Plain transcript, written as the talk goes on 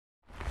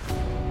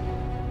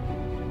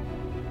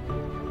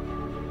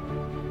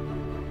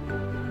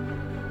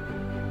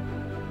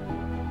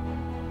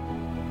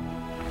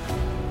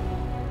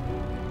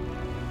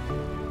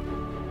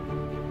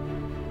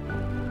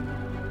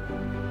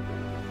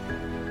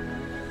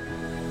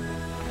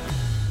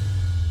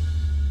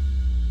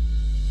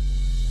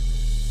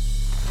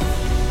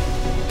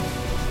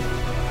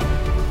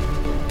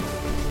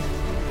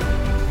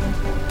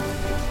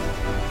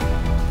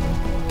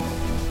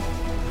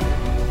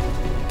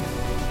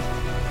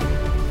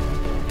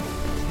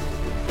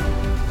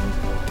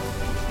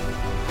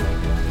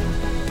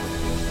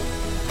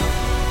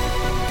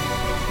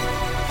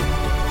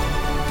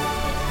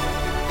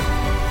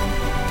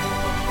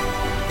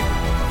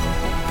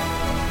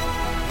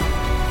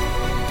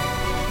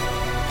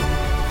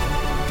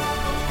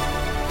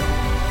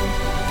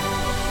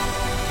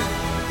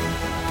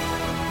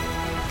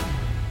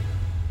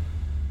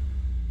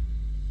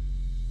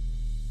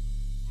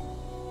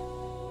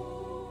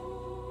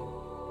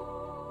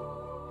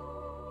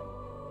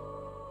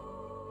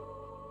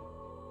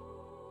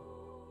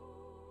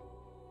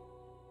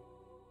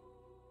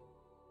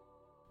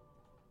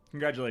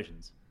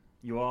Congratulations.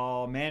 You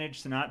all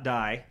managed to not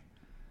die.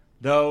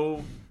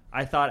 Though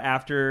I thought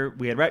after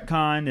we had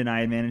retconned and I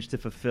had managed to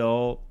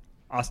fulfill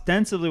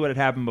ostensibly what had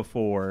happened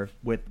before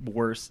with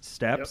worse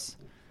steps,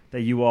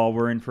 that you all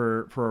were in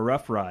for a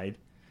rough ride.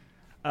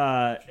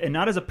 And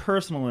not as a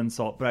personal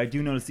insult, but I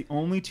do notice the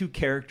only 2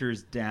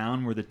 characters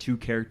down were the 2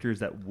 characters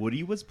that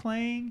Woody was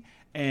playing,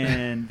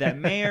 and that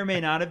may or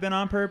may not have been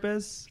on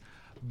purpose,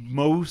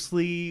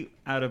 mostly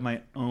out of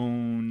my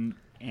own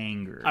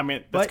anger. I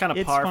mean, that's kind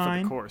of par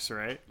for the course,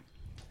 right?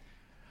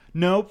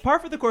 No, par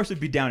for the course would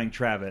be downing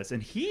Travis,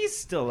 and he's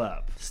still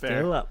up.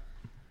 Still up.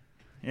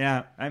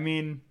 Yeah, I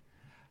mean,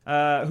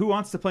 who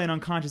wants to play an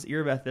unconscious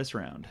Earbeth this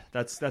round?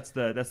 That's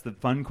the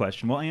fun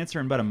question. We'll answer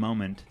in about a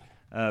moment.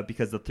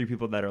 Because the 3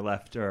 people that are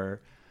left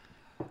are...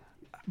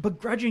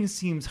 Begrudging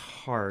seems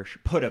harsh.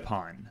 Put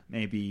upon,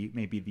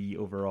 maybe the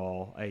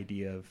overall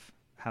idea of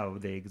how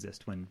they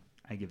exist when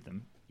I give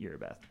them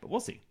Earbeth. But we'll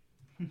see.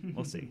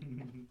 We'll see.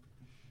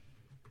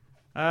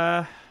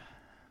 I'm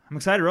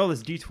excited to roll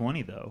this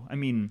D20, though. I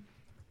mean,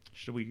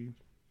 do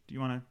you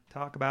want to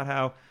talk about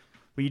how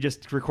we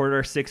just recorded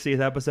our 60th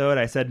episode?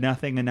 I said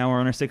nothing, and now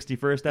we're on our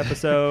 61st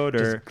episode?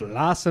 Or just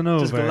glossing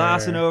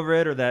over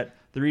it, or that...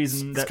 The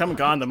reason it's come and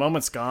gone. The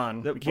moment's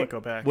gone. We can't go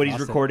back. What he's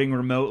recording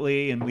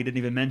remotely, and we didn't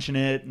even mention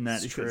it. And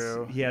that's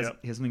true. He has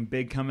something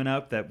big coming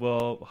up that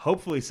we'll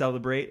hopefully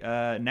celebrate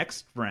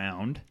next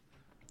round.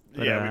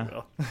 But, we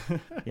will.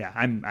 Yeah,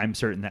 I'm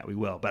certain that we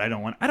will. But I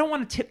don't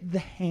want to tip the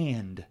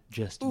hand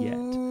just yet.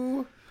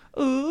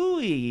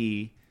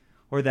 Ooh-y.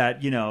 Or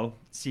that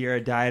Sierra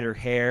dyed her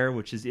hair,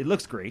 which is it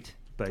looks great.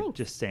 But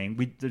just saying,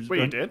 you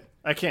did?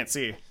 I can't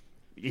see,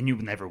 and you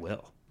never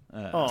will.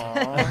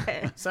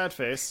 Aww, sad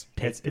face.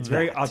 It's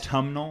very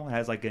autumnal. It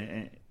has like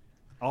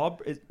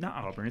it's not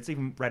auburn. It's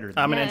even redder.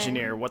 I'm an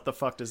engineer. What the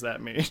fuck does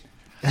that mean?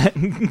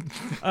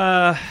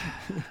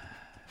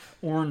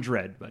 Orange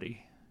red,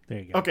 buddy. There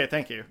you go. Okay,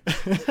 thank you.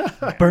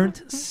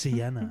 Burnt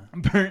sienna.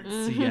 Burnt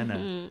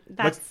sienna.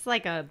 That's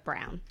like a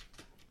brown.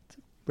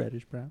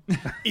 Reddish brown.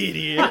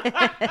 Idiot.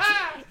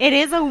 It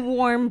is a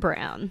warm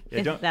brown.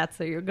 Yeah, if that's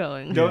where you're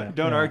going. Don't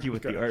argue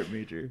with the art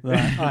major.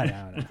 I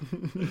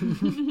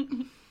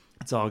know.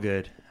 It's all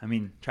good. I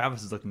mean,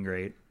 Travis is looking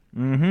great.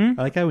 Mm-hmm.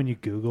 I like how when you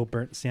Google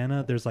burnt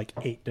sienna, there's like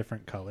 8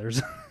 different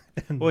colors.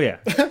 Well, yeah.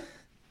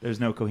 There's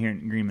no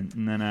coherent agreement.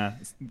 And then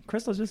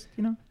Crystal's just,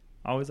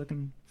 always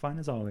looking fine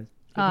as always.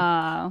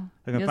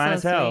 Looking fine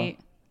as hell. Sweet.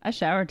 I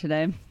showered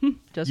today.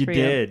 Just you for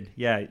did.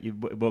 Yeah, you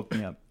woke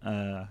me up.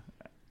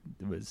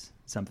 It was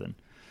something.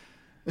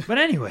 But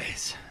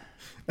anyways.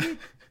 Yeah.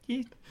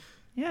 Do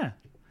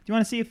you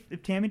want to see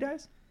if Tammy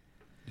dies?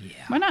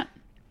 Yeah. Why not?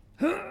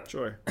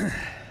 Sure.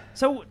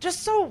 So,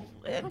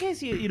 in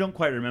case you don't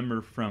quite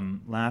remember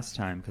from last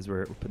time, because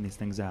we're putting these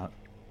things out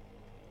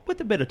with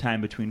a bit of time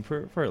between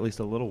for at least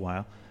a little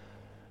while,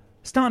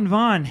 Staunton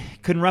Vaughn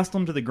couldn't wrestle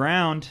him to the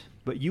ground,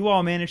 but you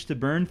all managed to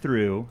burn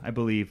through, I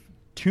believe,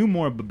 2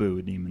 more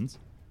Baboo demons,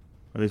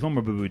 or at least 1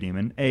 more Baboo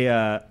demon,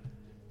 a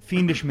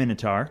Fiendish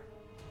Minotaur,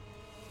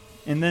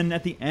 and then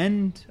at the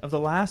end of the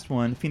last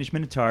one, Fiendish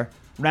Minotaur,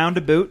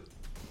 roundabout,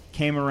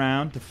 came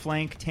around to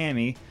flank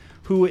Tammy,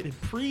 who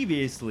had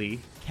previously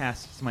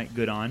cast Smite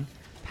Good on,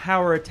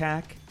 power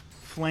attack,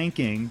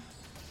 flanking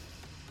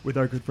with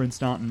our good friend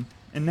Staunton,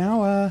 and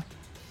now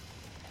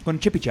going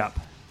to Chippy Chop.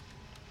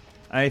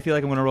 I feel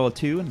like I'm going to roll a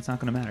 2, and it's not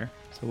going to matter.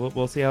 So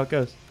we'll see how it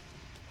goes.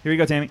 Here we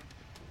go, Tammy.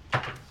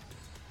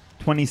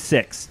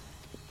 26.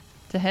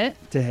 To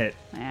hit? To hit.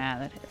 Yeah,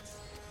 that hits.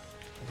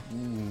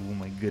 Ooh,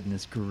 my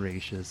goodness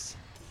gracious.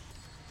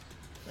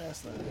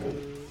 That's not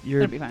good.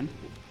 It'll be fine.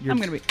 I'm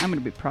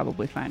gonna be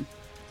probably fine.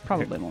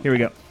 Probably won't. Here we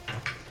go.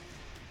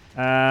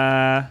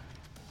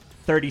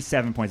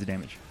 37 points of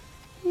damage.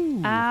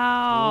 Ooh.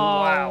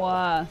 Ow!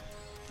 Wow.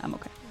 I'm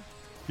okay.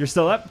 You're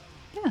still up?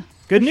 Yeah.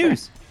 Good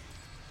news. Sure.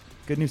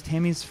 Good news.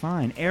 Tammy's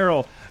fine.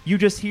 Errol, you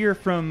just hear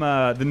from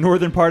the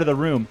northern part of the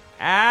room.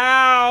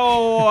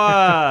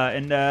 Ow!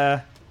 And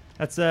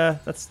that's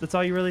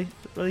all you really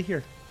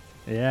hear.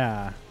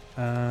 Yeah.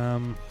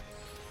 No,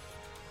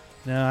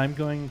 I'm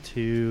going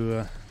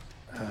to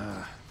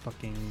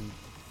fucking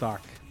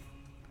fuck.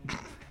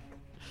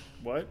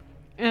 What?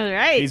 All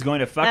right. He's going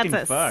to fucking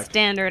fuck. That's a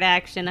standard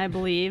action, I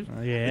believe.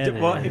 Yeah.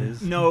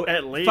 No,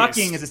 at least.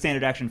 Fucking is a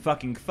standard action.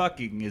 Fucking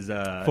is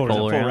a full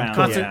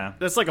round. Yeah.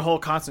 That's like a whole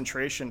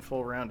concentration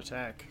full round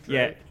attack. Right?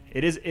 Yeah.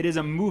 It is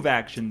a move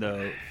action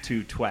though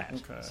to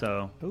twat. Okay.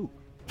 So, you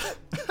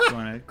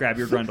want to grab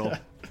your grundle.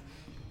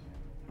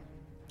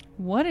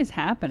 What is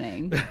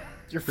happening?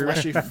 Your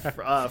fleshy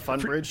fun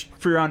bridge.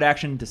 Free round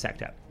action to sack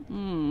tap.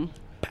 I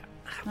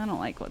don't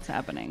like what's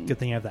happening. Good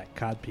thing I have that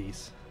cod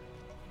piece.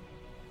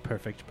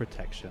 Perfect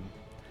protection.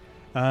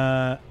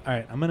 All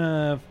right, I'm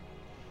gonna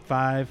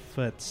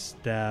 5-foot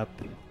step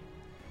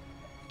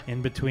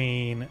in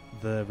between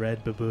the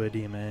red Babua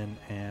demon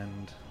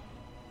and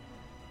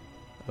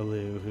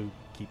Alu, who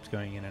keeps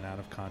going in and out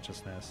of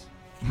consciousness.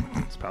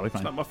 It's probably fine.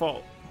 It's not my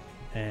fault.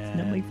 And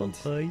not my fault,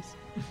 boys.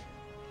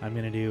 I'm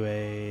gonna do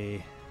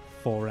a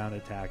full round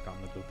attack on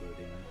the Babua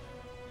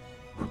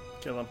demon.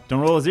 Kill him.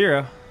 Don't roll a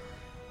 0.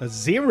 A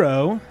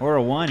 0. Or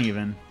a 1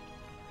 even.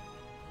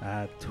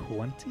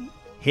 20.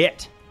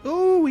 Hit.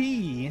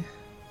 Ooh-wee.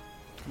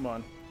 Come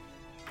on.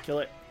 Kill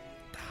it.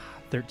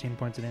 13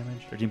 points of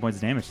damage. 13 points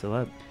of damage, still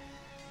up.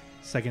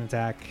 Second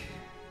attack.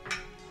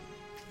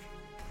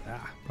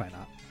 Probably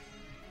not.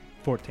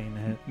 14 to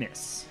hit.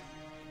 Miss.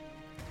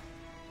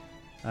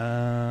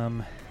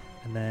 And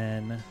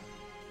then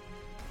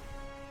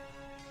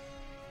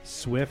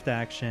swift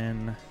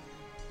action.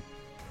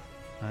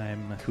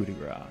 I'm Coup de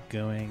grace.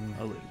 going.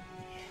 I'll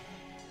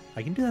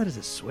I can do that as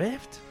a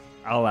swift?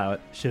 allow it.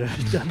 Should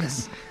have done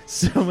this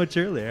so much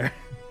earlier.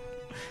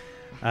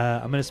 I'm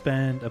going to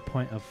spend a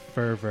point of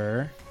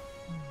fervor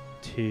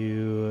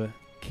to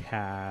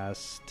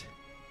cast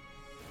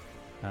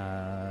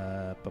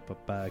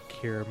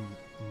cure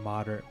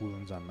moderate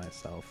wounds on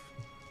myself.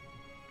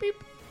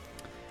 Beep.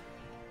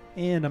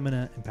 And I'm going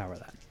to empower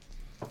that.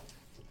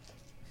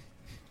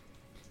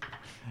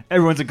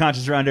 Everyone's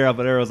unconscious around Arrow,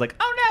 but Arrow's like,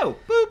 "Oh no,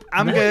 boop,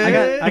 I'm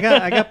good." I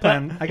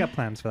got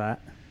plans for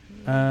that.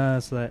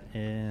 So that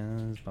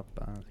is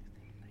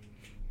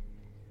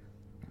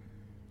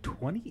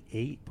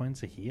 28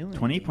 points of healing.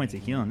 28 points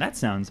of healing.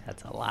 That's a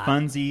lot.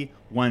 Funsy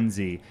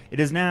onesie. It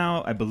is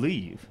now, I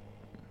believe,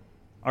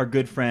 our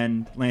good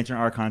friend Lantern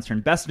Archon's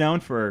turn, best known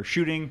for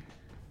shooting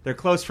their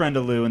close friend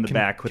Alu in the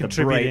back with a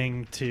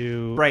contributing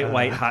to bright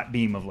white hot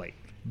beam of light.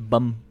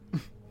 Bum.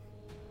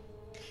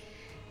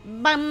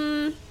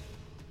 Bum.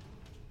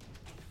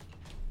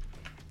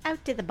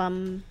 Out to the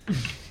bum.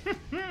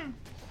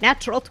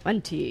 Natural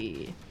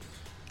 20.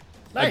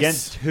 Nice.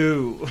 Against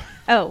who?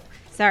 Oh,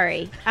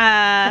 sorry.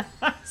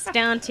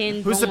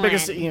 Staunton Who's the Vaughn.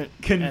 biggest enemy?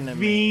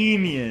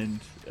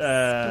 Convenient.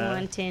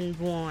 Staunton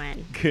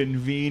Vaughn.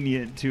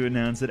 Convenient to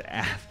announce it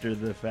after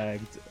the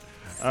fact.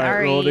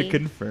 Sorry. Roll to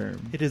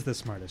confirm. It is the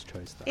smartest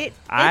choice, though. It's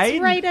I-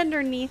 right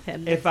underneath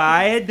him. If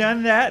I had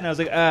done that and I was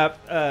like,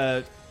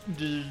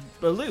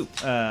 Alu,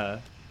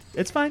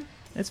 it's fine.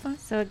 It's fine.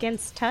 So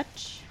against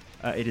touch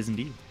It is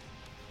indeed.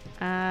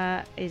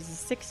 is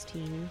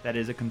 16. That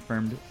is a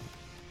confirmed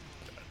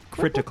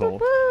critical.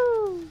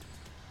 Woo. Does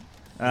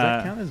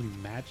that count as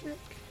magic,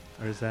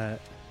 or is that?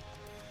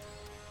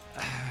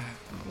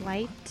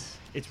 Light.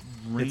 It's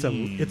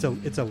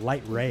It's a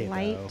light ray,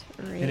 Light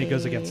though, ray. and it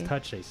goes against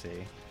touch AC.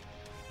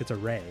 It's a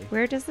ray.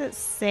 Where does it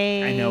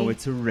say? I know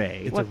it's a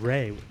ray. It's a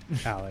ray,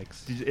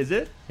 Alex. Is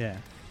it? Yeah.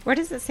 Where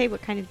does it say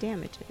what kind of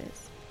damage it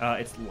is?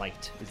 It's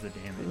light is the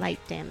damage. Light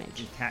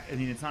damage. I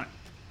mean, it's not.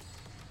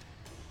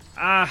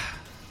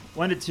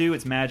 1 to 2,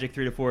 it's magic.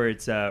 3 to 4,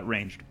 it's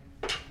ranged.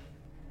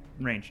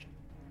 Ranged.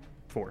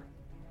 4.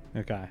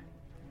 Okay.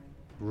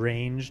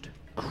 Ranged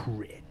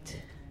crit.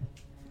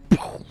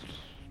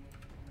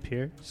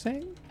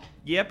 Piercing.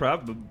 Yeah,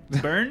 probably.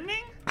 Burning?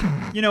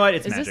 You know what?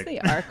 It's Is magic.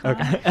 this the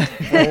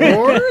Archon?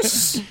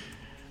 Force?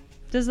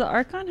 Does the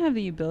Archon have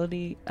the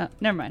ability?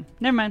 Never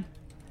mind.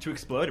 To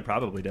explode, it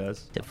probably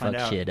does. To I'll find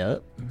fuck out. shit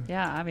up.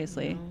 Yeah,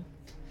 obviously.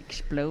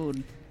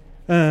 Explode.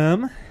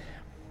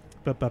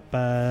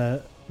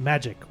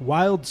 Magic.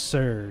 Wild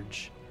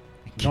surge.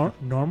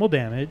 Normal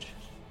damage,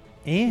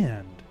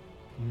 and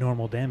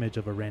normal damage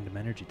of a random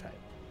energy type.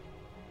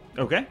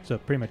 Okay. So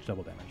pretty much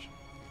double damage.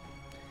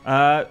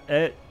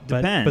 It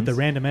depends. But the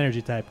random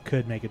energy type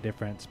could make a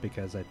difference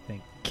because I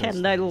think.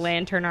 Can the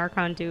Lantern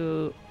Archon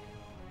do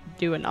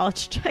a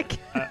knowledge check?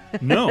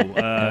 No,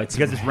 it's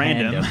because it's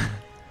random.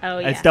 Oh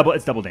yeah. It's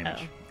double damage.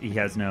 Oh. He's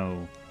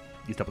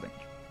double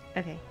damage.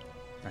 Okay.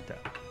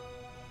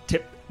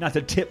 Not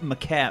to tip my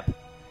cap.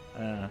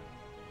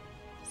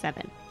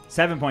 7.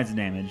 7 points of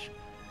damage.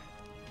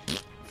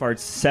 Farts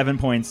 7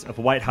 points of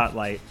white hot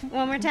light.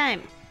 One more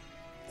time.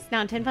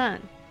 Staunton Vaughn.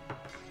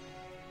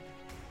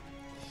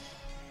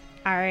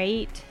 All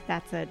right,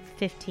 that's a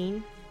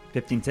 15.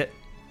 15 hit.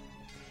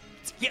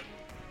 Yep.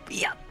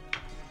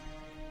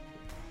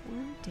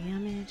 1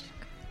 damage.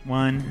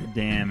 1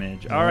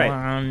 damage. All right.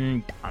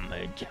 1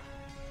 damage.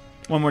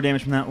 1 more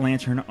damage from that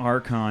Lantern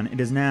Archon. It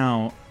is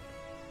now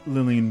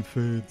Lillian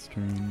Fade's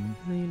turn.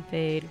 Lillian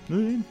Fade.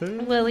 Lillian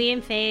Fade.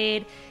 Lillian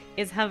Fade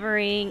is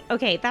hovering.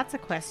 Okay, that's a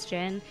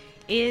question.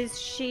 Is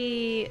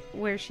she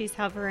where she's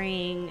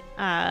hovering?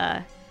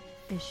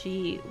 Is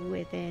she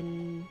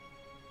within?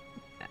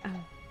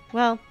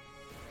 Well,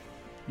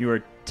 You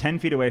are 10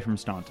 feet away from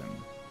Staunton,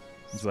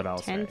 is what I'll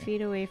 10 say.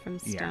 feet away from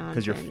Staunton. Yeah,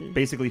 because you're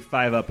basically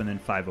 5 up and then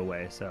 5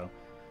 away. So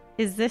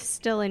Is this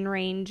still in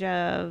range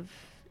of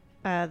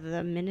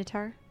the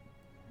Minotaur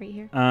right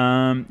here?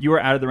 you are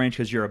out of the range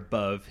because you're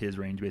above his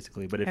range,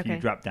 basically. But if you Okay.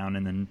 drop down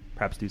and then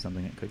perhaps do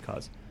something, it could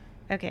cause.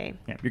 Okay.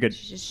 Yeah, you're good.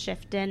 She's just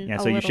shifting. Yeah, a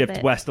so you little shift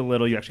bit. west a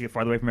little. You actually get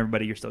farther away from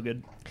everybody. You're still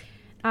good.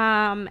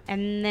 And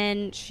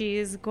then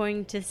she's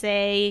going to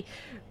say,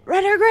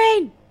 "Red or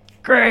green?"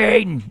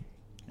 Green!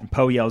 And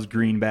Poe yells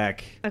green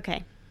back.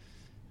 Okay.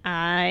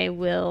 I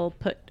will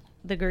put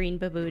the green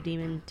baboo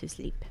demon to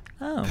sleep.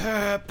 Oh.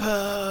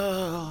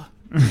 Purple.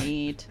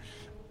 Neat.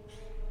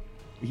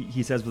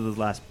 He says with his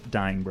last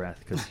dying breath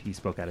because he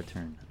spoke out of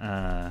turn.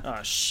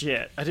 Oh,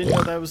 shit. I didn't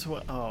know that was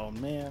what. Oh,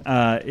 man.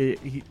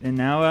 And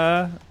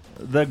now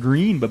the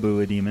green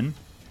Babua demon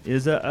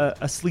is a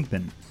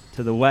sleeping.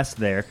 to the west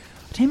there.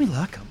 Tammy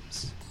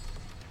Luckums.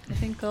 I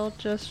think I'll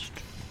just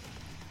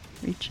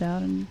reach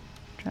out and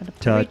try to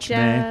Touch Reach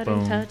out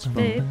and touch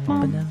me.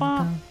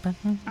 I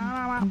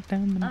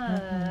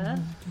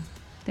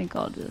think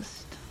I'll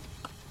just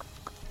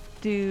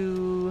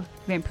do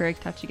vampiric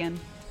touch again.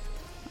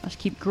 I'll just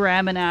keep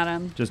grabbing at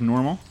him. Just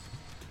normal?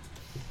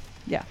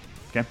 Yeah.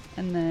 Okay.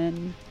 And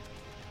then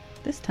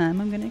this time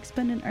I'm going to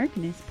expend an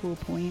Arcanist pool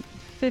point.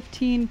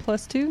 15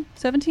 plus 2,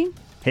 17?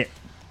 Hit.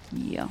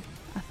 Yeah,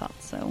 I thought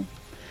so.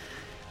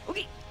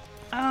 Okay.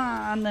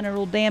 And then I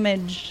roll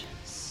damage.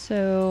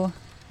 So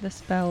the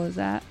spell is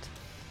at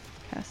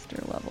caster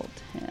level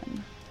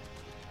 10.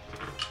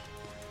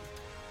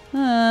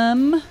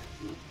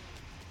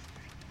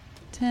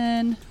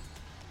 10.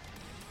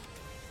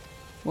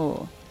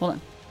 Whoa. Hold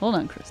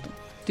on, Crystal.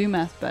 Do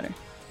math better.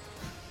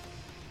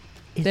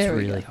 It's There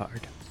we really go.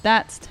 hard.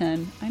 That's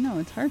 10. I know,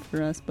 it's hard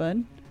for us,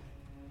 bud.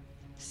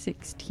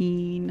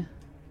 16.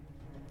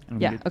 And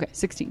we Yeah, get okay,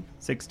 16.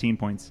 16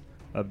 points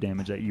of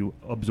damage that you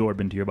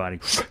absorb into your body.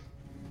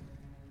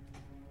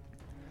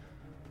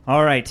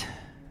 All right.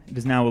 It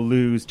is now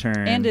Alu's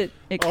turn. And it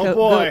Oh,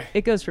 boy.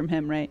 it goes from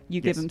him, right?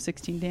 You give Yes. him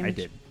 16 damage? I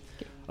did.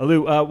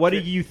 Alu, what do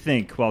you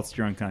think whilst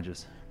you're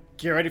unconscious?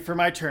 Get ready for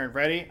my turn.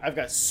 Ready? I've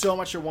got so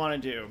much I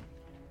want to do.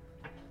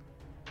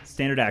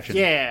 Standard action.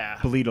 Yeah.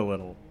 Bleed a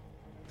little.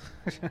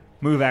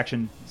 Move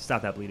action.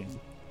 Stop that bleeding.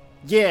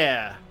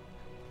 Yeah.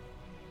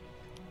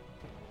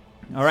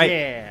 All right.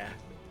 Yeah.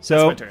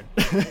 So That's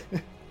my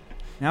turn.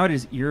 now it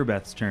is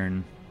Earbeth's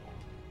turn.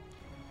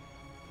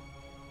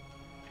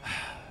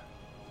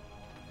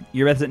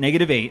 Earbeth's at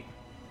 -8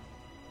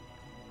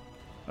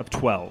 of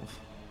 12.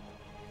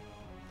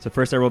 So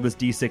first I roll this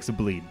d6 of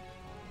bleed.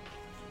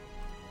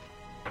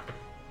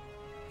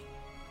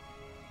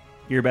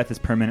 Earbeth is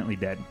permanently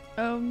dead.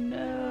 Oh,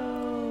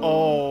 no.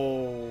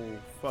 Oh,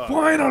 fuck.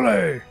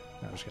 Finally!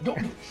 No, I'm just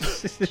kidding.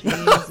 Jesus.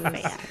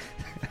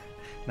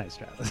 Nice,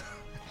 Travis.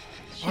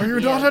 Are you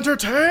not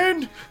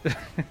entertained?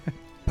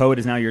 Poe, it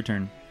is now your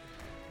turn.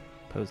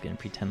 Poe's gonna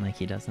pretend like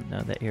he doesn't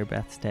know that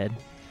Earbeth's dead.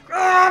 Oh,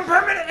 I'm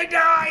permanently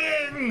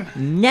dying!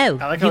 No,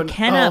 I like you how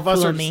cannot all of us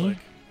fool are just me. like,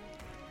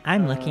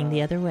 I'm looking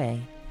the other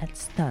way at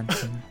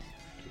Staunton.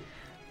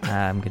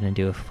 I'm gonna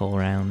do a full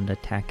round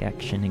attack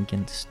action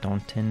against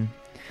Staunton.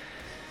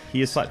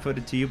 He is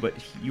flat-footed to you, but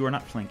you are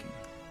not flanking.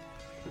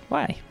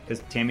 Why? Because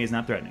Tammy is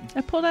not threatening.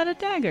 I pulled out a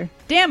dagger.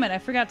 Damn it, I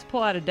forgot to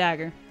pull out a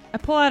dagger. I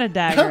pull out a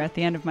dagger at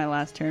the end of my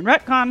last turn.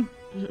 Retcon.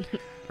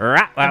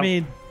 I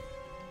mean,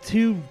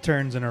 2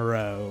 turns in a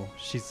row,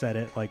 she said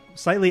it like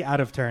slightly out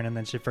of turn, and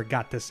then she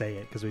forgot to say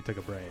it because we took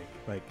a break.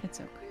 Like, It's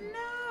okay.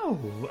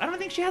 No, I don't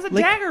think she has a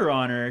Like- dagger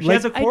on her. She like-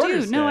 has a I quarter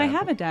do. No, I staff.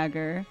 have a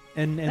dagger.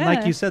 and like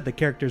Eh. you said, the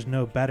characters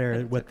know better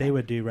It's what okay. they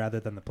would do rather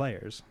than the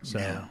players. So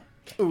No.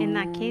 In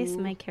that case,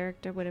 my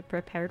character would have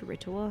prepared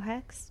ritual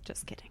hex.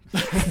 Just kidding.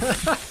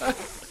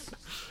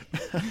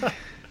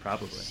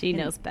 Probably. She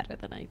knows better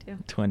than I do.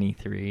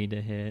 23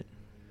 to hit.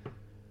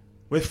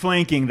 With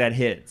flanking, that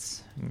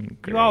hits.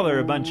 Great. You all are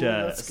a bunch Ooh,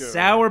 of let's go.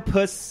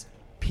 sourpuss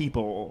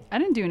people. I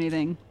didn't do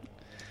anything.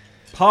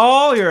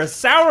 Paul, you're a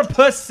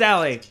sourpuss,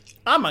 Sally.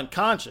 I'm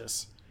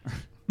unconscious.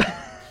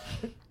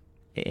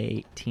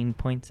 18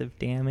 points of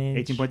damage.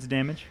 18 points of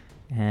damage.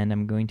 And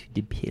I'm going to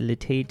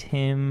debilitate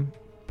him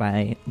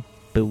by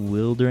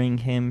bewildering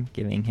him,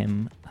 giving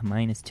him a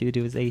 -2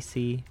 to his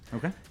AC,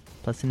 Okay.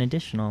 plus an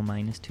additional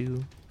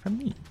 -2 from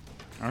me.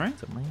 All right.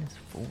 So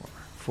 -4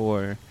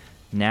 for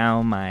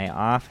now my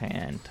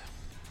offhand.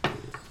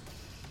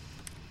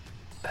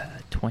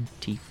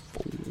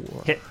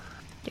 24. Hit.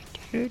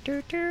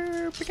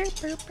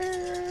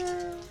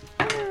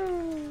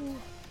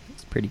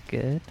 It's pretty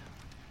good.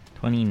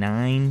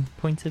 29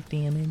 points of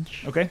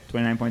damage. Okay.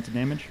 29 points of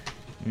damage.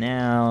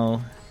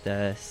 Now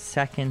the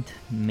second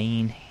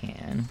main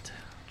hand.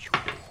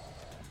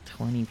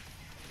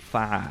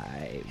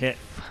 25. Hit.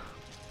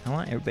 I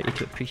want everybody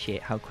to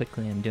appreciate how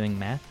quickly I'm doing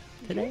math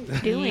today.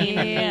 Doing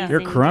an Yeah. You're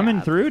amazing crumbing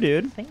job. through,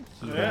 dude. Thank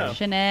you. Yeah.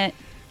 Shanette.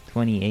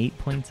 28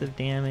 points of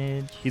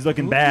damage. He's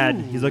looking bad.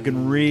 He's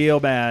looking real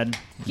bad.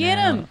 Get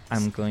Now him!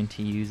 I'm going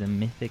to use a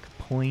mythic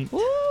point Ooh.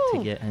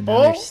 to get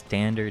another Oh.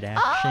 standard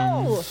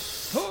action.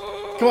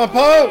 Oh! Come on,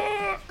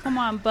 Poe! Come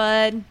on,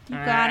 bud. You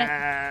got it.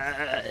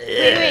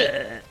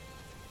 Wait.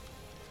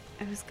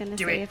 I was gonna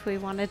say if we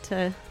wanted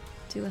to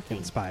do a thing.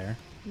 inspire.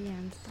 Yeah,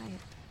 inspire.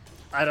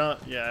 I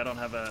don't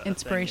have a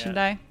Inspiration thing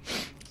yet.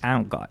 die. I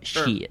don't got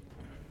Sure. shit.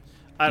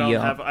 I don't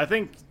Yeah. have. I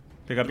think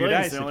Pick up your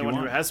Glenn's dice the if only you one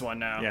want. who has one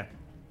now. Yeah.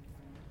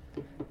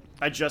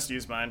 I just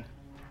used mine.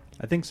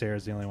 I think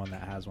Sarah's the only one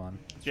that has one.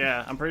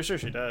 Yeah, I'm pretty sure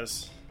she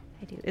does.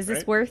 I do. Is this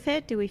Right? worth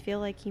it? Do we feel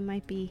like he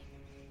might be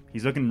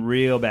He's looking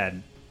real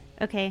bad.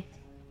 okay?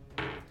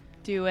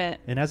 Do it.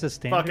 And as a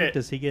standard, it.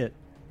 does he get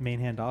main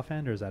hand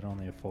offhand, or is that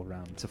only a full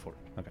round? It's a 4.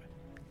 Okay.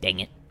 Dang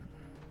it.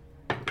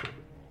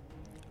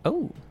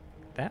 Oh,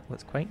 that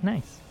was quite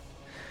nice.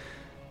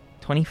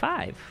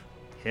 25.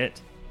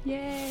 Hit.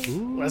 Yay.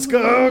 Let's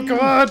go! Come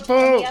on,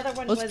 Poe! The other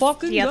one Let's was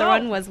fucking the other go.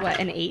 one was what,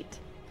 an 8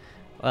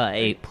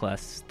 8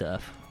 plus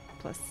stuff.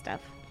 plus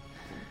stuff.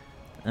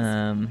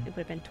 Um, It would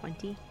have been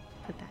 20.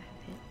 Would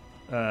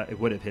that hit? It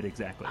would have hit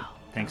exactly,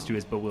 thanks to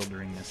his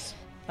bewilderingness.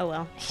 Oh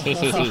well.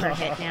 Super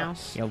hit now.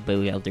 Yo,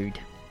 bewildered.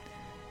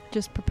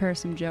 Just prepare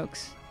some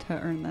jokes to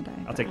earn the die.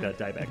 I'll take that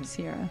die back.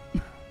 Sierra.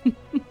 You're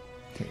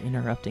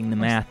interrupting the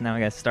math. Now I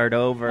gotta start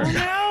over.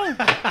 No!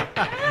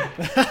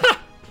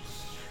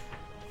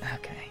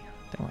 Okay.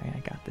 Don't worry, I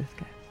got this,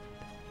 guy.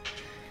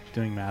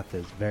 Doing math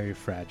is very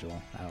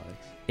fragile, Alex.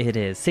 It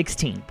is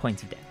 16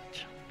 points of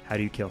damage. How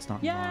do you kill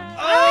Staunton Yeah.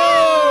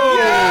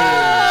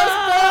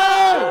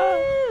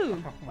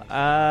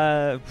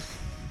 Vaughn?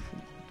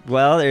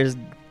 Well, there's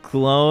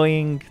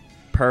glowing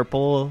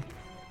purple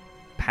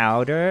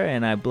powder,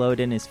 and I blow it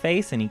in his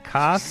face, and he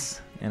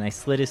coughs, and I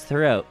slit his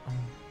throat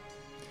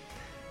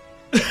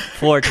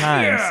 4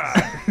 times.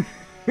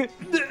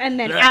 And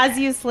then as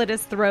you slit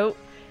his throat,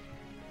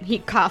 he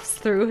coughs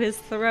through his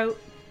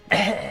throat.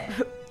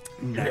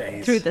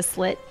 Nice. Through the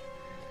slit.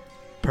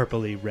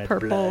 Purpley red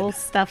Purple blood.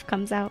 stuff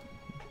comes out.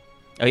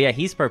 Oh yeah,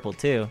 he's purple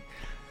too.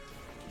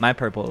 My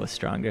purple was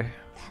stronger,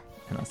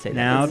 and I'll say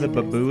Now that.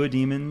 the Babua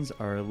demons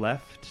are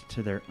left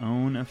to their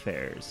own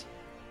affairs,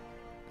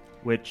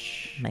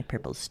 which My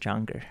purple's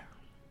stronger.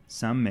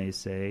 some may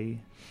say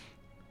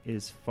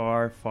is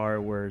far,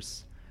 far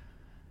worse.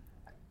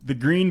 The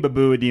green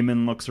Babua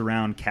demon looks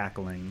around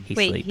cackling He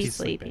Wait, sleeps. he's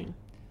sleeping.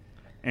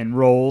 and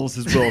rolls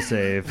his will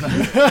save.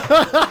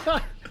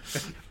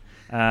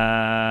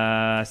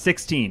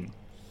 16.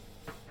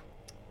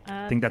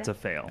 I think that's a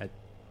fail.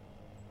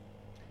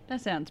 That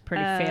sounds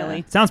pretty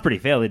faily. Sounds pretty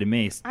faily to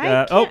me. 15. I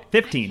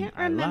can't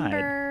I lied.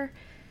 remember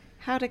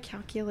how to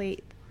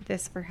calculate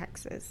this for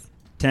hexes.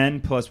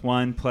 10 plus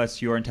 1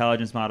 plus your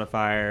intelligence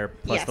modifier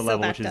plus Yeah, the so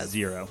level, that which is does-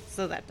 0.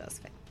 So that does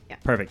fit. Yeah.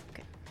 Perfect.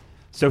 Okay.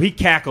 So he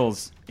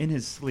cackles in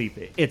his sleep.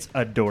 It's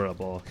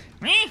adorable.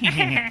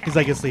 He's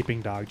like a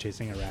sleeping dog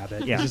chasing a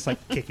rabbit. Yeah. He's just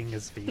like kicking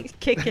his feet.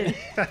 Kicking.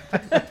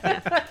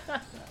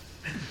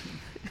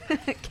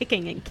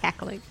 Kicking and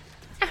cackling.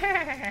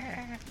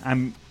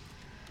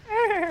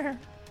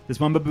 This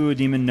one Babua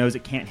demon knows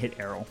it can't hit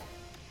Errol.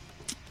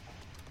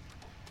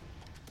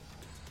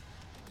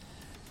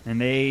 And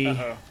they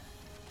Uh-oh.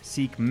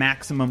 seek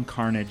maximum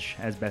carnage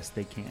as best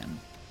they can.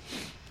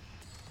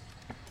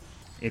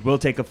 It will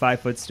take a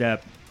 5-foot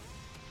step.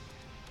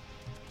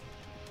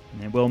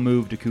 And it will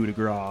move to coup de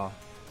grace.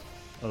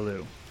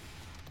 Alu.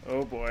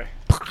 Oh boy.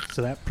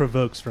 So that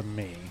provokes from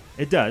me.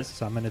 It does.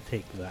 So I'm going to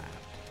take that.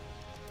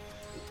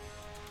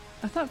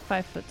 I thought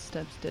 5-foot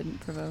steps didn't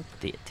provoke.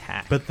 The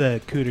attack. But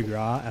the coup de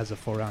grace as a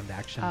 4-round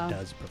action Oh.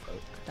 does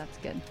provoke. That's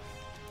good.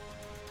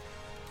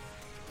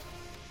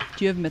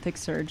 Do you have Mythic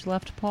Surge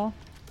left, Paul?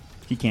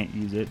 He can't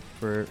use it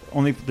for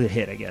only for the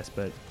hit, I guess,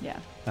 but Yeah.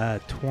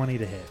 20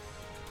 to hit.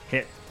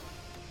 hit.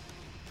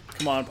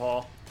 Come on,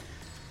 Paul.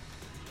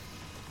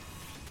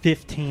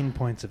 15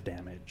 points of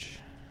damage.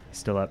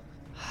 Still up.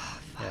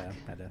 Yeah,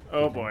 I did.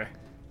 Oh boy.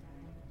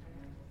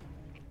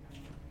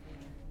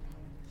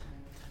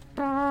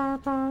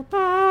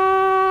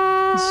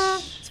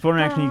 It's full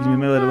action. You can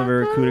melee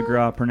deliver coup de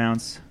grace,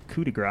 pronounce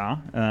coup de grace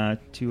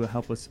to a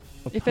helpless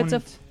opponent. If it's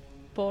a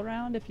full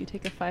round, if you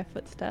take a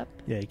 5-foot step,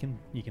 Yeah, you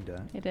can do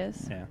that. it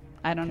is. Yeah.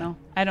 I don't know.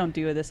 I don't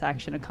do this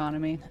action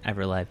economy. I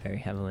rely very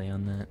heavily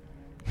on that.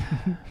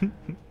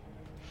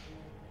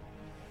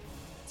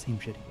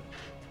 Seems shitty.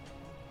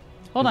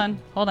 Hold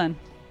on.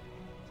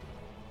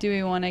 Do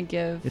we want to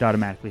give It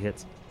automatically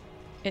hits.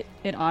 it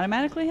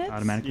automatically hits?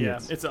 Automatically Yeah,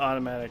 hits. it's an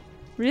automatic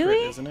Really?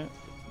 crit, isn't it?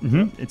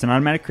 It's an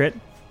automatic crit.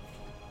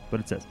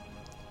 What it says.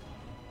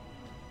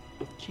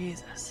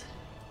 Jesus.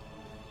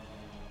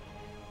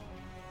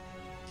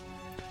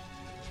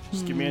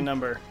 Just give me a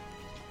number.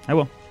 I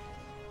will.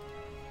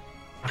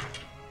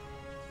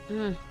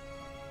 Mm.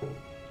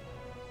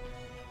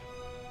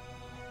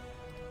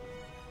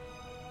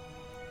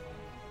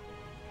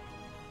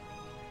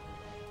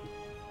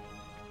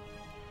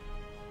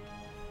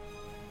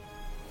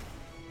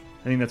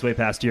 I think that's way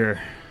past your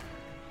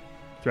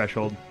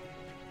threshold.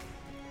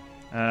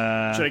 Should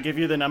I give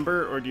you the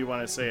number, or do you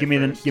want to say give me it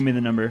the first? give me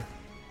the number.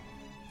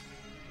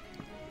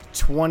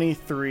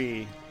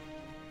 23.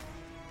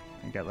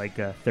 I got like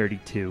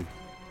 32.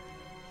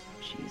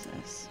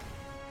 Jesus.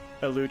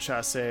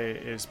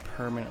 Eluchase is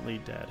permanently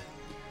dead.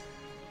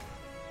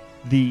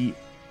 The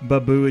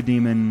Babua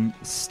demon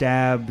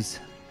stabs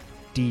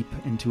deep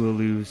into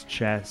Alu's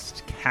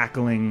chest,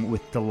 cackling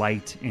with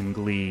delight and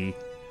glee.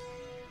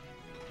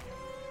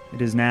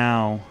 It is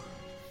now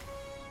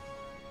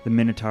the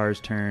Minotaur's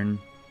turn.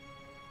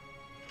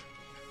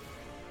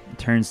 It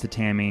turns to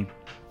Tammy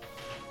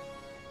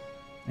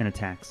and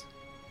attacks.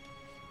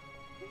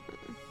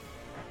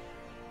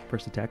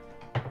 First attack.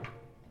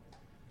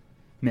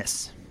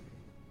 Miss.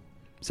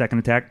 Second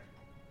attack.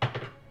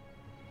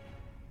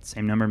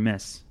 Same number,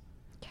 miss.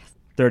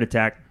 Third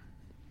attack.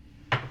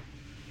 I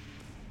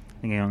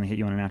think I only hit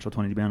you on a natural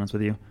 20, to be honest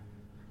with you.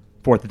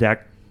 Fourth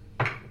attack.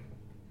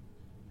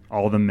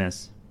 All of them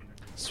miss.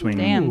 Swing,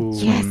 Damn.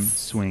 swing, Yes.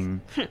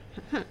 swing.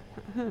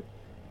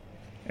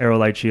 Arrow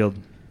light shield.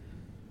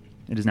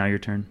 It is now your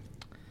turn.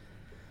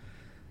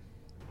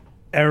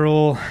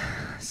 Errol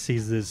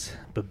sees this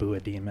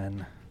Babua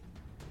demon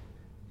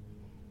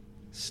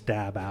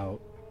stab out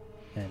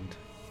and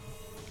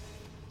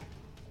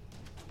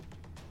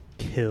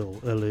kill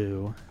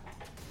Alu.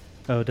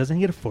 Oh, doesn't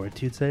he get a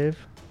fortitude save?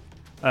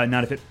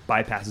 Not if it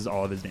bypasses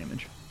all of his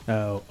damage.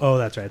 Oh,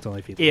 that's right. It's only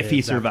if he If he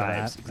lives after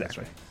survives, that. exactly. That's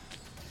right.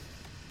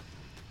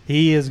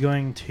 He is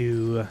going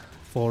to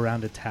full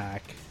round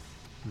attack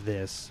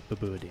this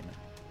Babua demon.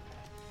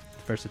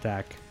 First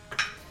attack.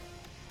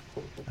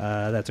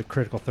 That's a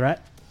critical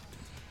threat.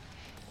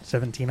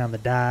 17 on the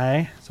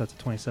die, so that's a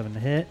 27 to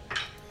hit.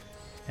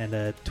 And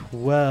a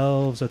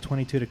 12, so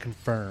 22 to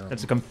confirm.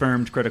 That's a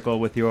confirmed critical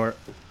with your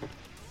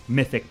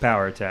mythic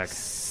power attack.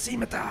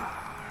 Scimitar.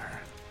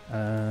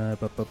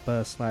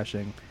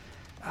 Slashing.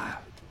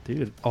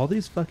 Dude, all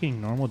these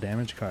fucking normal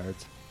damage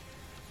cards.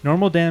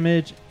 Normal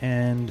damage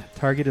and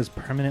target is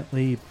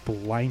permanently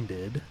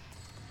blinded.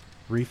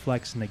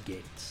 Reflex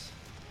negates.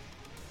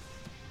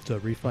 So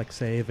reflex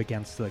save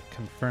against the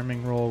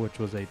confirming roll, which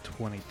was a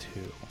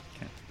 22.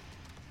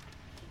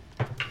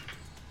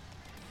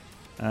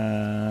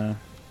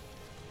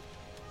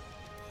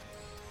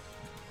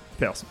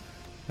 Fails.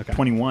 Okay.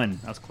 21.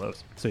 That was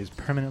close. So he's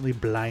permanently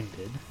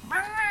blinded.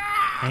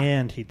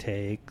 And he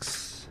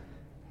takes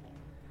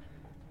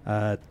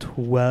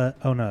 12.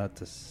 Oh no,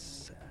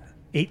 it's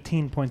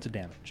 18 points of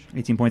damage.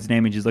 18 points of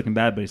damage. He's looking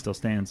bad, but he still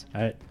stands.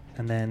 All right.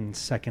 And then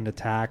second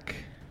attack.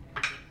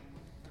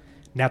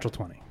 Natural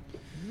 20.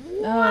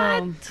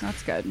 Oh,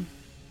 that's good.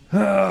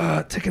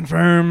 To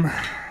confirm.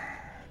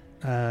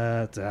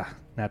 It's a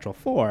natural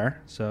 4.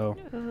 So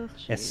Oh,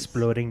 jeez.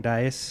 exploding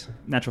dice.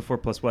 Natural 4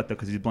 plus what, though?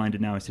 Because he's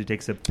blinded now, so he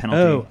takes a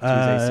penalty to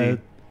his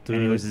AC.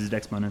 And he loses his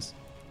dex bonus.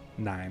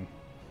 9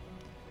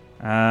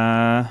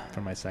 Yeah,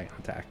 for my second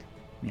attack.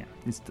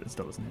 it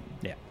still doesn't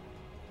hit.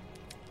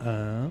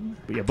 Yeah.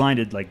 But yeah,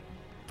 blinded, like,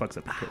 fucks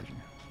up the equation.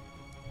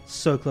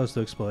 So close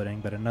to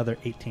exploding, but another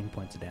 18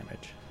 points of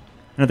damage.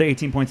 Another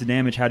 18 points of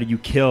damage. How do you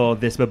kill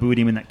this Babua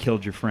demon that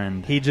killed your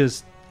friend? He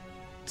just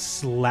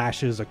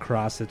slashes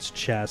across its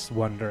chest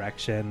one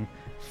direction,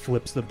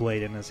 flips the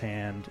blade in his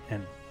hand,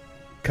 and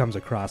comes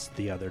across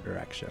the other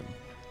direction.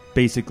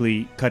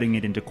 Basically cutting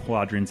it into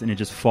quadrants, and it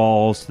just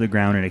falls to the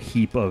ground in a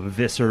heap of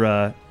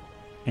viscera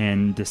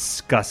and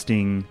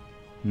disgusting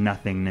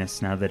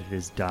nothingness now that it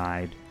has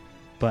died.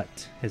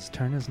 But his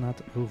turn is not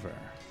over.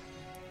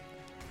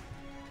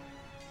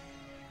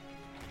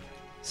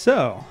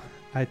 So,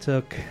 I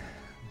took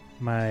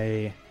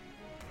my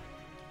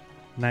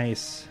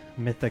nice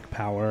mythic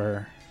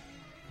power,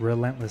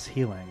 Relentless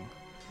Healing,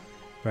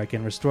 where I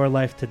can restore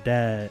life to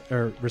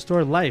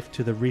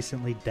the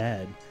recently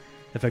dead.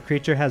 If a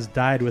creature has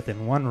died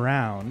within one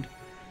round,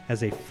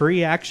 as a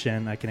free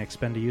action, I can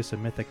expend a use of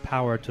mythic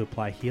power to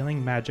apply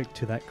healing magic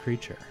to that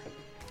creature.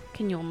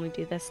 Can you only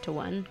do this to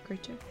one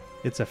creature?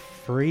 It's a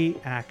free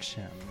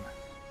action.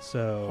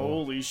 So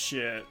Holy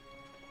shit.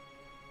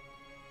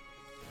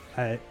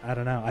 I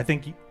don't know. I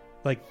think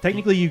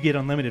technically you get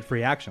unlimited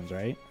free actions,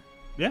 right?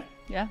 Yeah.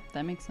 Yeah,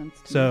 that makes sense.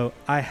 To me. So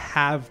I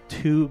have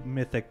 2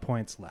 mythic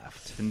points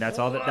left. And that's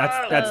all.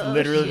 That's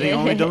literally the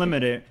only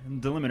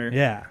delimiter.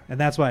 Yeah, and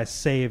that's why I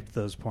saved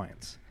those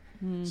points.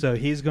 So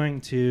he's going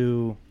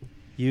to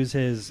use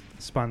his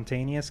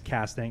spontaneous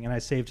casting, and I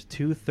saved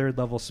 2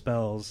 third-level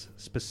spells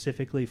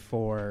specifically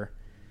for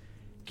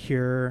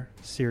cure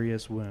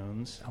serious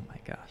wounds. Oh my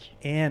gosh.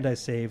 And I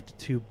saved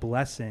 2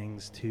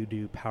 blessings to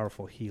do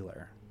powerful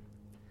healer.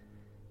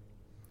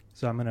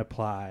 So I'm going to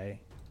apply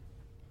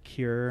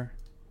cure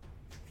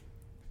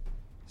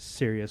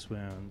serious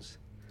wounds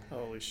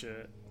Holy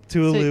shit.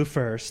 to So- Alu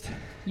first.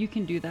 You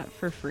can do that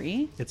for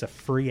free? It's a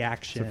free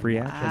action. It's a free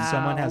action. If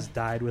someone Wow. has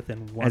died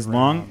within one As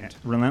long round.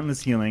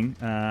 relentless healing.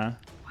 Wow.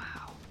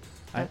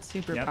 That's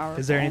super Yep. powerful.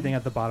 Is there anything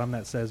at the bottom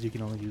that says you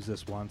can only use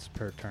this once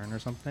per turn or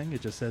something?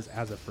 It just says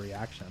as a free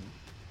action.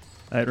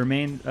 It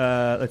remains.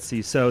 Let's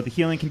see. So the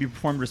healing can be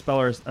performed with a spell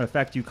or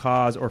effect you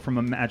cause, or from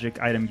a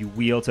magic item you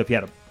wield. So if you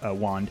had a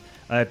wand,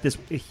 if this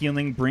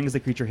healing brings the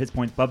creature hit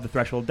points above the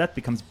threshold of death,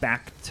 becomes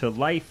back to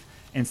life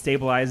and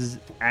stabilizes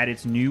at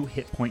its new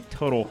hit point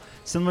total,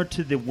 similar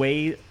to the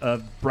way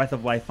of Breath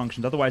of Life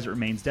functions. Otherwise, it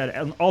remains dead.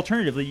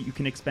 Alternatively, you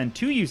can expend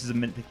 2 uses of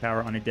mythic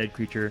power on a dead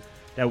creature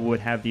that would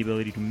have the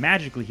ability to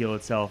magically heal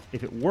itself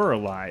if it were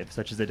alive,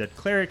 such as a dead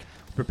cleric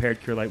with prepared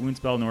Cure Light Wound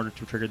spell in order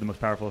to trigger the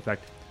most powerful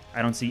effect.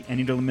 I don't see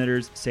any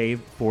delimiters save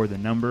for the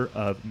number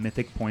of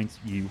mythic points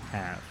you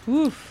have.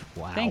 Oof.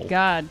 Wow. Thank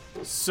God.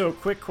 So,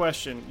 quick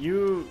question.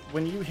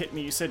 When you hit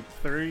me, you said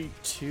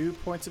 32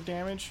 points of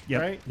damage,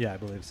 Yep. right? Yeah, I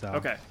believe so.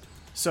 Okay.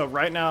 So,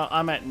 right now,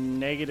 I'm at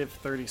negative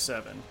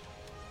 37.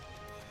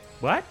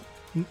 What?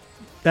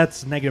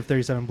 That's negative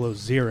 37 below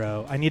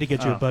 0. I need to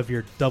get you Oh. above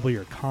your double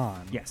your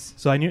con. Yes.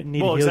 So I need to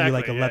heal you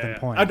like 11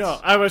 points. I know.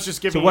 I was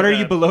just giving So what are the-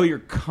 you below your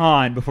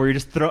con before you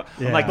just throw?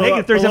 Yeah. I'm like Below-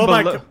 negative 37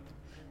 below.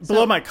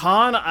 Below my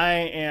con, I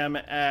am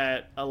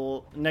at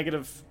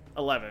negative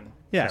 11.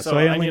 Yeah, so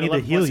I only need need to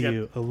 11 heal points to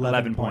you get-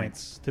 11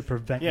 points to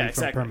prevent Yeah, you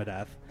exactly. from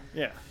permadeath.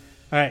 Yeah.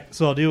 All right,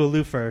 so I'll do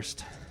Alu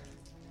first.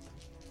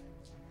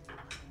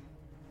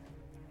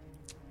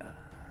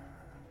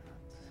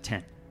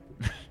 10.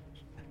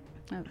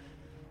 Oh.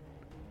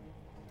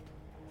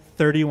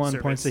 31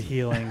 Service. points of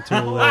healing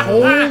to Lou.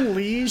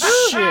 Holy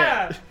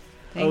shit!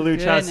 Thank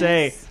Luchase,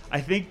 goodness.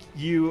 I think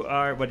you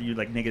are, what are you,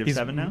 like He's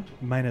 -7 now?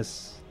 -1.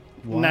 -6.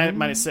 Oh,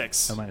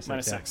 -6, yeah.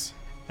 -6.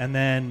 And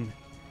then,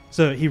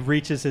 so he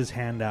reaches his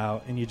hand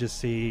out, and you just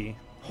see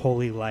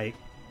holy light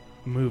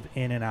move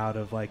in and out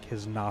of like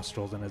his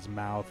nostrils and his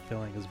mouth,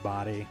 filling his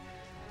body.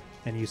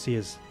 And you see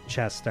his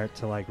chest start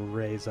to like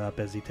raise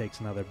up as he takes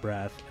another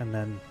breath. And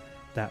then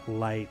that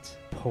light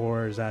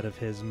pours out of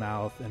his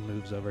mouth and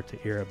moves over to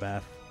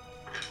Irabeth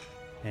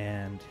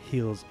and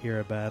heals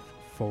Irabeth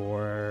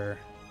for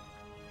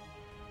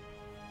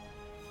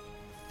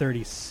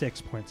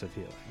 36 points of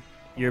healing.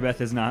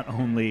 Irabeth is not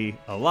only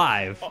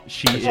alive,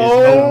 she is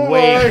Oh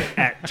awake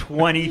at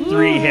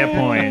 23 hit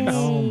points.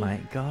 Oh my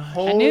god.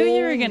 I knew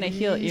you were gonna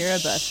heal Holy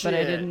Erebus, but I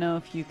shit. didn't know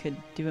if you could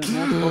do it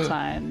multiple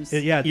times.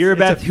 Yeah, it's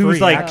Irabeth, a who's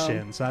free like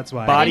action, so that's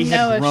why. I body didn't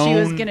know had if she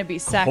was grown gonna be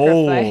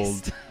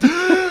cold. sacrificed.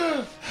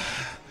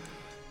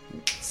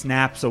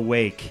 Snaps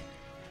awake.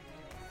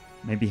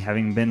 Maybe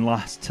having been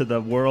lost to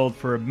the world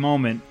for a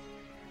moment,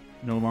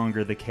 no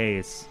longer the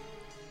case.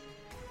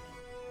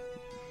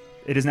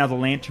 It is now the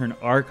Lantern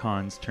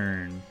Archon's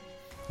turn,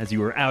 as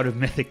you are out of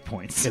mythic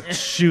points. It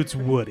shoots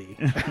Woody.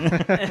 Oh,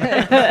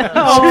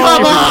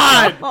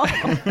 come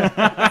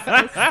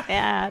on!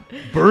 Sad.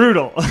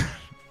 Brutal.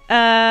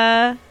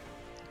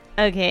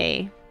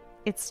 Okay.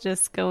 It's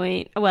just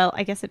going. Well,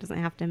 I guess it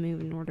doesn't have to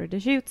move in order to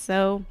shoot,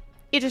 so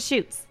it just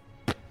shoots.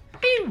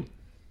 Pew!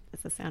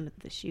 That's the sound of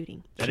the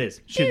shooting. That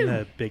is. Shooting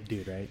the big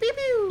dude, right?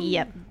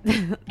 Yep.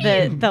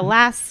 the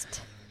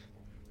last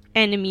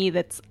enemy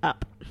that's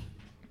up.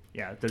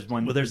 Yeah, there's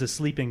one. Well, there's a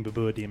sleeping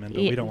Babua demon, but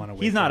we don't want to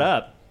wait. He's not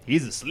up.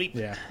 He's asleep.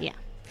 Yeah. Yeah.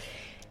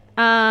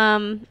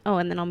 Oh,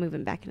 and then I'll move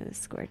him back into the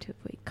square to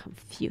avoid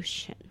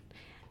confusion.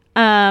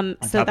 On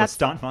So top that's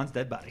of Stonfon's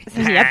dead body.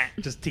 Yep.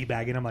 Just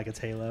teabagging him like it's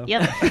Halo.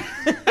 Yep.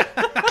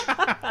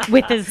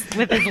 with his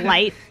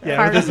light. Yeah,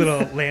 part. with his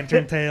little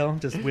lantern tail,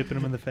 just whipping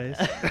him in the face.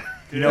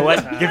 You know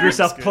what? Give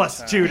yourself Good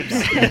 +2 to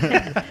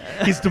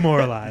He's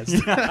demoralized.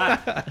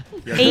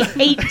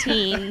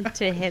 18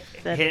 to hit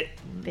the hit.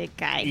 big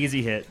guy.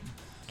 Easy hit.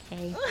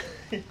 Okay.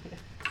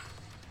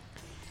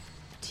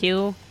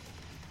 2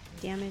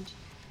 damage.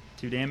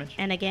 2 damage.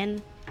 And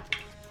again,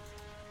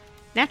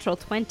 natural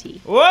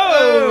 20.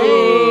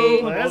 Whoa!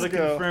 Let's All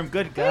go. confirmed.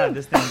 Good God,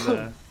 this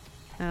thing's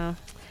Oh.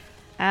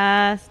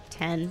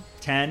 10.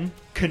 10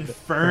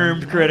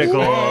 confirmed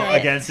critical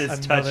against its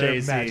touch Another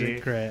AC.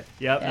 magic crit.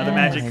 Yep, another Oh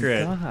magic my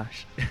crit.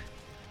 gosh.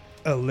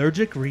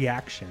 Allergic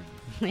reaction.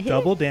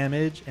 Double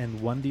damage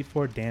and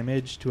 1d4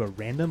 damage to a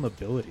random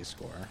ability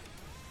score.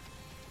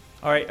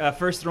 All right,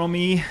 first roll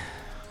me.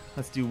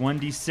 Let's do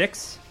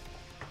 1d6.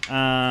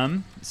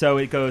 So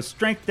it goes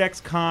strength,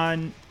 dex,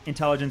 con,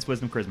 intelligence,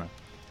 wisdom, charisma.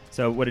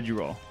 So what did you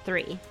roll?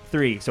 3.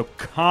 3. So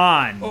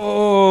con.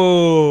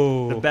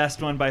 Oh! The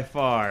best one by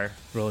far.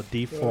 Roll a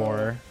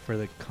d4 for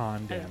the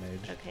con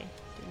damage. Okay.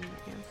 Doing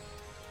that now.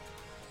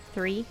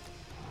 3.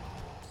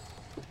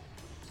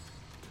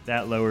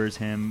 That lowers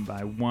him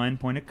by 1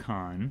 point of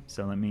con.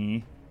 So let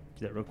me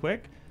do that real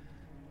quick.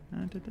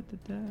 And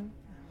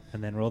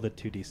then roll the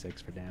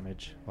 2d6 for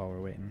damage while we're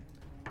waiting.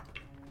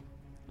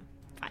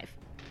 5.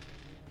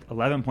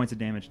 11 points of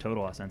damage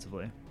total,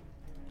 ostensibly.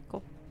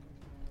 Cool.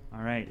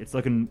 All right, it's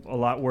looking a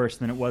lot worse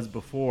than it was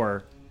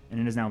before, and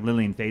it is now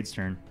Lillian Fade's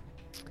turn.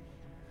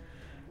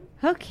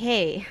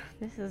 Okay.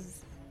 This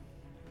is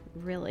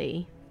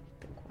really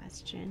the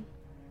question.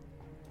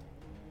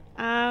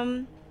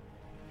 I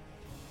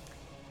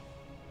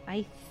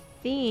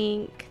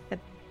think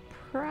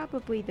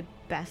probably the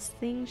best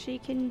thing she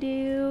can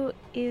do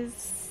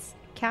is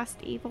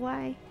cast Evil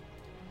Eye.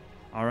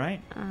 All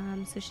right.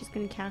 So she's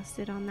going to cast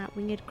it on that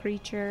winged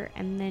creature,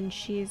 and then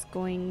she's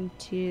going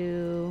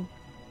to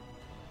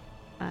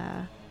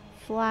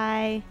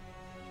fly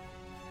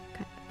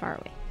kind of far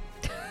away.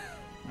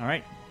 All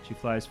right. She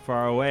flies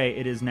far away.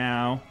 It is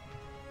now...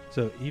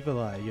 So, Evil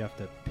Eye, you have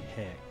to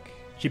pick.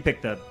 She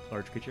picked the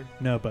large creature.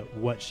 No, but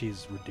what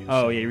she's reducing.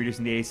 Oh, yeah, you're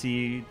reducing the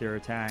AC, their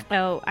attack.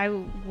 Oh, I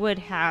would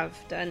have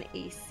done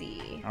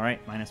AC. All right,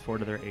 -4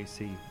 to their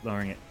AC,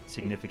 lowering it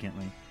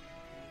significantly.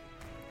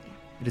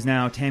 It is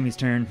now Tammy's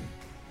turn.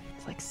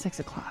 It's like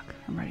 6 o'clock.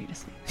 I'm ready to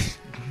sleep.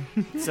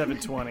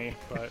 720,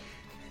 but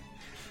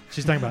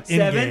She's talking about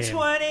in-game.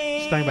 720!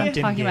 She's talking about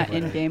Talking about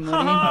Woody. in-game Woody.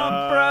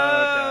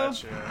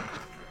 gotcha.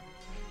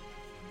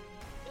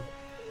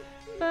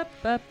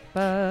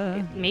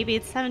 Ba-ba-ba. Maybe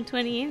it's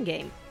 7:20 in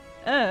game.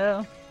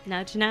 Oh.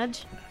 Nudge,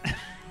 nudge.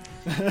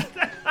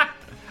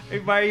 Hey,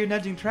 why are you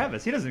nudging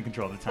Travis? He doesn't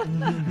control the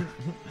time.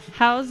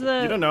 How's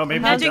the You don't know.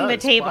 Maybe Nudging it the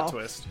does. table. Plot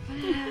twist.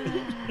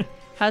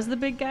 How's the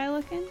big guy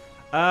looking?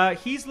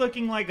 He's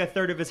looking like a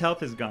third of his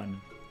health is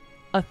gone.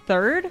 A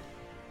third?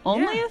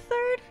 Only Yeah. a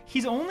third?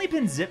 He's only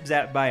been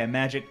zip-zapped by a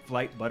magic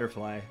flight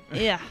butterfly.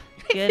 Yeah.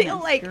 I feel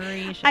like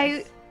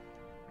I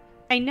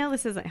I know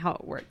this isn't how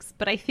it works,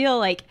 but I feel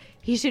like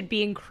he should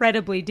be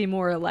incredibly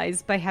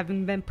demoralized by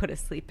having been put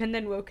asleep and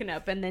then woken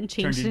up and then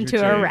changed Turned into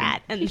into a a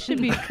rat and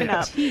should be woken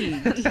up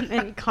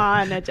and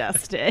con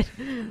adjusted.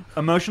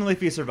 Emotionally,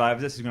 if he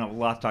survives this, he's going to have a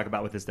lot to talk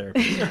about with his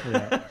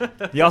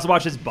therapist. You also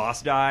watch his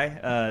boss die.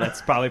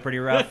 That's probably pretty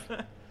rough.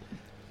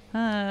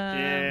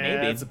 Yeah,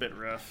 maybe. it's a bit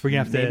rough. We're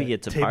gonna have Maybe to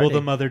it's a table party.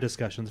 the mother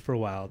discussions for a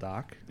while,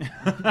 Doc.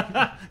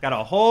 Got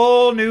a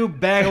whole new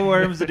bag of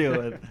worms to deal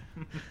with.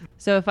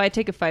 So if I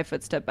take a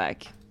 5-foot step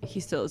back,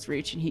 he still has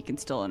reach and he can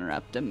still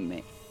interrupt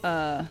me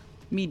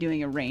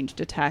doing a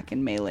ranged attack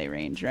in melee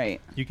range, right?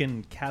 You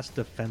can cast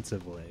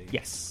defensively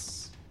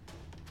Yes.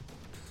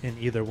 in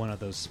either one of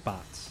those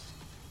spots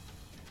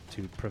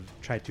to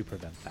try to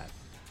prevent that.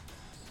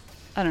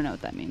 I don't know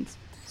what that means.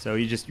 So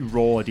you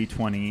roll a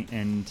d20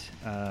 and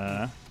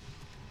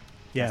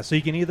Yeah, so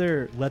you can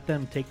either let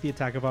them take the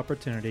attack of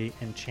opportunity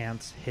and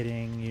chance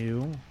hitting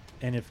you,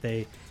 and if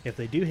they do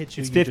hit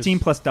you, it's you 15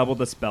 just- plus double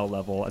the spell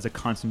level as a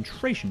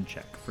concentration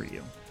check for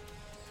you.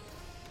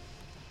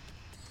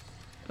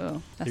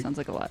 Oh, that sounds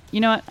like a lot.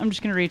 You know what? I'm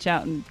just going to reach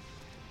out and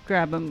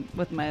grab him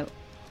with my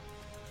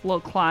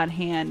little clawed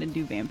hand and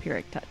do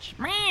vampiric touch.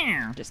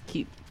 Just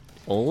keep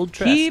Old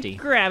trusty. keep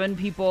grabbing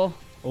people.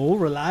 Oh,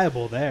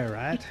 reliable there,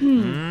 right?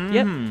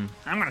 Yep. I'm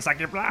gonna suck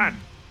your blood.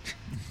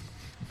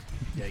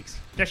 Yikes.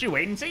 Just you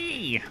wait and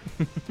see.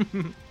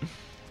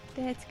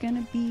 That's going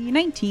to be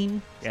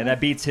 19. Yeah, that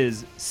beats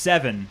his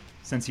 7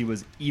 since he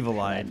was That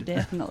evil-eyed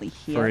definitely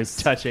hits. for his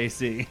touch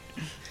AC.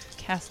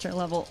 Caster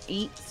level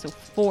 8, so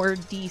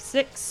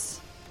 4d6.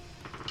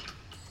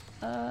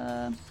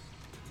 Not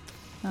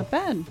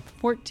bad.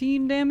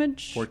 14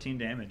 damage. 14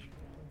 damage.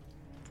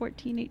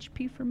 14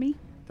 HP for me.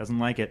 Doesn't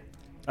like it.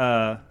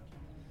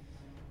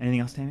 Anything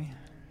else, Tammy?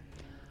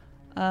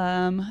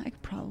 I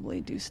could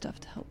probably do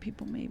stuff to help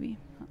people, maybe.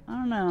 I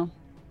don't know.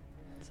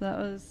 So that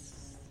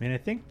was... I mean, I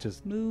think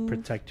just Move.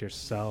 protect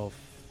yourself.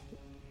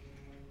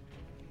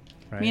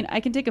 Right? I mean, I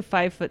can take a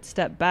 5-foot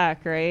step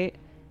back, right?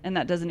 And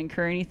that doesn't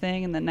incur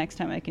anything, and the next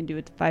time I can do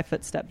a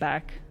 5-foot step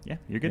back. Yeah,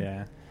 you're good.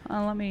 Yeah.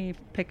 Let me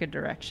pick a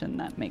direction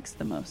that makes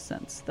the most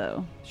sense,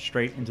 though.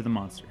 Straight into the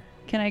monster.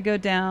 Can I go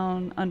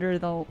down under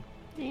the...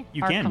 You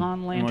Archon can.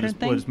 And lantern we'll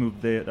thing? just move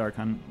the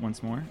Archon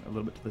once more, a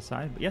little bit to the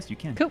side. But yes, you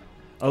can. Cool.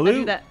 I'll do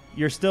Alu, that.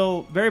 you're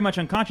still very much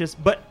unconscious,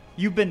 but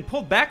you've been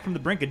pulled back from the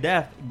brink of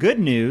death. Good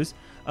news.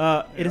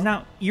 It is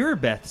now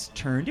Erebeth's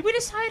turn. Did we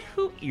decide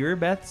who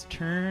Erebeth's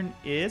turn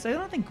is? I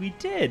don't think we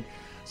did.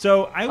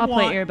 So I'll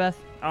play Erebeth.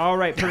 All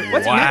right.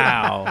 What's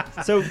Wow.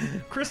 So,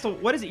 Crystal,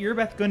 what is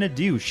Erebeth going to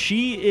do?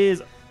 She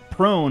is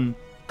prone,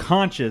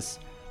 conscious,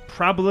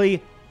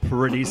 probably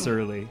pretty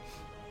surly.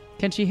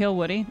 Can she heal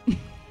Woody?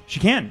 She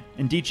can.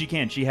 Indeed, she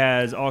can. She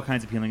has all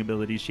kinds of healing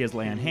abilities. She has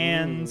lay on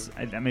hands.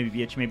 She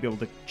may be able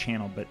to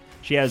channel, but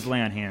she has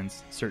lay on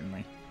hands,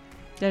 certainly.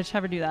 Yeah, just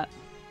have her do that.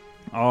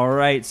 All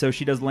right, so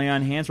she does lay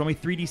on hands. Roll me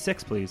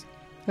 3d6, please.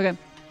 Okay. You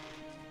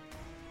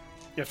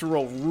have to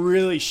roll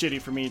really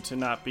shitty for me to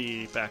not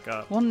be back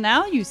up. Well,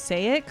 now you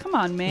say it. Come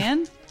on,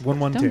 man. 1,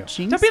 1, 2. Don't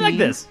jinx Don't be like me.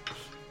 this.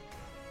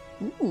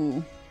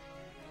 Ooh.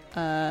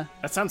 That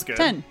sounds good.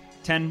 10.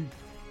 10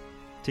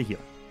 to heal.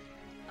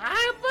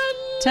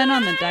 10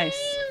 on the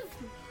dice.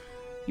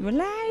 You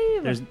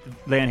alive? There's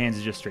lay on hands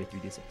is just straight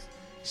 3d6.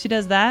 She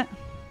does that.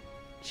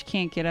 She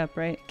can't get up,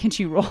 right? Can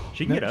she roll?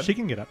 She can get up. She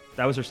can get up.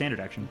 That was her standard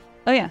action.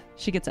 Oh, yeah.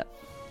 She gets up.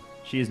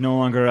 She is no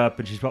longer up,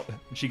 and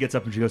she gets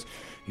up and she goes,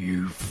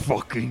 "You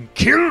fucking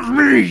killed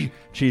me!"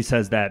 She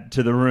says that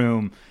to the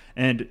room,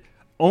 and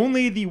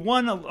only the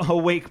one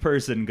awake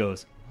person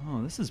goes,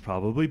 "Oh, this is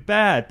probably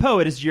bad." Poe,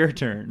 it is your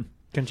turn.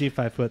 Can she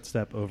 5-foot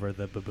step over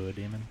the Babua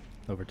demon?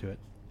 Over to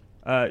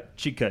it.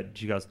 She could.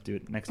 She goes to do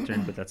it next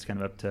turn, but that's kind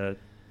of up to...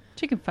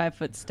 She can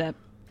 5-foot step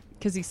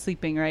because he's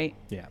sleeping, right?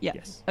 Yeah. Yeah.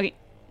 Yes. Okay.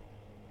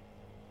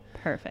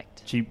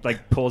 Perfect. She,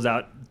 pulls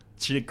out...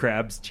 She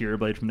grabs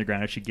Tierblade from the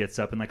ground and she gets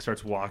up and,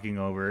 starts walking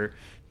over,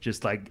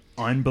 just,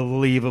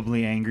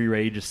 unbelievably angry,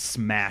 ready to just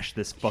smash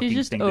this fucking She's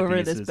just thing to over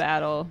pieces. this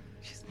battle.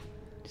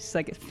 She's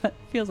like, it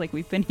feels like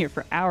we've been here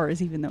for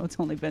hours, even though it's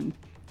only been,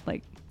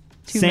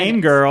 2 Same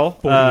minutes. girl.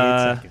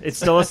 48 seconds. It's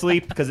still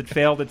asleep because it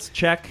failed its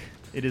check.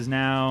 It is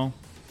now...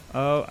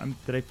 Oh,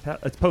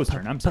 it's Poe's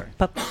turn. I'm sorry.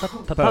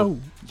 Poe,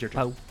 it's your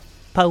turn.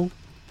 Po.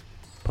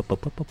 For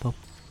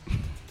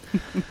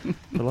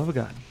the love of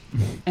God.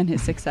 And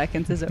his 6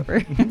 seconds is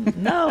over.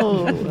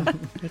 No.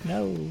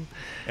 No.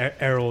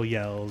 Errol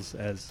yells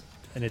as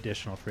an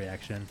additional free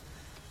action.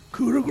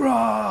 Coup de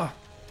grace!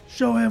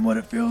 Show him what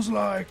it feels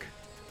like.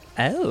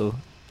 Oh.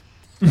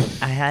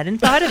 I hadn't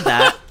thought of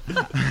that.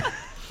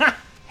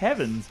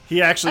 Heavens.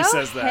 He actually Oh,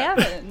 says that.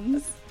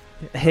 heavens.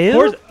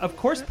 Who? Of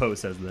course Poe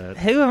says that.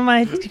 Who am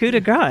I coup de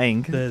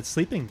grace-ing? The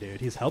sleeping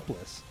dude, he's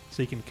helpless.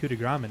 So you can coup de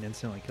grace him and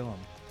instantly kill him.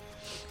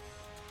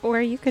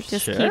 Or you could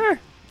just Sure. keep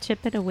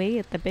chipping away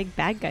at the big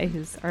bad guy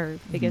who's our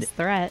biggest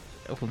threat.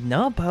 Oh,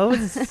 no,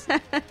 Poe's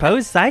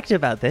psyched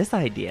about this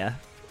idea.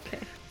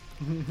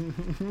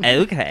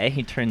 Okay,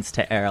 he turns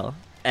to Errol.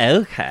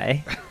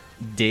 Okay.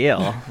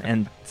 Deal.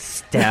 And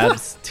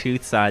stabs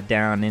Toothsaw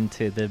down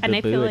into the And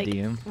I feel like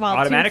baboodium. while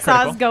Automatic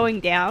Toothsaw's critical. going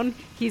down,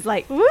 he's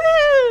like, woo!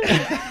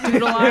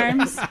 Doodle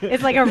arms.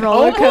 It's like a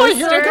roller Oh boy,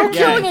 here I coaster. go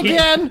killing he-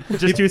 again.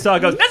 Just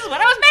Tucson goes, this is what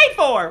I was made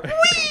for!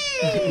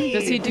 Whee!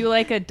 Does he do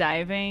like a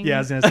diving Yeah, I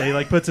was gonna say he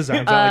like puts his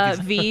arms out like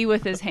he's V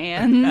with his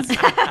hands?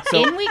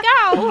 So- In we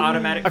go.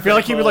 Automatic I feel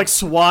like he would critical, like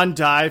swan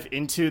dive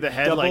into the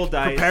head, double like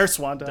dice, prepare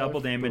swan dive. double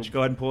damage. Go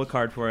ahead and pull a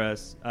card for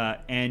us,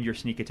 and your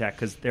sneak attack,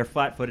 because they're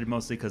flat-footed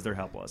mostly because they're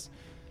helpless.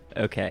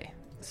 Okay.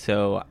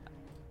 So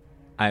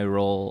I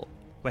roll.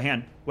 But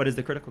hand, what is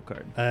the critical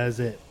card? Is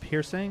it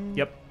piercing?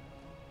 Yep.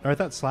 Or I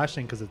thought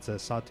slashing because it's a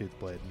sawtooth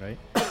blade, right?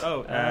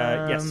 Oh,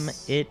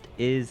 yes. It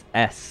is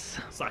S.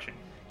 Slashing.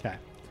 Okay.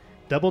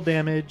 Double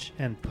damage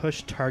and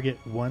push target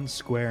one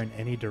square in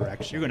any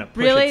direction. You're gonna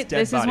push Really? its dead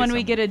This is body when we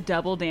somewhere. get a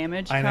double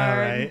damage I know,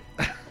 card?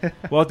 right?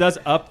 Well, it does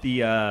up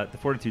the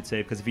fortitude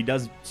save, because if he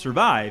does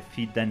survive,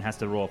 he then has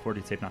to roll a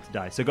fortitude save not to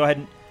die. So go ahead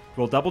and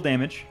roll double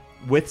damage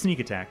with sneak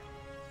attack.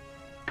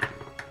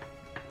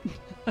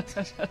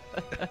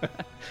 That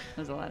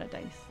was a lot of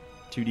dice.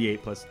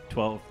 2d8 plus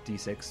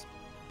 12d6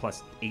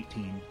 plus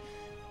 18.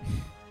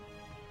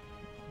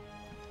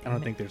 I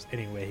don't think there's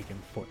any way he can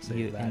fort You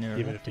save that, even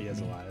if he interrupted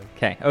is me. alive.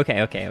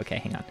 Okay.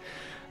 Hang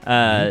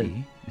on.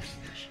 Maybe.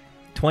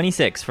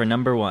 26 for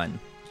number 1.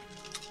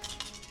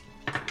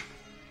 Well,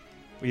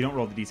 you don't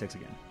roll the d6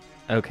 again.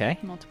 Okay.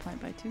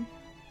 Multiplied by 2.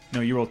 No,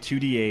 you roll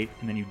 2d8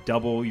 and then you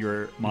double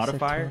your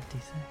modifier. You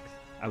said 12d6.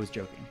 I was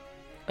joking.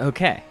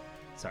 Okay.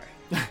 Sorry.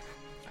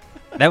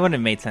 That wouldn't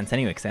have made sense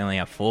anyway because I only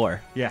have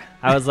 4. Yeah.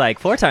 I was like,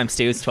 4 times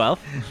 2 is 12.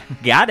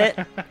 Got it.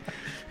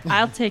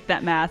 I'll take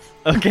that math.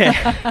 Okay.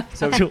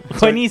 So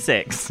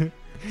 26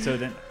 So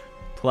then,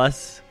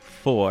 plus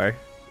 4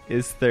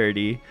 is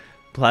 30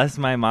 plus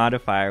my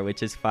modifier,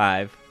 which is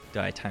 5.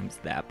 Do I times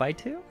that by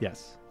 2?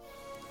 Yes.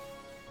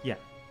 yeah,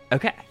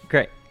 Okay,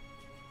 great.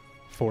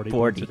 40. 40.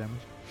 points of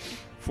damage.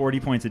 40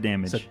 points of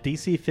damage. So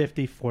DC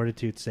 50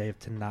 fortitude save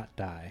to not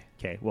die.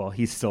 Okay, well,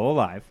 he's still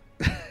alive.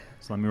 So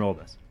let me roll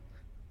this.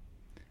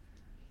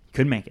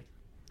 Could make it.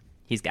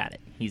 He's got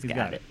it. He's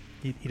got it.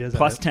 He does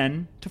Plus have it.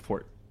 10 to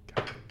fort.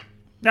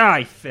 Ah,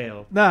 I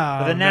failed. No.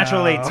 With a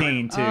natural no.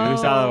 18, too. Who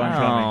saw that one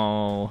coming?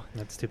 Oh.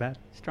 That's too bad.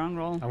 Strong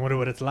roll. I wonder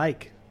what it's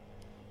like.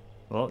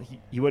 Well,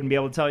 he wouldn't be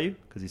able to tell you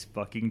because he's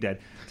fucking dead.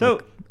 So,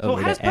 Look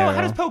over how does to Poe? How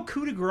Arrow. does Poe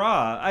coup de grace?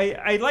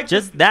 I like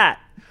Just that.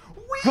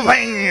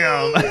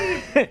 Bam!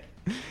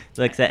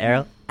 Looks at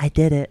Errol. I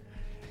did it.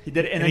 he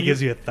did it, And and he then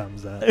gives you a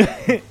thumbs up.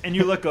 and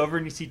you look over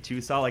and you see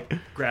Tusaw like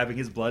grabbing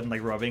his blood and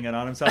like rubbing it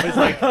on himself. He's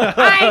like,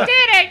 I did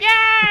it!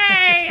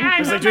 Yay! I'm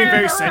He's a like doing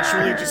very murderer!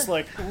 sensually, just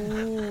like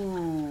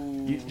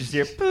ooh. you just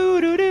hear boo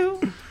doo doo,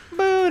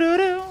 boo doo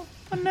doo,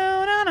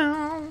 no no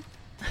no.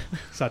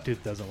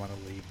 Sawtooth doesn't want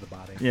to leave the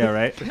body. Yeah,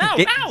 right. No,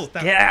 Get, no.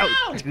 get out,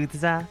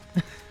 Toothsaw.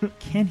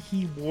 Can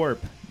he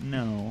warp?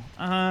 No.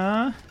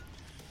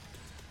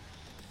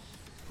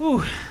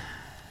 Ooh.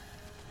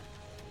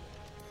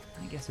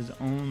 I guess his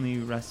only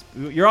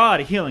You're all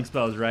out of healing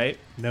spells, right?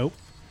 Nope.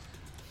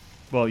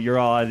 Well, you're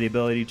all out of the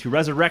ability to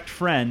resurrect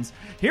friends.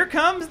 Here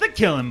comes the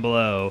killing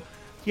blow.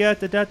 Yeah,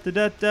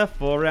 da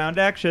full round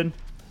action.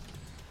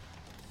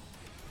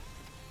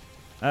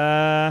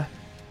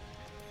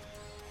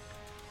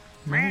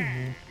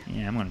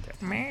 Yeah, I'm gonna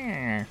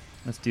attack.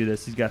 Let's do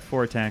this. He's got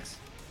 4 attacks.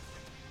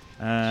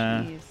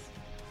 Jeez.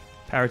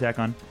 Power attack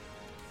on.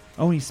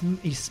 Oh, he's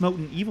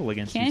smoting evil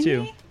against Can you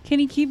too. he? Can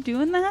he keep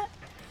doing that?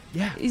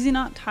 Yeah. Is he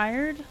not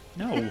tired?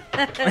 No.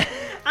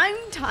 I'm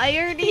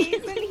tired.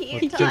 Isn't he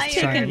Well, just tired?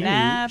 taking trying you.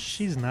 naps.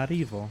 She's not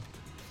evil.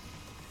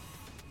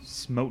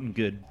 Smoting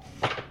good.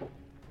 Let's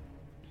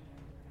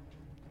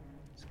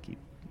keep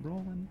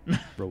rolling.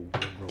 Roll,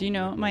 Do you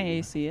know what my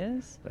AC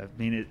is? I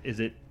mean, is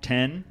it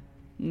 10?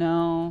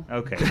 No.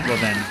 Okay. Well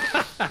then.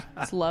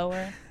 It's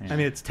lower. I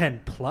mean, it's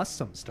 10 plus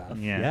some stuff.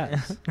 Yeah.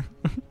 Yes.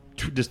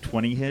 Does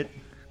 20 hit?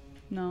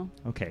 No.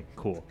 Okay.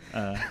 Cool.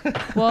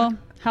 Well,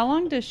 how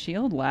long does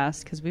shield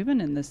last? Because we've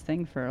been in this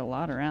thing for a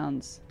lot of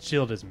rounds.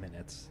 Shield is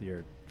minutes.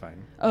 You're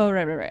fine. Oh,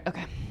 right.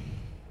 Okay.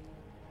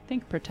 I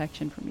think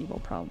protection from evil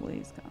probably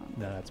is gone.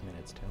 No, that's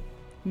minutes too.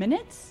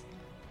 Minutes?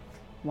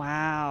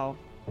 Wow.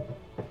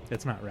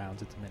 It's not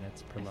rounds, it's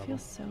minutes per I level. feel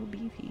so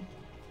beefy.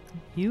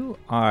 You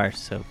are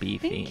so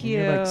beefy. Thank And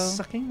you're like you.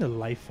 sucking the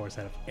life force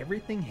out of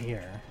everything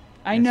here.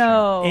 I That's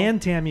know.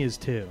 And Tammy is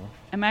too.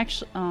 I'm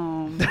actually.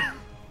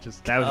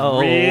 Just That was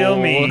Oh. real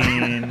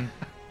mean.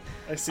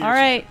 I see. All what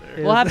you right. did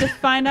there. We'll have to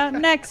find out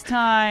next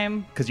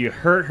time. Because you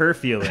hurt her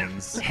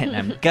feelings. And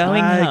I'm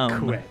going I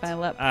home. quit. If I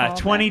let Paul back.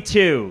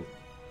 22.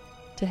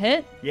 To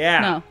hit? Yeah.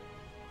 No.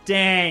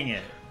 Dang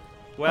it.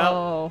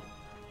 Well,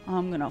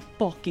 I'm gonna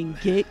fucking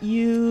get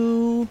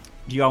you.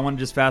 do y'all want to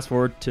just fast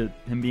forward to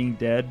him being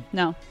dead?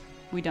 No,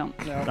 we don't.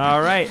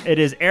 All right. It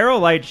is Arrow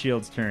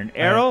Lightshield's turn.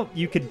 Arrow,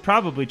 you could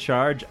probably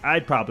charge.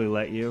 I'd probably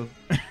let you.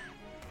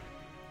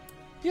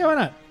 Yeah, why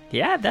not?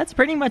 Yeah, that's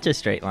pretty much a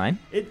straight line.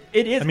 It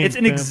is. I mean, it's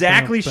an boom,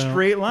 exactly boom, boom.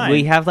 straight line.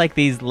 We have like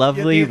these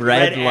lovely You have these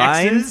red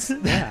lines.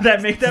 axes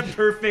that make that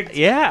perfect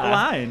Yeah.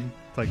 line.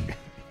 It's like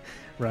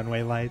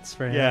runway lights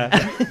for him.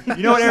 Yeah.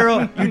 You know what,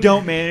 Errol? You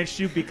don't manage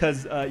to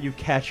because you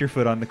catch your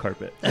foot on the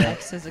carpet.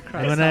 X is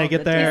across. And when I all get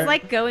the there- He's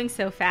like going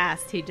so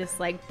fast, he just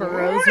like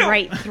burrows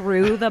right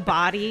through the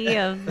body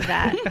of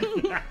that.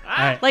 All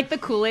right. Like the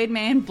Kool-Aid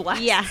man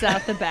blasts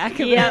out the back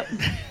of Yep. it.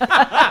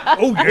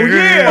 Oh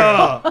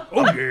yeah!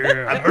 Oh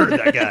yeah! I murdered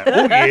that guy.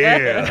 Oh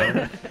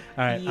yeah!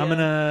 All right. Yeah. I'm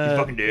gonna. He's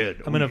fucking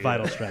dead. I'm gonna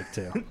vital strike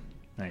too.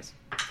 Nice.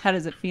 How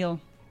does it feel?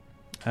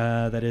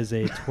 That is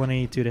a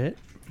 22 to hit,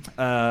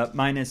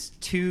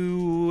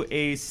 -2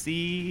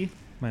 AC.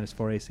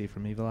 -4 AC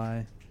from Evil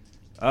Eye.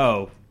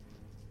 Oh,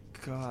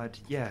 God.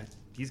 Yeah.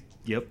 He's.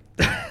 Yep.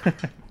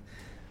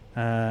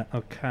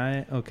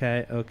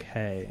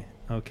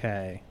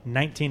 Okay.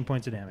 19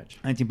 points of damage.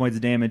 19 points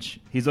of damage.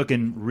 He's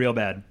looking real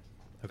bad.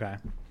 Okay.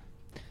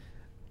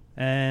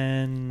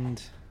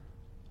 And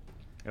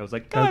I was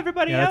like, go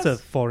everybody yeah, else. that's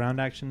a full round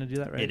action to do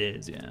that, right? It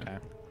is, yeah. Okay.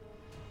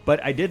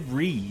 But I did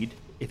read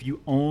if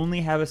you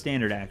only have a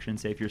standard action,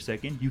 say if you're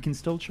second, you can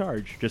still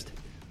charge just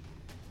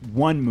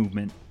one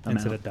movement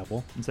Instead amount. of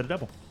double. Instead of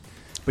double.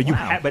 But you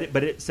Wow.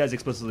 but it says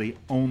explicitly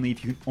only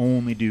if you can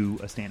only do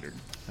a standard.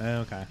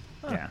 Okay.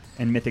 Yeah.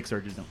 And mythic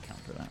surges don't count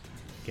for that.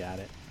 Got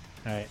it.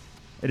 All right.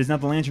 It is now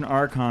the Lantern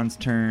Archon's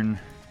turn.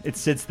 It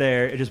sits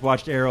there. It just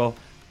watched Errol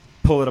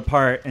pull it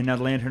apart, and now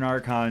the Lantern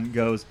Archon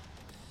goes,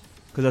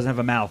 because it doesn't have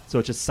a mouth, so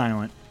it's just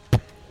silent.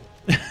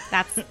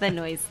 That's the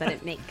noise that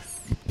it makes.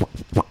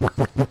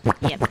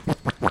 Yep.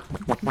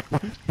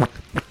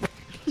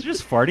 It's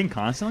just farting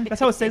constantly. That's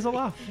how it stays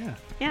alive. Yeah.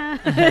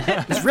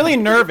 Yeah. It's really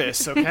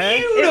nervous, okay?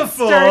 It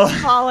starts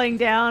falling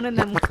down and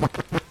then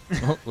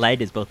Well,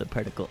 light is both a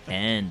particle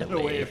and a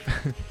wave.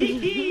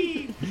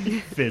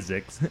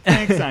 Physics.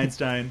 Thanks,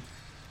 Einstein.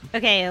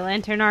 Okay,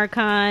 Lantern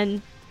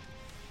Archon.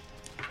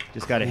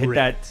 Just got to hit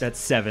Correct. that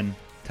 7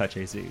 touch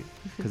AC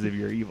because of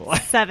your evil eye.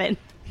 7.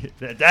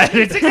 That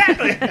is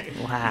exactly.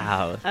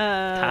 Wow.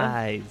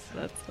 Ties.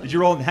 That's funny. Did you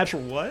roll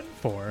natural 1?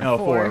 4. No,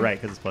 4, Four. right,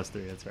 because it's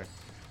 +3. That's right.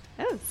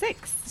 Oh,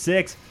 6.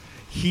 6.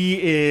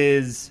 He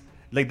is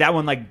like that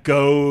one like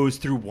goes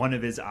through one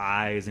of his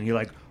eyes and he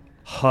like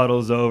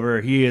huddles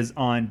over. He is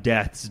on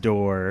death's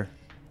door.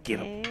 Get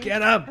him. Okay.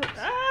 Get him.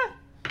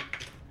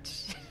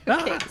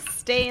 Okay,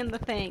 stay in the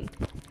thing.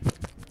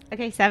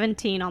 Okay,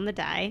 17 on the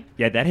die.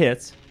 Yeah, that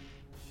hits.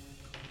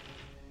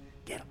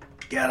 Get him.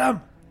 Get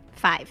him.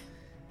 5.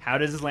 How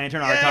does his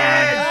Lantern Archon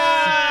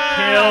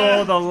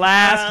kill the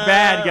last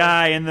bad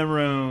guy in the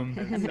room?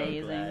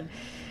 Amazing.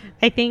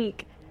 I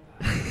think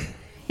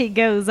he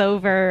goes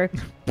over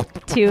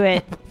to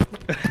it.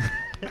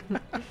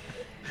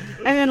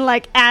 And then,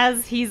 like,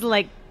 as he's,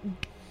 like,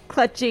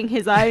 clutching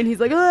his eye and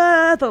he's like,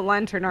 ah, the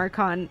Lantern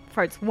Archon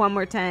farts one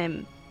more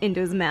time into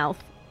his mouth.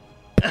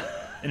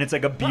 And it's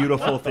like a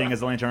beautiful thing as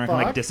the Lantern Archon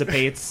like Fuck.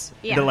 dissipates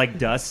Yeah. the like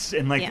dust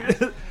and like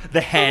Yeah.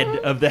 the head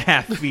of the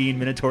half-fiend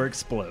Minotaur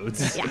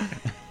explodes Yeah.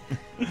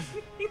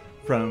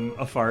 from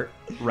a fart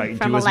right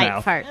into From a his light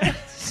mouth. fart.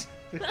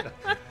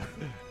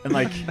 And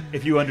like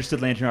if you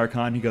understood Lantern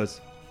Archon, he goes,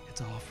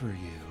 "It's all for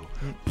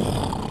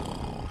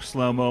you."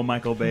 Slow-mo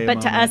Michael Bay.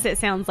 But to moment. us, it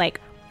sounds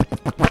like,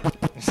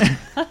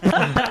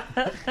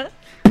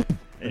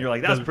 and you're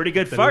like, "That was a pretty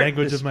good The fart."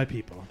 language of my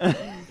people.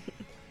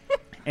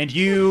 And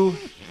you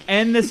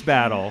end this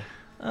battle.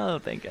 Oh,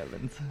 thank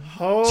heavens.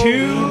 Holy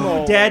 2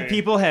 moly. dead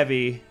people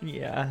heavy.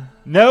 Yeah.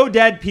 No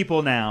dead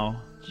people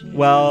now.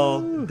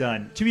 Well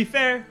done. To be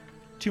fair,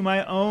 to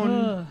my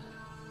own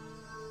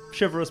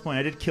chivalrous point,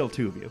 I did kill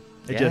 2 of you.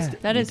 It Yeah,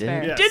 just That you is did.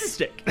 fair. Yes. didn't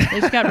stick. They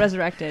just got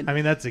resurrected. I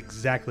mean, that's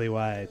exactly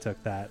why I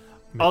took that.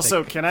 mythic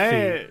Also, can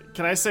feat.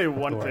 I say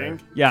one Thor.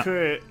 thing?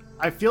 Yeah.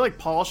 I feel like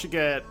Paul should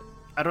get,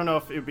 I don't know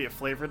if it would be a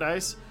flavor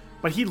dice,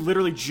 but he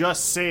literally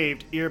just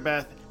saved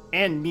Earbeth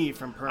and me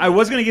from permanent. I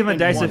was going to give him a in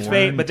dice one of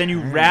fate, turn. but then you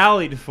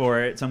rallied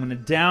for it, so I'm going to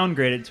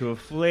downgrade it to a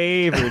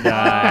flavor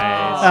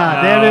dice.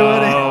 Damn it,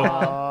 Woody.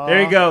 Oh.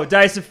 There you go.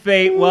 Dice of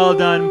fate. Well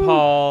done,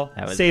 Paul.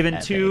 That was Saving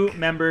epic. 2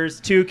 members,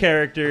 2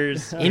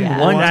 characters. In Yeah.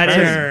 one That is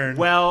turn.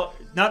 well.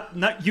 Not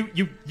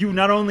you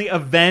not only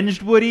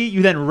avenged Woody,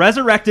 you then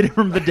resurrected him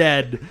from the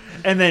dead,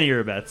 and then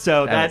Earbeth.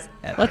 So That that's was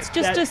epic. Let's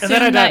just That- and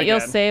then I assume died that you'll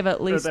again. save at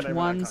Or least then I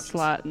one got conscious.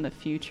 slot in the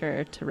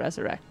future to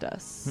resurrect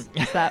us.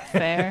 Is that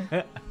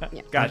fair?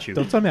 got you.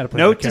 Don't tell me how to play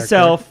Note my to character.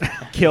 self: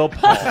 kill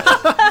Paul.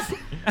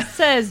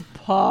 Says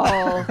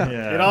Paul.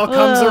 Yeah. It all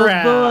comes Oh,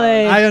 around.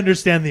 boy. I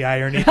understand the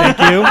irony. Thank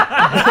you.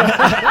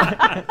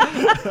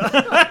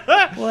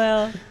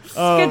 Well, it's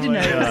Oh good to my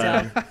know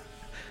God. yourself.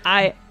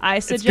 I good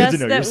to suggest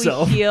know that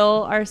yourself. we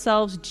heal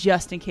ourselves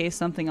just in case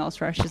something else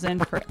rushes in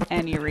for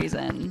any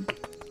reason.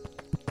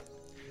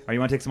 Or you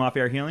want to take some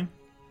off-air healing?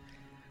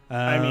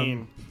 I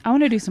mean, I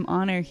want to do some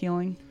on-air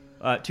healing.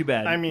 Too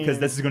bad. I mean, because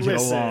this is going to take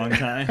a listen. long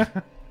time.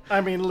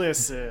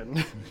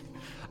 Listen.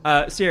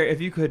 Sierra, if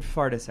you could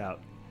fart us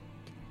out.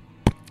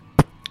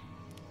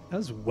 that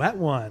was a wet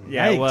one.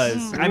 Yeah, it Yikes.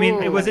 was. I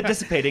mean, it was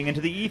dissipating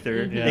into the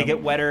ether. Yeah. They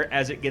get wetter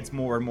as it gets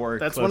more and more.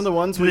 That's close one of the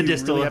ones to where the you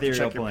distal really have to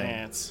ethereal check your plane.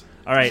 pants.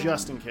 All right,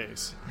 Just in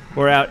case.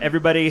 we're out.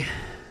 Everybody,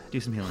 do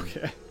some healing.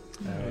 Okay.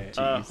 All right.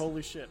 Jeez.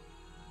 Holy shit.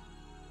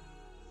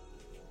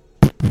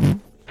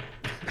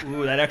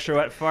 Ooh, that extra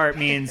wet fart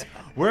means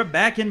we're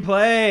back in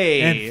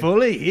play. And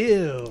fully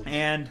healed.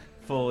 And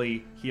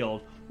fully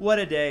healed. What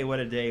a day, what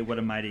a day, what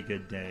a mighty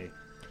good day.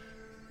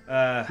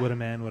 What a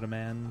man, what a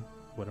man,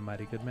 what a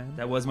mighty good man.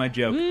 That was my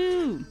joke.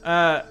 Woo!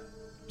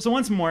 So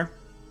once more,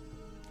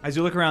 as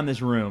you look around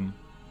this room,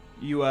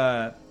 you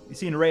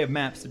see an array of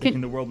maps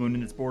depicting the world moon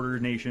and its border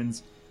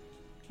nations.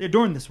 They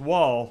adorn this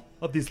wall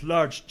of this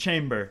large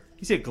chamber.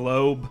 You see a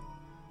globe,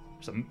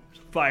 some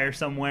fire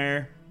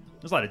somewhere.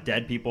 There's a lot of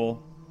dead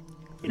people.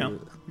 You know,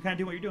 you kind of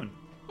do what you're doing.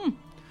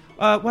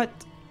 What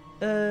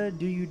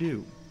do you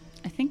do?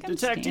 I think I'm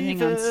Detective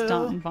standing on Phil.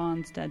 Staunton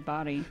Vaughn's dead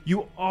body,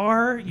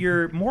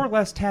 You're more or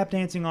less tap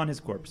dancing on his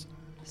corpse.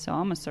 so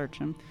I'm gonna search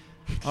him.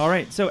 All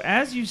right, so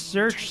as you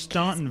search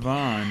Staunton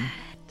Vaughn,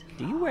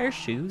 Do you wear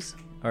shoes?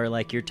 Or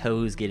like your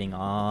toes getting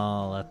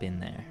all up in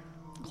there?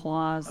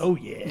 Claws. oh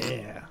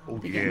yeah, They're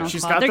getting all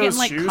She's caught. got They're those getting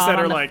like shoes caught that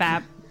on are the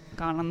like-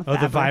 gone on the Oh,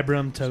 the fabric.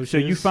 Vibram toe so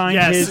you shoes? find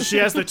Yes, she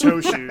has the toe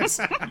shoes.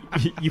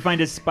 you find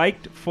his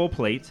spiked full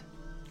plate,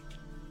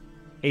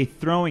 a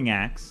throwing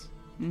axe,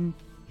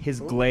 his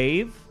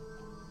glaive,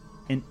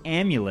 an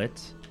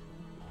amulet,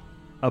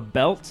 a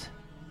belt,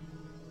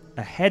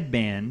 a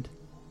headband,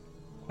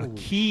 a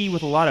key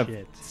with a lot of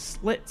shit.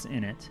 slits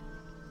in it,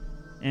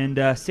 and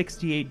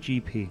 68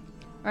 GP.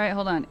 All right,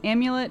 hold on.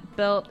 Amulet,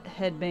 belt,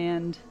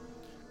 headband.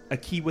 A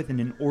key with an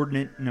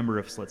inordinate number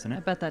of slits in I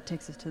it. bet that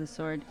takes us to the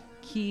sword.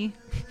 Key.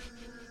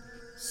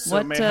 So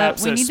What,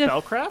 mayhaps we a need to-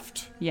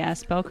 spellcraft? Yeah,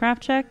 spellcraft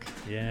check.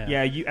 Yeah.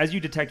 Yeah, as you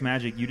detect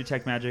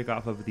magic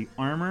off of the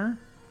armor,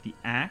 the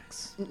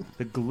axe,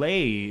 the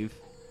glaive,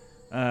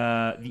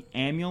 the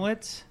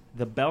amulet,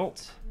 the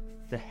belt,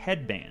 the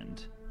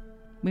headband.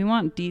 We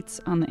want deets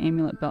on the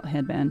amulet, belt,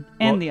 headband,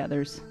 and Well, the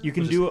others. You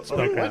can We'll do just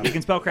spellcraft. You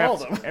can All of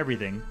spellcraft them.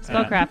 everything.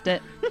 Spellcraft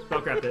it.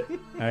 Spellcraft it.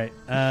 All right.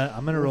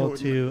 I'm going to roll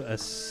to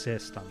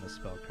assist on the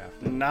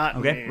spellcraft. Not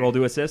Okay, me. roll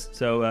to assist.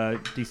 So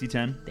DC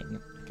 10, Dang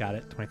it. Got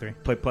it. 23.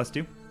 play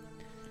 +2.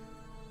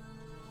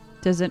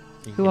 Does it?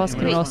 You Who can else do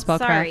can it. roll Wait,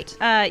 Sorry.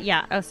 spellcraft?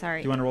 Yeah. Oh,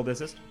 sorry. Do you want to roll to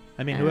assist?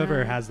 I mean,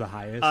 whoever has the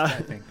highest, I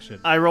think, should.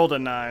 I rolled a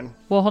 9.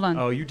 Well, hold on.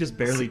 Oh, you just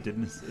barely did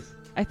an assist.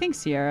 I think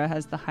Sierra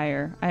has the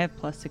higher. I have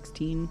plus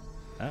 16.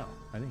 Oh,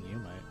 I think you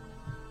might.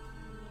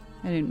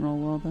 I didn't roll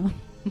well though.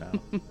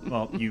 No.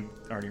 Well, you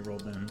already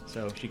rolled then,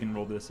 so she can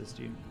roll to assist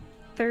you.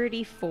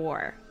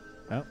 34.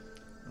 Oh,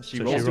 She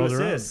So rolls she to rolled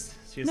her own. assist.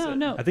 She No, assi-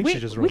 no. I think we, she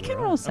just we rolled can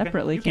her roll own.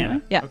 separately, you can't can.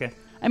 we? Yeah. Okay.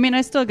 I mean,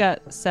 I still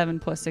got 7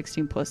 plus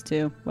 16 plus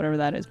 2, whatever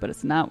that is, but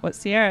it's not what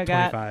Sierra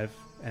got. 25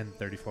 and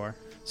 34.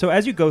 So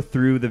as you go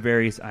through the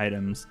various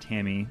items,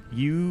 Tammy,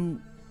 you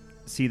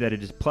see that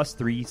it is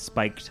 +3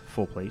 spiked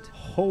full plate,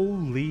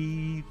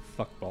 Holy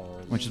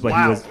fuckballs. which is what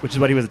Wow.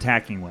 he was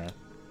attacking with.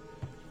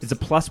 It's a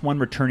 +1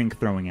 returning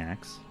throwing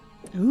axe.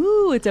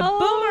 Ooh, it's a Oh,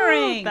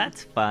 boomerang.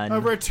 That's fun. A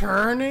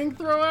returning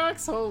throw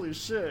axe? Holy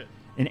shit.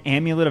 An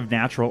amulet of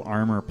natural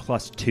armor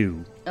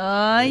 +2.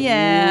 Oh,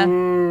 yeah.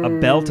 A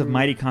belt of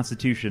mighty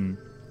constitution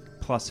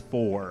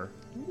 +4.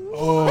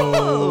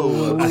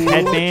 Oh. A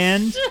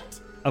headband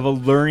of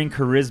alluring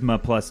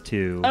charisma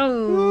 +2.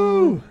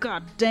 Oh,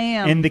 god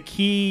damn. And the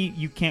key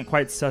you can't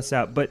quite suss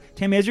out. But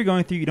Tammy, as you're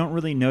going through, you don't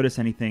really notice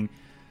anything.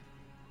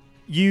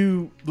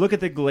 You look at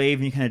the glaive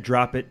and you kind of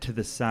drop it to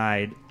the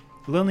side.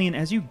 Lillian,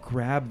 as you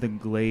grab the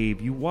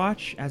glaive, you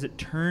watch as it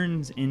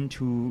turns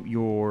into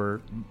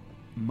your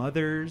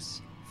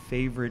mother's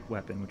favorite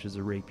weapon, which is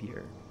a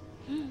rapier.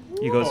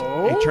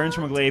 It turns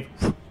from a glaive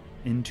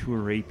into a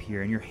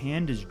rapier, and your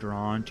hand is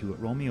drawn to it.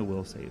 Roll me a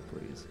will save,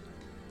 please.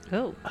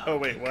 Oh. Oh,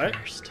 wait, what?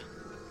 Cursed.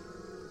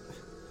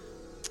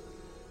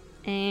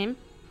 Aim.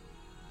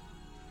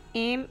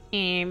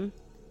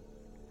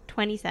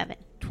 27.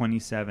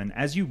 27.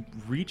 As you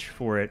reach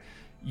for it,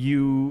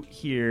 you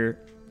hear,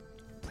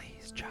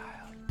 "Please,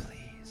 child,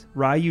 please."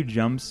 Ryu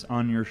jumps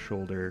on your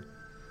shoulder,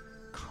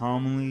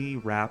 calmly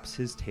wraps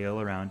his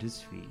tail around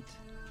his feet,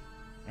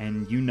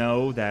 and you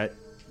know that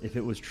if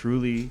it was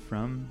truly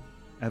from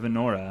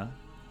Evanora,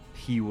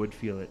 he would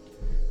feel it.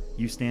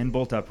 You stand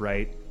bolt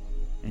upright,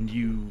 and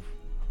you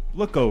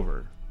look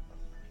over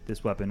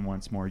this weapon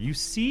once more. You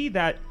see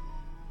that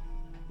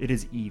it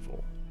is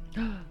evil.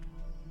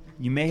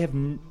 You may have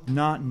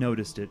not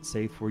noticed it,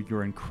 save for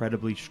your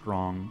incredibly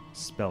strong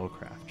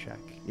spellcraft check.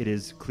 It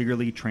is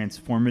clearly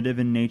transformative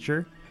in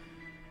nature,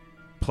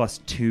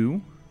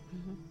 +2,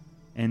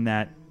 and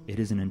that it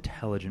is an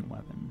intelligent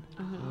weapon.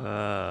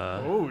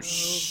 Oh,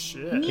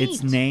 shit.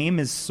 Its name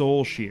is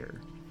Soul Shear.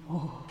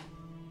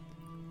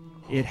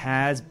 It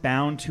has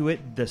bound to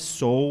it the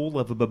soul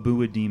of a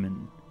Babua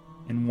demon,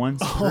 and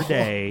once per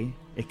day,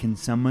 it can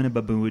summon a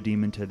Babua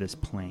demon to this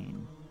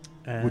plane.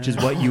 Which is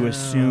what you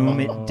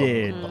assume it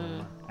did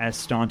as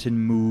Staunton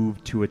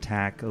moved to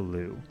attack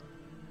Alu.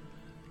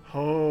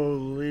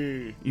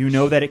 Holy. You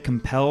know that it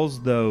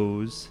compels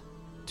those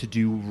to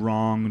do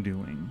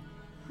wrongdoing,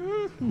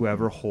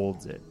 whoever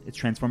holds it. Its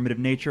transformative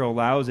nature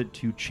allows it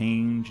to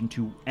change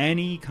into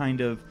any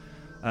kind of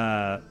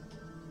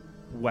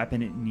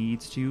weapon it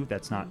needs to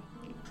that's not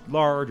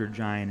large or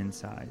giant in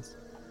size.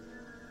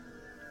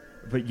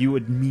 But you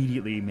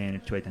immediately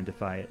manage to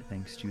identify it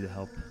thanks to the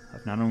help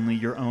of not only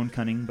your own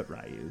cunning, but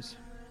Ryu's.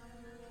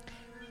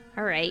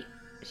 All right.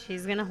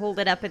 She's going to hold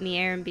it up in the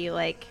air and be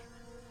like,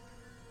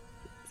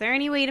 is there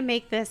any way to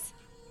make this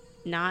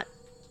not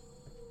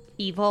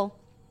evil?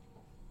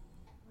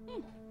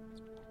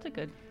 That's a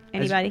good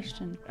Anybody?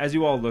 question. As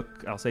you all look,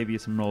 I'll save you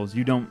some rolls.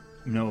 You don't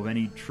know of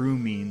any true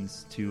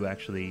means to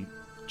actually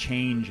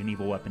change an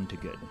evil weapon to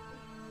good.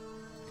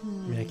 I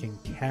mean, I can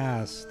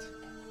cast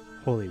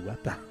Holy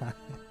Weapon.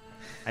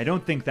 I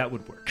don't think that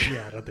would work.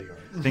 Yeah, I don't think it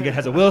works. I think it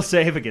has a will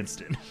save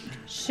against it.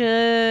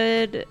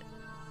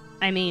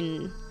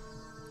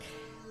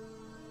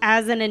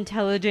 As an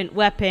intelligent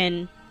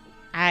weapon,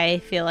 I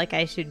feel like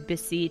I should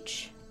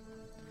beseech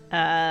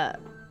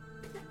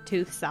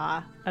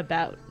Toothsaw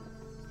about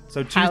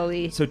So how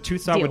so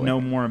Toothsaw deal would with know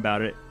it. more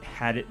about it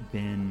had it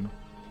been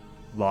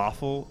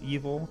lawful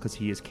evil, because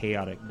he is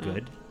chaotic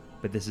good,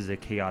 but this is a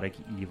chaotic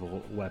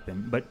evil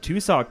weapon. But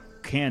Toothsaw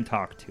can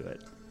talk to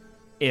it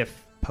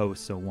if Poe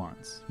so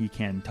wants. He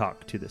can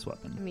talk to this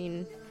weapon. I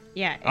mean,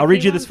 yeah. I'll if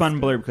read he you this wants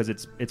fun to- blurb because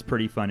it's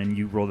pretty fun, and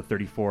you roll the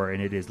 34,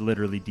 and it is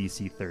literally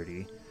DC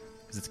 30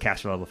 because it's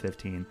caster level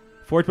 15.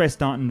 Forged by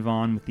Staunton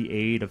Vaughn with the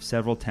aid of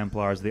several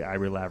Templars of the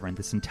Ivory Labyrinth,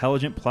 this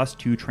intelligent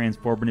 +2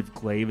 transformative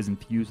glaive is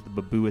infused with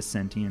the Babua's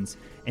sentience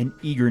and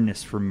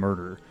eagerness for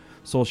murder.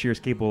 Soulshear is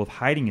capable of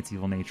hiding its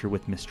evil nature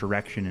with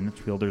misdirection in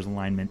its wielder's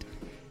alignment.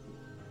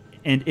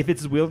 And if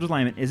its wielder's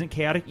alignment isn't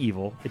chaotic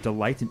evil, it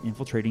delights in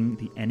infiltrating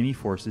the enemy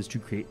forces to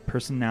create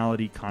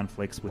personality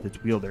conflicts with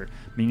its wielder,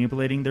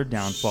 manipulating their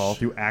downfall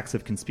through acts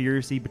of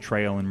conspiracy,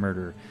 betrayal, and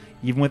murder.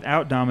 Even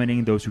without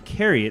dominating those who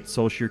carry it,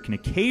 Soulshear can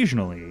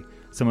occasionally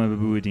summon a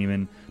Babua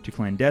demon to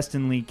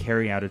clandestinely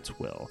carry out its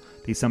will.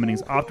 These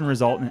summonings often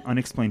result in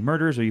unexplained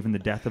murders or even the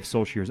death of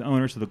Soulshear's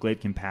owner, so the glaive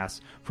can pass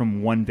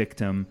from one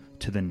victim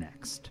to the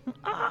next.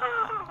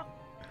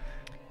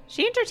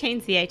 She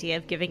entertains the idea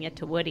of giving it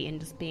to Woody and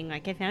just being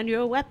like, I found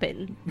you a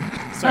weapon.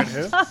 Sorry,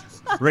 who?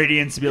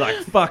 Radiance be like,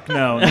 fuck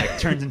no, and like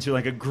turns into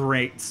like a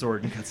great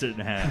sword and cuts it in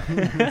half.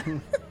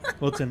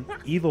 Well, it's an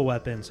evil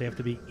weapon, so you have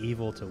to be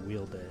evil to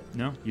wield it.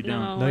 No, you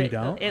don't. No, you it-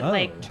 don't? It, Oh.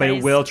 like, But it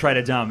tries- will try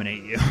to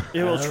dominate you.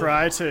 It will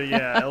try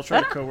to, it'll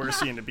try to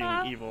coerce you into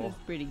being evil.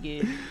 It's pretty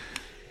good.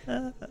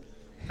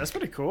 That's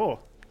pretty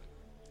cool.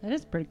 That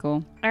is pretty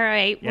cool. All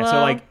right. Yeah, well, so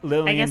like I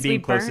Lillian guess being we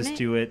burn closest it?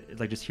 to it,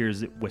 like just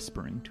hears it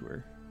whispering to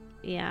her.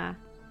 Yeah.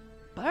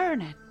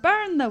 Burn it.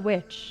 Burn the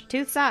witch.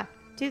 Toothsaw.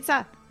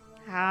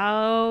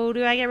 How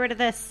do I get rid of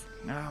this?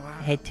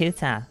 Hey,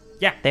 Tootha.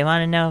 Yeah. They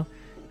want to know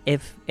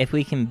if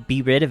we can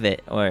be rid of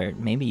it, or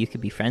maybe you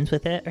could be friends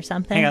with it or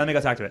something. Hang on, let me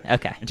go talk to it.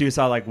 Okay. And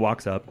Toothsaw like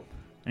walks up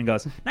and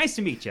goes, "Nice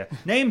to meet you.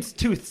 Name's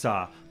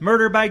Toothsaw.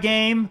 Murder by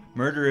game,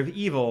 murder of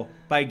evil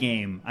by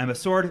game. I'm a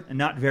sword and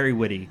not very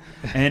witty."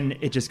 And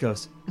it just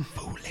goes,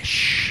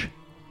 "Foolish.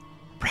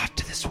 Brought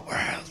to this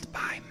world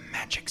by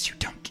magics you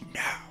don't know."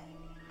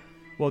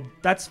 Well,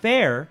 that's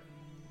fair,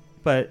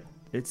 but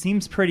it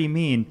seems pretty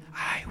mean.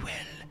 I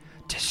will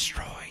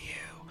destroy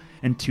you.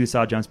 And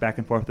Toothsaw jumps back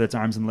and forth with its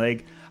arms and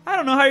leg. I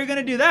don't know how you're going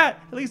to do that.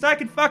 At least I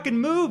can fucking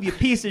move, you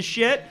piece of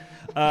shit.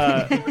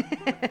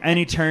 And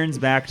he turns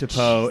back to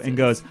Poe and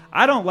goes,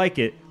 I don't like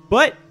it,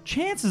 but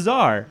chances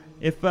are,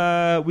 if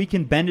we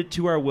can bend it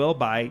to our will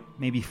by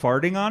maybe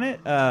farting on it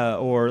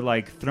or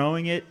like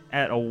throwing it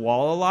at a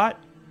wall a lot,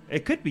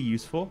 it could be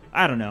useful.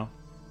 I don't know.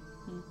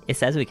 It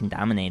says we can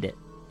dominate it.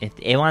 If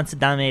it wants to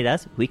dominate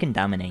us, we can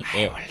dominate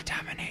it. I will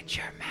dominate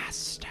your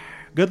master.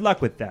 Good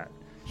luck with that.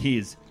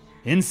 He's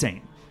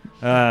insane.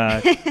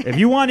 If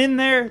you want in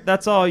there,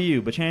 that's all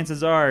you. But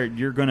chances are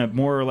you're going to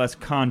more or less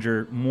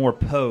conjure more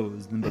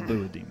Poes than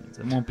Babua demons.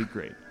 It won't be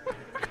great.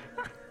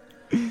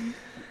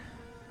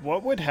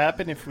 What would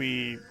happen if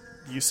we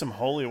use some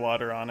holy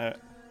water on it?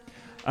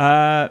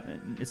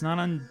 It's not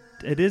on...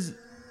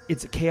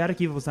 It's a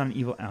chaotic evil. It's not an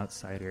evil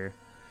outsider.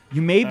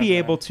 You may be Okay.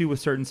 able to, with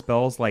certain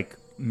spells, like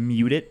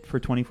mute it for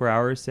 24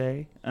 hours,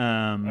 say.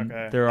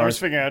 Okay. There I are was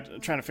trying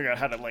to figure out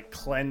how to like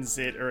cleanse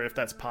it, or if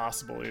that's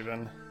possible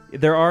even.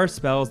 There are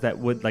spells that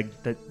would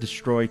that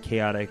destroy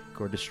chaotic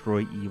or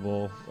destroy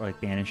evil or like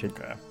banish it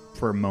Okay.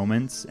 for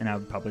moments, and I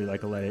would probably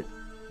like to let it,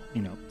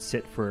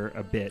 sit for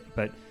a bit.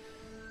 But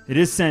it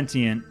is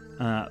sentient.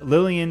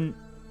 Lillian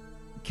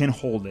can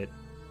hold it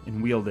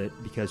and wield it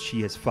because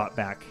she has fought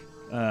back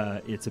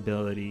its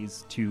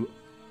abilities to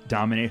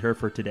dominate her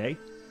for today.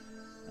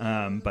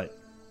 But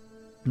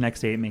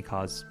next day it may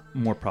cause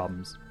more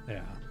problems.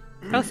 Yeah.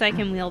 Oh, so I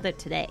can wield it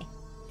today.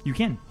 You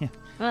can, yeah.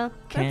 Well,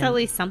 Can- that's at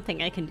least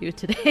something I can do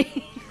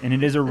today. And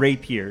it is a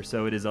rapier,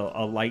 so it is a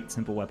light,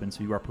 simple weapon,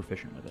 so you are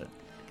proficient with it.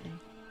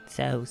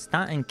 So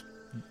Staunton,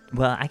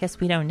 well, I guess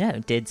we don't know.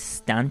 Did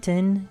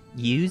Staunton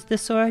use the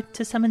sword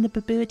to summon the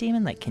Babua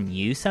demon? Like, can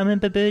you summon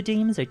Babua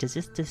demons, or does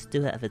this just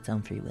do it of its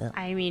own free will?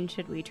 I mean,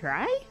 should we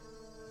try?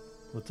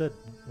 What's it?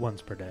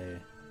 Once per day.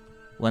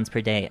 Once per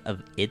day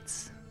of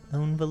its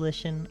own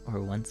volition,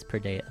 or once per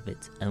day of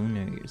its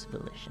owner's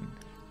volition?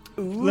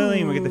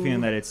 Lillian will get the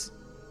feeling that it's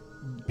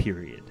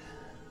period.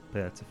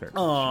 But that's a fair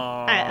question.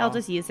 Aww. I'll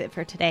just use it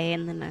for today,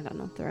 and then I don't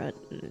know, throw it.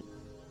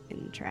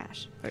 in the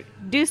trash. Or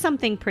do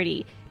something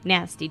pretty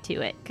nasty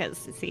to it,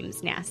 because it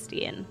seems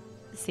nasty and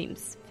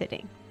seems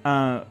fitting.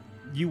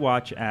 You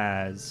watch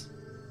as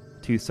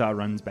Tusa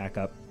runs back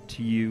up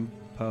to you,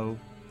 Poe,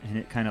 and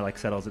it kind of like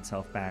settles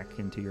itself back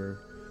into your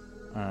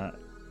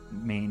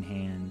main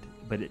hand,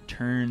 but it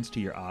turns to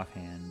your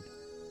offhand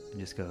and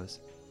just goes,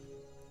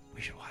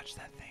 "We should watch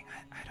that thing.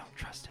 I don't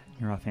trust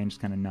it." Your offhand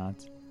just kind of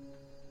nods.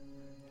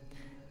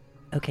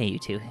 Okay, you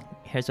two.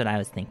 Here's what I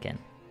was thinking.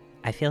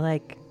 I feel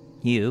like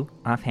you,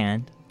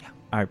 offhand,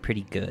 are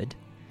pretty good.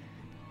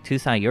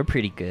 Tusa, you're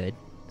pretty good.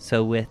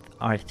 So with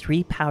our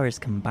 3 powers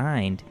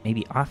combined,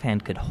 maybe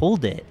offhand could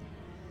hold it,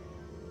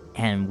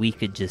 and we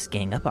could just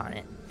gang up on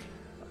it.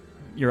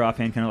 Your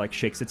offhand kind of like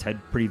shakes its head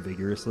pretty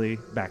vigorously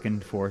back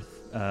and forth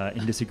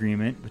in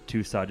disagreement, but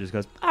Tusa just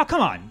goes, "Oh,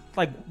 come on.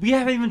 Like, we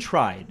haven't even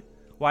tried.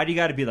 Why do you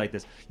got to be like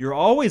this? You're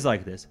always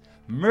like this.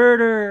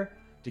 Murder,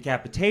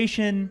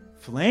 decapitation,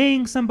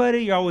 flaying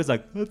somebody. You're always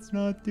like, let's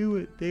not do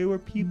it. They were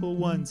people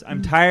once.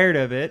 I'm tired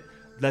of it.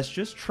 Let's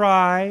just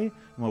try. And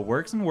what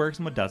works and works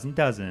and what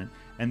doesn't.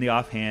 And the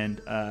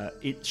offhand,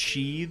 it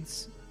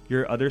sheathes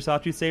your other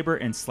sawtooth saber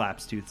and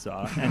slaps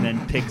Toothsaw and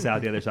then picks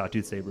out the other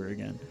sawtooth saber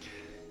again.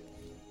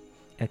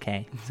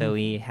 Okay, so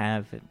we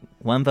have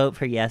 1 vote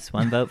for yes,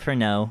 1 vote for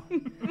no.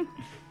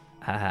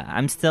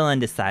 I'm still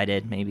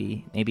undecided.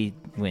 Maybe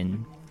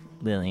when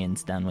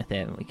Lillian's done with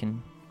it, we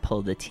can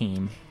pull the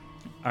team.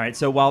 All right,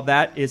 so while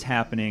that is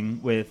happening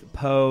with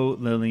Poe,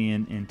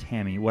 Lillian, and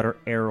Tammy, what are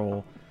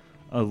Errol,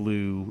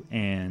 Alu,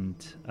 and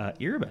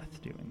Irbeth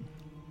doing?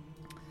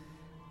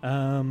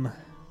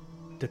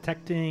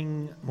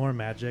 Detecting more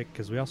magic,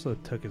 because we also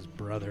took his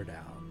brother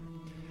down.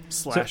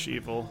 /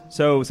 evil.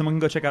 So someone can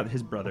go check out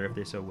his brother if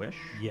they so wish.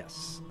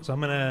 Yes. So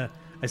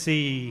I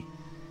see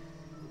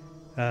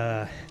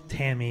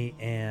Tammy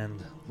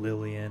and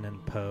Lillian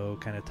and Poe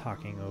kind of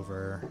talking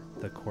over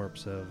the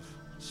corpse of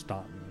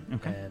Staunton.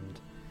 Okay. And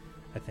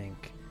I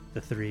think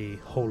the 3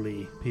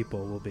 holy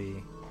people will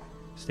be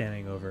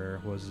standing over,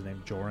 what was his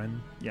name,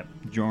 Joran? Yep,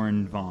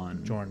 Jorn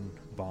Vaughn.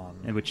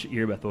 And Which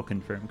Irbeth will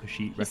confirm because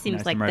she He recognized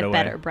seems like him right the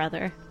away. better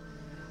brother.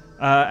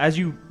 As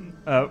you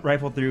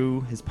rifle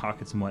through his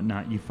pockets and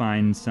whatnot, you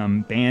find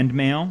some band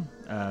mail,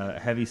 a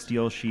heavy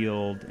steel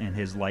shield, and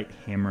his light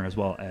hammer, as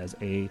well as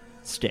a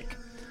stick,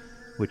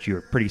 which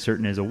you're pretty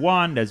certain is a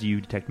wand as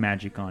you detect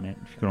magic on it.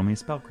 If you could roll me a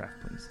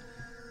spellcraft, please.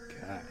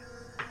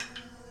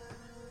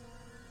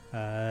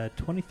 Okay.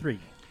 23.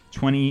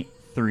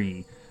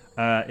 23.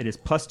 It is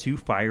 +2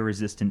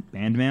 fire-resistant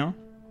band mail,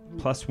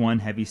 +1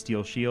 heavy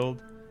steel shield,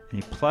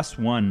 and a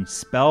 +1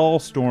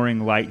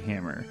 spell-storing light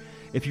hammer.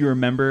 If you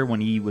remember when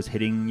he was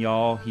hitting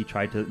y'all, he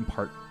tried to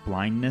impart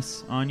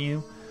blindness on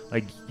you.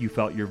 Like, you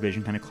felt your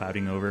vision kind of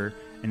clouding over,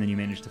 and then you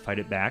managed to fight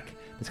it back.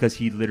 It's because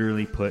he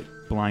literally put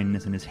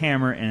blindness in his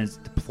hammer, and it's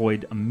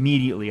deployed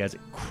immediately as it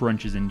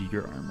crunches into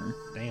your armor.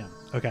 Damn.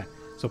 Okay.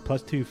 So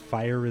 +2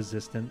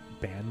 fire-resistant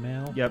band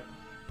mail. Yep.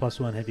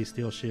 +1 heavy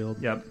steel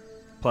shield. Yep.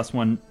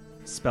 +1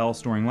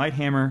 spell-storing light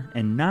hammer,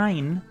 and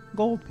 9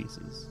 gold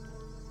pieces.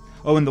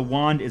 Oh, and the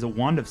wand is a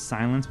wand of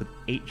silence with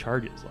 8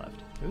 charges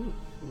left. Ooh.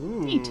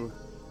 Neat.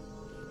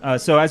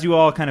 So as you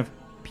all kind of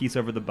piece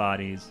over the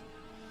bodies,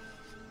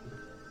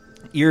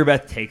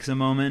 Irbeth takes a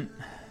moment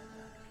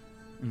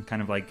and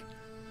kind of like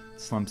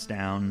slumps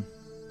down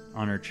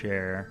on her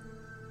chair,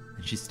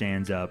 and she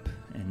stands up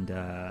and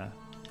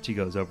she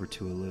goes over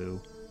to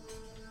Alu.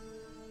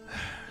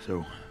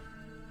 So,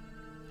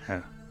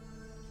 how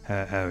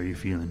are you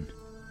feeling?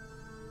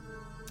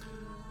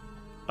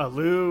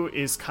 Alu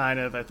is kind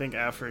of, I think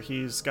after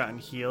he's gotten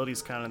healed,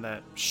 he's kind of in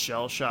that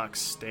shell shock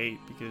state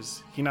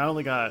because he not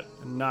only got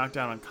knocked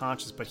down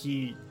unconscious, but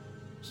he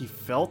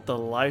felt the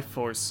life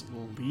force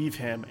leave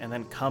him and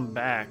then come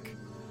back,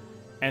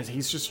 and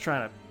he's just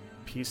trying to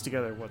piece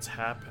together what's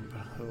happened.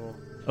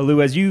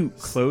 Alu, as you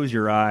close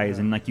your eyes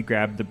and like you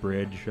grab the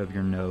bridge of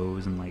your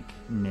nose and like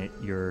knit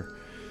your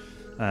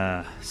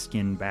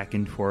skin back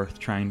and forth,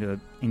 trying to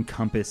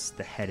encompass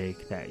the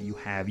headache that you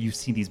have, you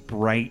see these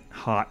bright,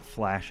 hot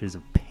flashes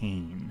of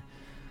pain.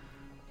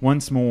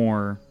 Once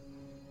more,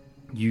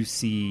 you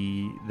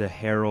see the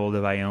Herald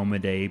of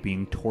Iomedae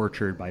being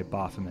tortured by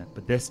Baphomet,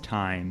 but this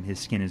time his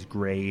skin is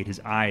grayed, his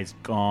eyes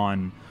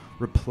gone,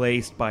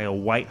 replaced by a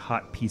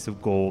white-hot piece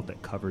of gold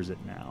that covers it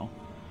now.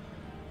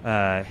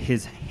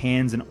 His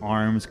hands and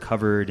arms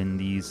covered in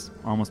these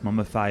almost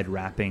mummified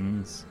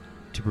wrappings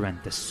to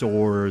prevent the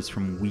sores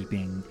from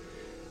weeping,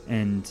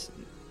 and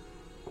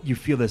you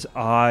feel this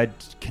odd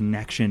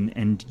connection,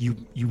 and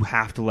you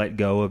have to let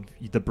go of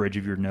the bridge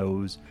of your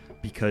nose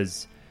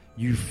because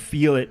you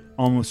feel it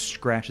almost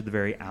scratch at the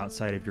very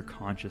outside of your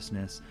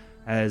consciousness,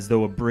 as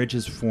though a bridge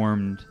is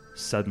formed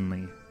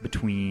suddenly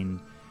between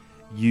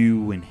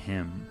you and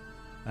him.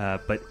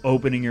 But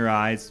opening your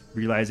eyes,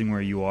 realizing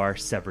where you are,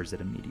 severs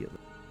it immediately.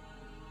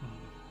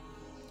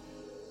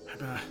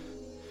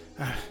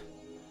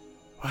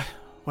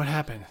 What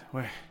happened?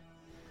 Where?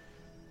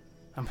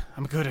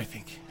 I'm good. I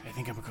think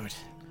I'm good.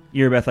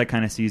 Irbeth like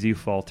kind of sees you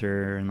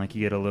falter and like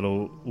you get a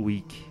little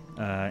weak,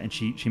 and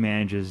she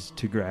manages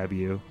to grab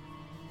you.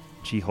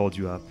 She holds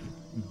you up.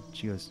 And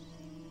she goes,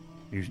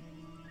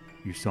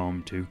 you saw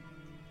him too?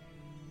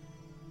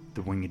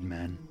 The winged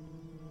man.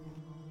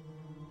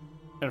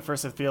 And at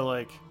first I feel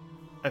like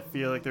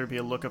there'd be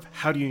a look of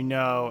how do you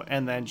know,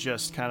 and then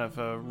just kind of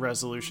a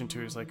resolution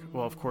to it. It's like,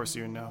 well, of course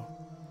you know.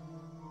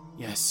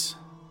 Yes,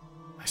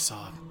 I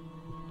saw him.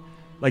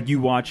 Like you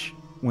watch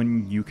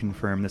when you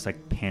confirm this,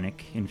 like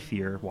panic and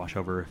fear wash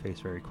over her face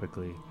very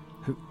quickly.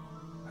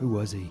 Who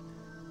was he?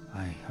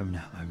 I've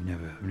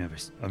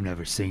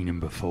never seen him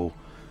before.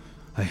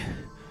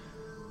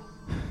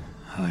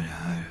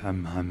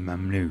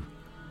 I'm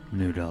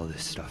new to all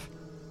this stuff.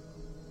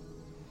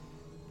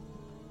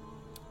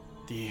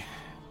 The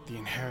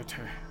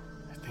inheritor.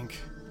 I think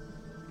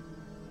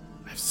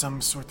I have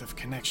some sort of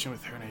connection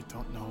with her, and I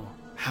don't know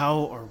how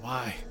or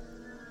why.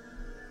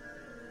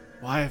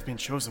 Why I've been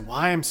chosen,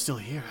 why I'm still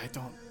here, I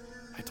don't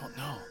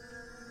know.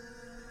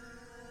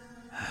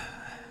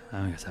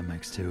 I guess that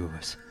makes two of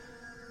us.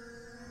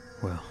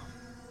 Well,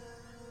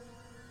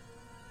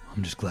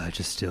 I'm just glad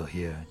you're still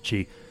here.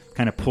 She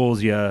kind of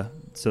pulls you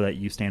so that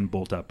you stand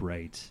bolt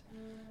upright.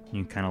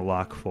 You kind of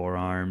lock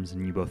forearms,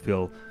 and you both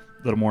feel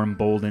a little more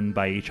emboldened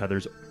by each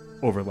other's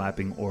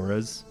overlapping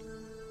auras,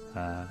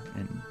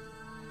 and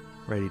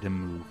ready to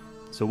move.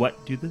 So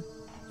what do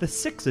the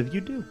six of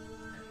you do?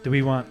 Do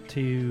we want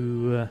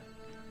to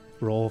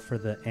roll for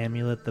the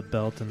amulet, the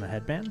belt, and the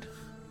headband?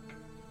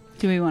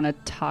 Do we want to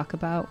talk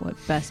about what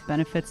best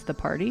benefits the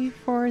party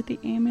for the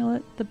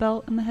amulet, the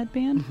belt, and the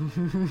headband?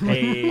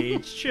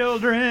 Page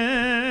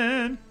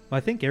children! Well, I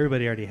think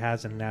everybody already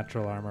has a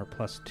natural armor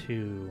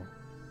 +2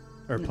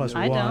 or +1.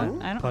 I don't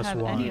have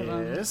 +1. any of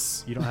them.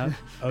 Yes. You don't have?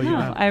 Oh, you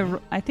No,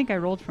 have. I think I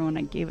rolled for when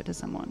I gave it to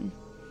someone.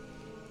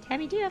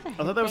 Tammy, do you have a I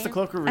headband? thought that was the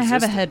cloak of I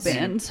resistance. have a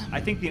headband.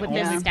 I think the Would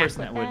only this stack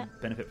person that with would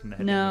that? benefit from the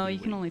headband No, would be you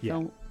can Lee. only Yeah.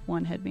 fill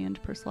one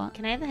headband per slot.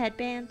 Can I have a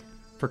headband?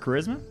 For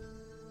charisma?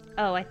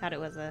 Oh, I thought it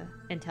was a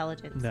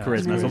intelligence. No.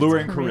 Charisma. No, It's it's allure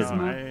and charisma.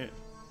 charisma.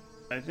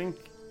 I think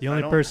The I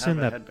only don't person have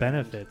a that headband.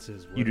 benefits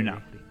is You do Willie.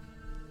 not.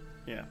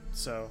 Yeah,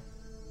 so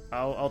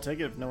I'll take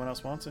it if no one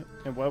else wants it.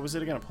 And what was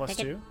it again? A Take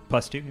it. +2?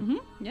 +2.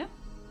 Mm-hmm. Yeah.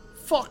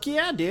 Fuck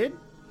yeah, dude.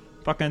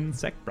 Fucking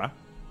sick, bruh.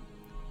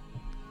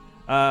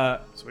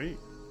 Sweet.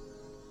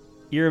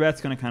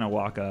 Irabet's gonna kind of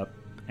walk up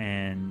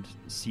and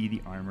see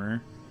the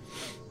armor.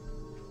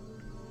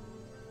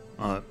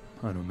 I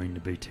don't mean to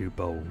be too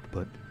bold,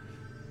 but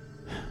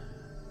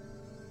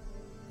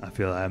I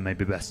feel like it may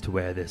be best to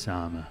wear this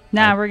armor.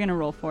 Nah, we're gonna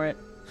roll for it.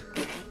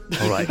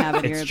 All right, have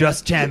it, it's Irabet.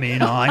 just Tammy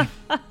and I.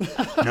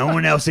 No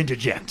one else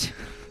interject.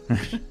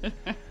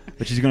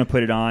 But she's gonna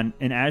put it on,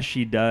 and as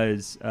she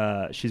does,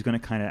 she's gonna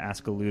kind of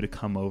ask Alou to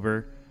come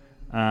over,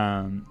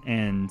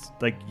 and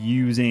like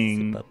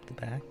using Zip up the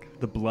back.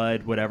 the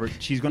blood, whatever.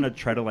 She's going to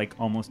try to like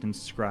almost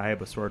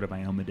inscribe a sort of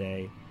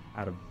Iomade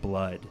out of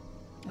blood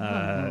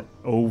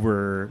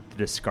over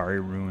the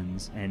Discari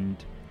ruins, and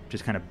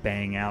just kind of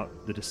bang out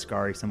the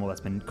Discari symbol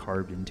that's been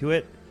carved into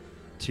it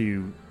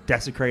to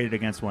desecrate it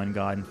against one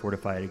god and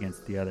fortify it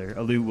against the other.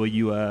 Alou, will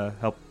you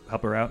help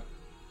her out?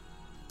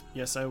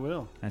 Yes, I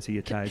will. As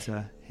he ties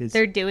his...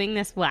 They're doing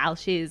this while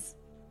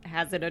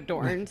has it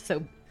adorned,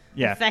 so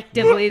Yeah.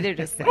 effectively they're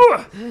just like,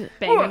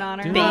 Banging on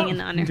her.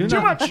 banging on her.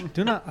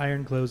 Do not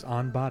iron clothes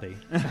on body.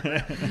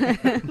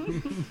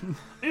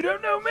 You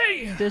don't know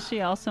me! Does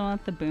she also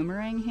want the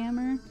boomerang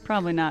hammer?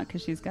 Probably not,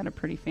 because she's got a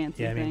pretty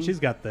fancy Yeah, I mean, thing. she's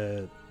got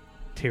the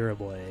Tira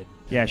blade.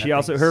 Yeah, she That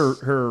also... thing's-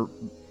 Her...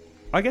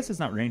 I guess it's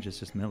not ranged, it's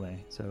just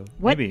melee, so...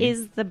 What maybe.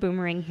 is the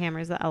boomerang hammer?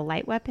 Is that a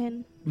light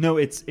weapon? No,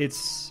 it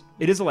is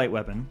a light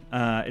weapon.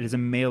 It is a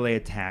melee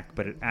attack,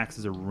 but it acts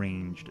as a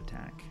ranged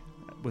attack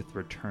with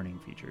returning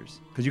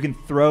features. Because you can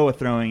throw a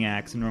throwing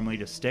axe and normally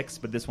just sticks,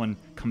 but this one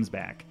comes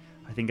back,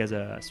 I think, as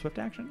a swift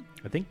action.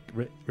 I think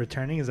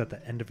returning is at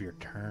the end of your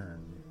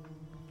turn.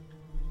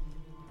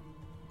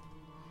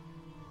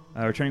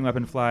 Returning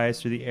weapon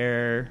flies through the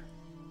air.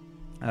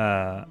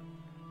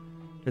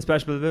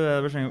 Especially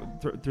returning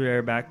through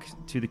air back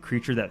to the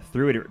creature that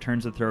threw it. It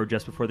returns the throw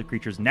just before the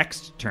creature's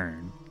next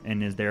turn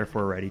and is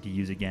therefore ready to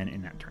use again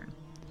in that turn.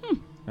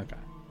 Okay.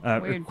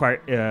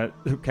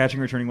 Catching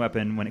a returning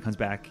weapon when it comes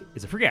back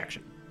is a free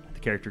action. The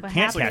character What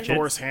can't It's like catch it.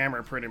 Thor's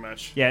hammer, pretty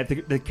much. Yeah,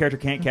 if the character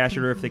can't catch it,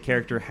 or if the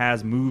character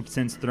has moved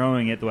since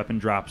throwing it, the weapon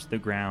drops to the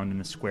ground in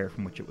the square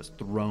from which it was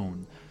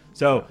thrown.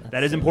 So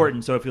that is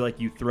important. So if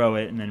you throw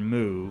it and then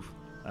move,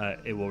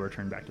 it will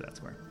return back to that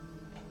square.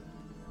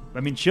 I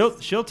mean, she'll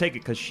take it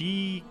because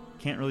she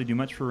can't really do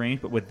much for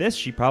range, but with this,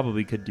 she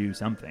probably could do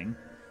something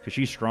because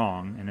she's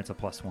strong and it's a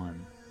 +1.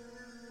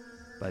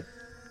 But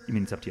I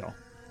mean, it's up to y'all.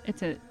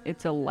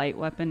 It's a light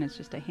weapon. It's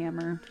just a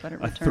hammer, but it A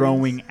returns.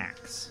 throwing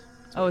axe.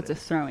 Oh, it's a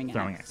throwing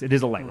axe. It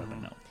is a light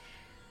weapon, though.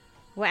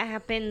 What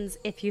happens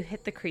if you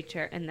hit the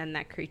creature and then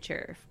that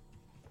creature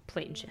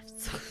plane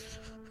shifts?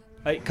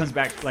 It comes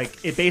back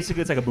like it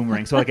basically. It's like a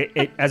boomerang. So like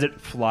it as it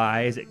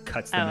flies, it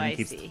cuts them Oh, and I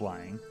keeps see.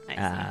 flying. I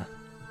see.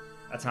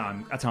 That's how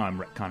I'm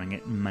retconning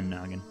it in my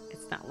noggin.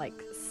 It's not like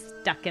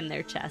stuck in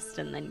their chest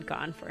and then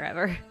gone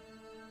forever.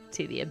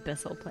 to the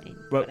abyssal plane.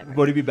 But whatever.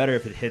 would it be better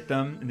if it hit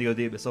them and they go to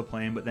the abyssal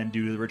plane, but then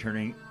due to the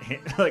returning hit,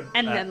 like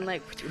And then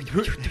like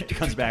it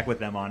comes back with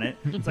them on it?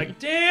 It's like,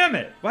 damn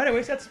it! Why did I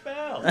waste that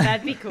spell?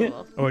 that'd be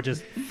cool. Or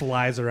just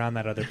flies around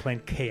that other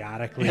plane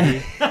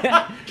chaotically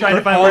Trying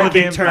to find all where of the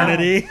game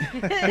eternity.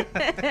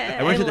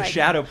 I went to the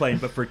shadow plane,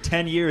 but for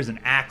 10 years an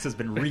axe has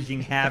been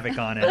wreaking havoc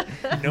on it,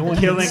 No one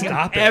killing can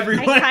stop it.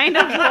 everyone. I kind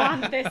of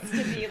want this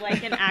to be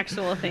like an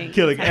actual thing.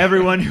 Killing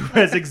everyone who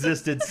has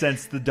existed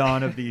since the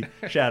dawn of the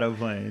shadow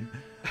plane.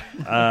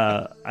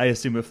 I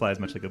assume it flies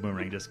much like a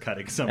boomerang, just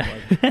cutting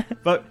someone.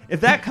 But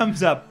if that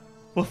comes up,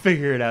 we'll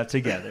figure it out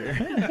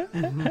together.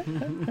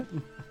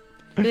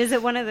 Is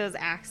it one of those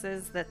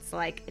axes that's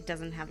like it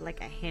doesn't have like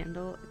a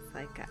handle? It's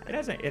like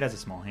It has a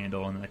small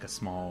handle and like a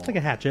small. It's like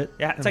a hatchet.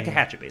 Yeah, it's I like a mean,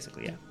 hatchet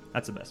basically. Yeah,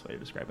 that's the best way to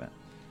describe it.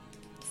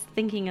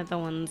 thinking of the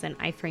ones in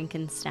I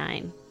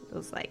Frankenstein.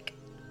 Those like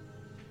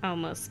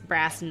almost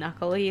brass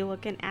knuckly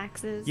looking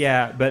axes.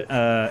 Yeah, but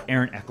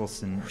Aaron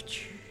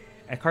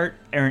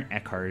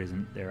Eckhart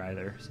isn't there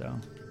either. So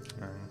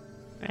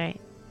Right.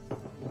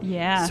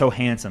 Yeah. so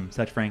handsome,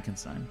 such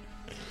Frankenstein.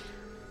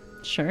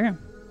 Sure.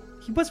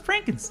 He was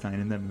Frankenstein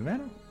in that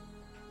movie.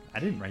 I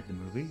didn't write the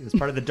movie. It was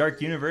part of the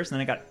Dark Universe, and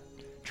then I got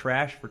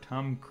trashed for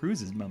Tom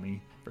Cruise's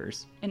Mummy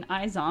first. An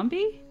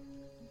iZombie?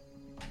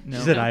 No.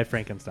 She said I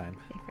Frankenstein.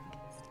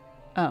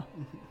 Oh.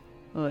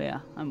 Oh yeah,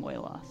 I'm way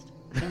lost.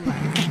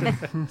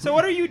 So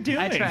what are you doing?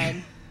 I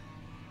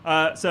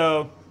tried.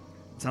 So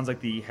it sounds like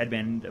the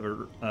headband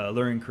of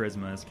alluring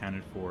charisma is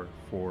counted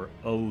for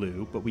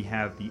Olu, but we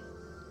have the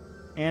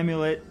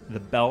amulet, the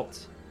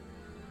belt,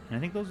 and I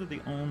think those are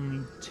the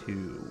only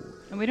two.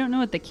 And we don't know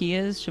what the key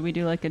is. Should we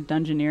do like a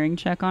dungeoneering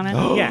check on it?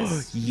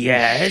 Yes.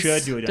 Yes.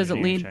 Should do a Does it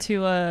dungeoneering lead check.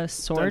 to a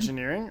sword?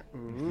 Dungeoneering?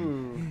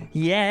 Ooh.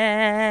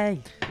 Yay!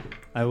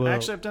 I will. I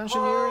actually have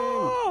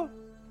dungeoneering.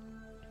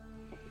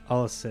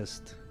 I'll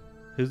assist.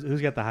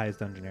 Who's got the highest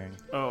dungeoneering?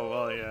 Oh,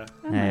 well, yeah.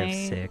 I have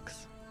Alright.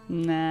 6.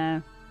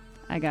 Nah,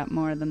 I got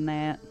more than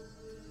that.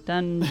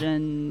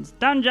 Dungeons.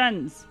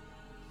 Dungeons!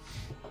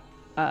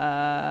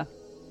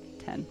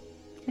 10.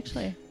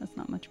 Actually, that's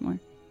not much more.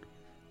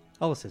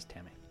 I'll assist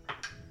Tammy.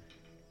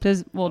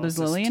 Does Oh,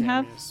 Lillian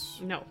have?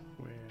 No.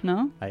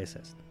 No? I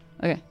assist.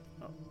 Okay.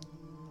 Oh.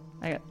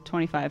 I got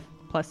 25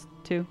 plus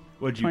 2.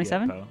 What'd you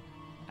 27? get, Poe?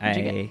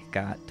 What'd you I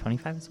got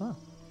 25 as well.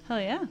 Hell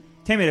yeah.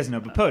 Tammy doesn't know,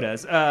 but Poe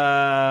does.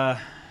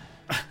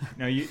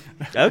 No, you.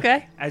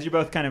 Okay. As you're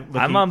both kind of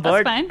looking, I'm on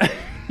board. That's fine.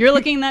 You're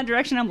looking in that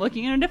direction. I'm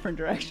looking in a different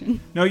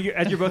direction. No,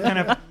 as you're both kind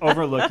of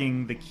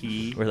overlooking the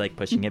key. We're like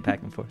pushing it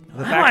back and forth.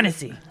 The I fact- want to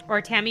see. Or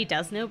Tammy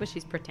does know, but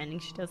she's pretending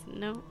she doesn't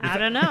know. I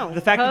don't know.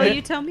 the fact oh, that-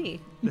 you tell me.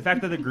 The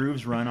fact that the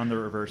grooves run on the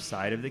reverse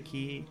side of the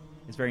key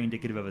is very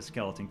indicative of a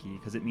skeleton key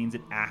because it means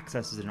it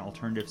accesses an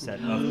alternative set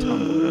of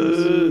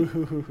tumblers,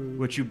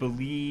 which you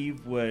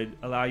believe would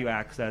allow you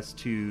access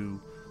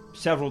to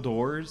several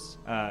doors.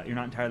 You're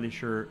not entirely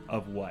sure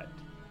of what.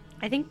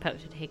 I think Poe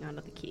should hang on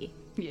to the key.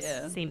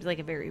 Yeah. Seems like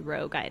a very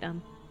rogue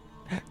item.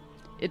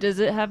 Does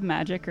it have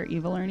magic or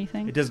evil or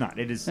anything? It does not.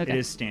 It is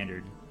Okay.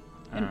 standard.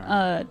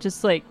 And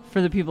just like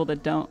for the people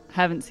that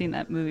haven't seen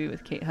that movie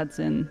with Kate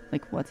Hudson,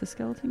 like what's a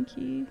skeleton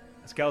key?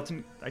 A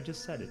skeleton. I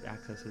just said it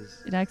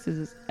accesses. It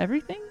accesses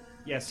everything?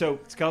 Yeah. So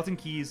skeleton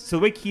keys. So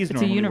the way keys It's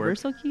a normally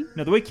universal work. key?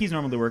 No, the way keys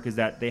normally work is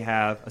that they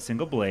have a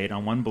single blade.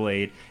 On one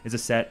blade is a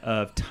set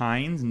of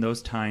tines, and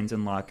those tines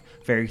unlock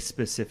very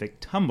specific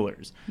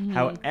tumblers.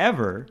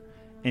 However,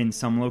 in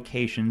some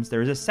locations,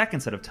 there is a second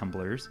set of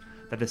tumblers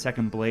that the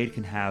second blade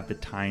can have the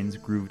tines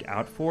grooved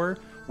out for,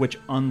 which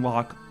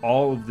unlock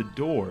all of the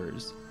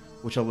doors,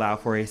 which allow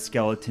for a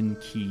skeleton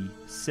key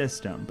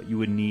system. But you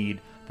would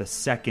need the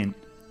second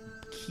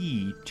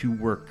key to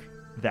work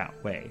that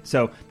way.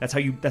 So that's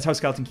how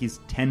skeleton keys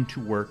tend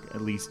to work,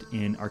 at least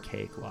in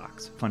archaic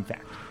locks. Fun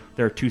fact: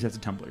 there are two sets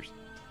of tumblers.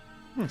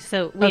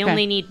 So we Okay.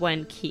 only need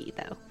one key,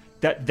 though.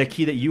 That the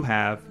key that you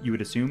have, you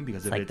would assume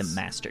because It's of like its the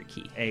master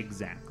key.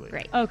 exactly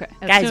Right. Okay.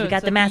 Guys, So we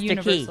got it's the like a master key.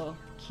 universal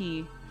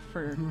key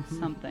for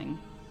something.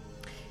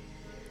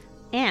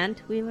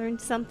 And we learned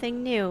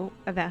something new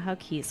about how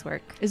keys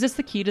work. Is this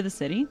the key to the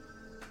city?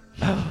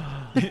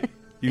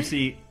 You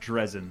see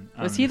Dresden.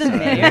 Was on he the side.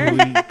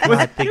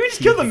 mayor? Did we just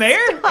kill the mayor?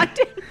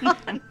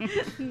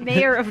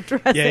 Mayor of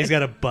Dresden. Yeah, he's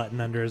got a button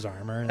under his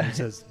armor and it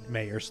says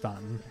Mayor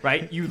Staunton.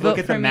 Right? You Vote look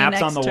at the for me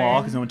maps on next the wall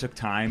turn. because no one took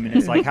time, and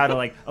it's like how to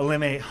like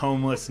eliminate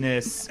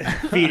homelessness,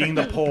 feeding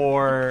the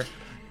poor,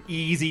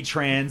 easy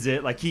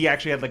transit. Like he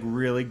actually had like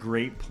really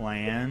great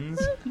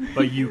plans,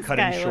 but you cut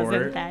Guy him short.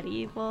 wasn't that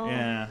evil.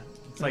 Yeah,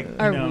 it's like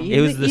Are you know, we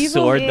It was the the evil?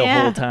 sword the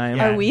Yeah. whole time.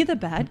 Yeah. Are we the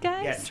bad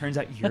guys? yeah. It turns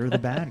out you're the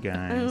bad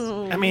guys.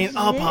 Oh, I mean,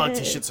 all shit.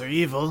 politicians are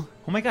evil.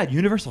 Oh my god,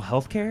 universal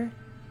health care?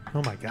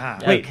 Oh my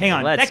god. Wait, Okay, hang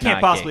on. let's That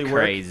can't not possibly get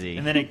work. crazy.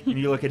 And then and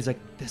you look at it, it's like,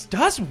 this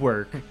does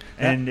work.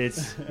 And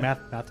it's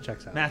Math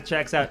checks out. math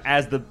checks out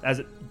as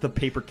the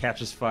paper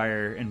catches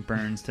fire and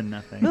burns to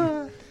nothing.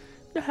 All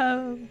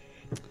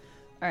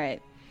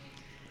right.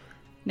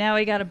 Now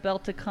we got a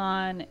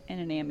Belticon and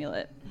an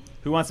amulet.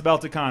 Who wants a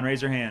Belticon?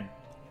 Raise your hand.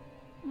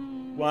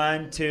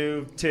 1,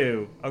 2,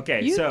 2.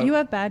 Okay, You so you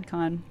have bad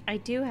con. I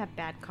do have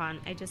bad con.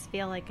 I just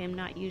feel like I'm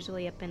not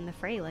usually up in the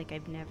fray. Like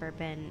I've never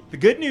been the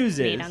good news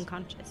made is,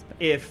 unconscious. But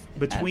if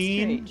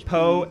between That's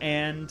Poe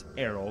and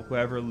Errol,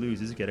 whoever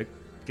loses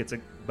gets a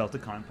belt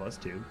of con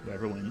 +2.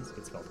 Whoever wins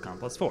gets a belt of con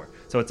 +4.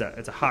 So it's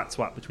a hot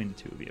swap between the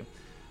two of you.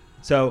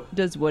 So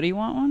Does Woody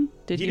want one?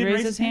 Did he didn't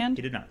raise his hand?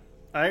 He did not.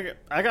 I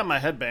got my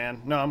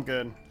headband. No, I'm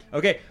good.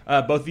 Okay,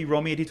 both of you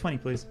roll me a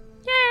d20, please.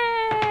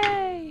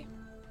 Yay!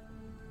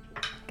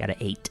 Got an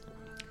 8.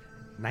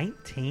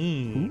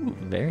 19.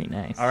 Ooh, very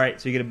nice. All right,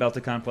 so you get a belt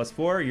of con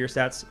 +4. Your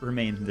stats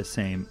remain the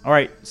same. All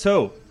right,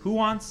 so who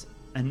wants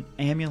an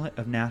amulet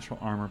of natural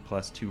armor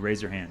 +2?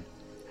 Raise your hand.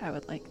 I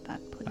would like that,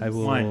 please. I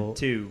will. 1,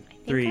 2, I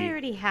think 3. I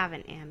already have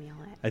an amulet.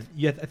 I think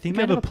You I might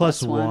have a have a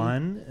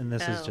 +1, and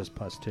this is Oh. just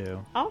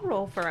 +2. I'll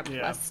roll for a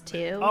Yeah.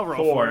 +2. I'll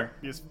roll 4. for it.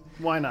 Yes,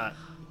 why not?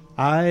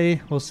 I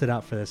will sit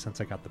out for this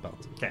since I got the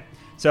belt. Okay,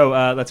 so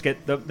let's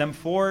get them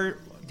 4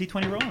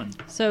 d20 rolling.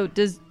 So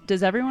does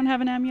everyone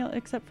have an amulet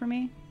except for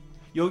me?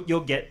 You'll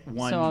get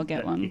one. So I'll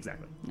get one.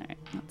 Exactly. All right,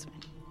 that's fine.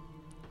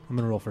 I'm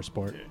gonna roll for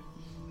sport.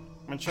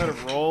 I'm gonna try to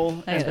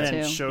roll I and got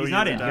then two. show He's you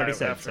not the in. He already die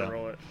said after so. I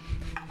roll it.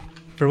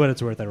 For what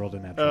it's worth, I rolled a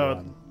natural Oh,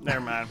 one. never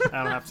mind.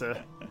 I don't have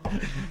to.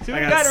 So,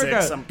 I we got her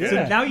 6, go. I'm So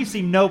good. now you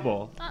seem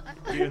noble,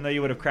 even though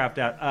you would have crapped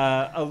out.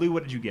 Alu,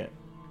 what did you get?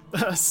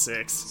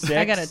 6. 6.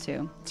 I got a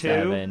 2.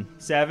 2.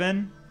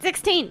 7.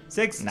 16.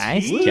 6.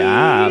 Nice Woo!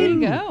 job. There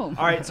you go.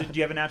 All right. So do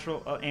you have a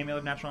natural amulet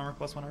of natural armor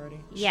 +1 already?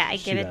 Yeah, I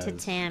She give it to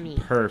does. Tammy.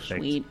 Perfect.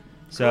 Sweet.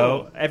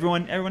 So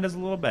everyone does a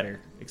little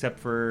better except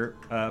for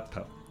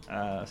Poe.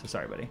 So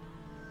sorry, buddy.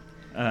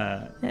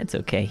 It's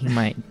okay. He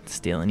might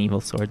steal an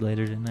evil sword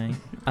later tonight.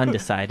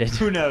 Undecided.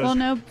 Who knows? Well,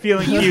 no.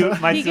 Feeling cute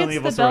might He steal an gets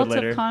evil the sword belt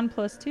later. of con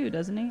 +2,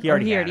 doesn't he? He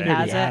already Or had it. has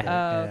Already had it. it,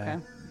 Oh, yeah.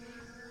 okay.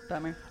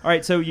 Bummer. All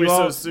right. So you Wait,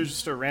 all. so there's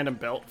just a random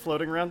belt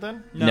floating around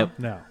then? No. Nope.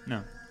 No.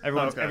 No.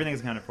 Okay. Everything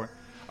is accounted for.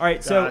 All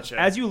right. So Gotcha.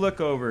 as you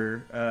look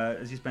over,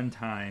 as you spend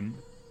time,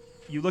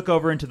 you look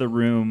over into the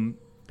room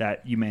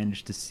that you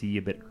managed to see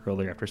a bit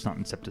earlier after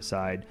Staunton stepped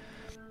aside.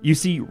 You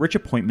see rich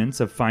appointments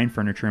of fine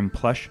furniture and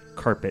plush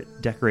carpet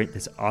decorate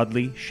this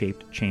oddly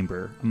shaped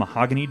chamber. A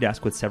mahogany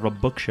desk with several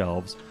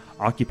bookshelves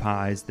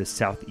occupies the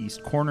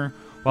southeast corner,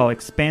 while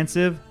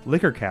expansive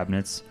liquor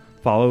cabinets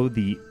follow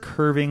the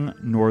curving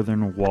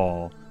northern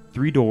wall.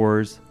 3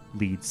 doors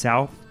lead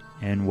south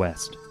and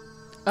west.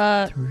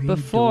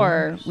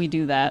 Before doors. we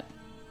do that,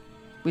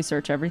 we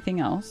search everything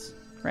else,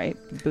 right?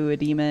 Bua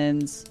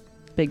demons,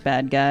 big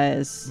bad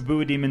guys.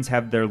 Boo demons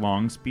have their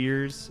long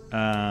spears.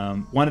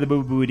 One of the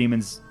Boo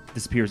demons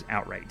disappears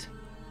outright,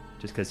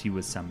 just because he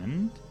was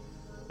summoned.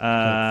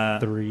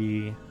 Like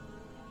 3.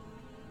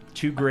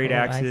 2 great Oh,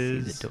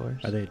 axes. I see the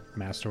doors. Are they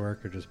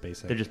masterwork or just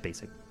basic? They're just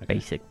basic. Okay.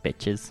 Basic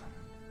bitches.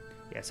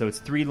 Yeah, so it's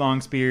 3 long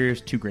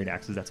spears, 2 great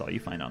axes. That's all you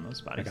find on those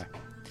bodies. Okay.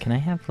 Can I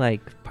have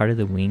like part of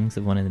the wings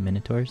of one of the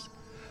minotaurs?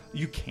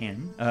 You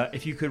can,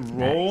 if you could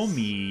roll Nice.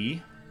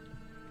 me.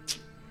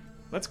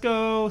 Let's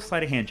go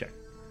sleight of hand check.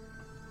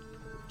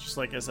 Just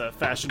like as a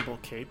fashionable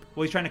cape.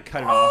 Well, he's trying to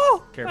cut it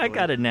off. Carefully. I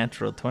got a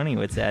natural 20,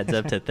 which adds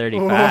up to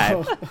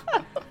 35.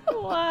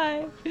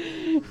 Why?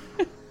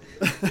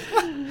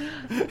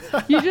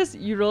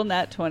 you roll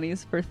nat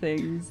 20s for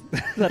things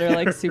that are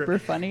like super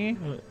funny.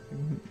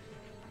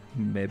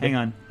 Maybe. Hang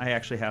on, I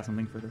actually have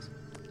something for this.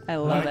 I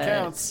love That it.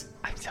 counts.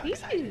 I'm so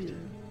excited.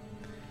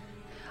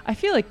 I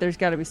feel like there's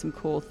got to be some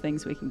cool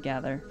things we can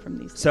gather from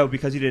these. So,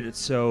 because you did it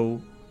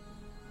so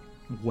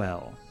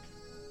well,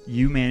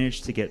 you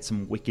managed to get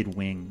some wicked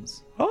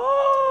wings.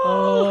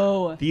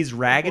 Oh, These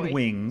ragged boy.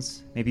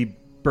 wings may be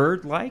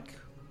bird-like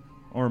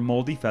or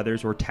moldy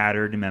feathers or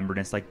tattered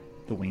membranous like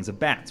the wings of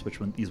bats, which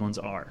these ones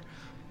are.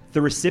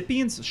 The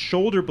recipient's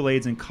shoulder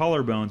blades and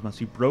collarbones must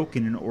be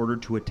broken in order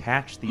to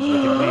attach these wicked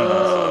wings.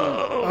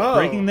 Oh.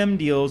 Breaking them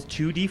deals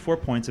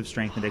 2d4 points of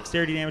strength and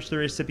dexterity damage to the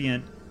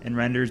recipient and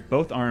renders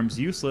both arms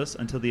useless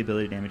until the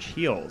ability damage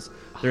heals.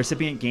 The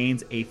recipient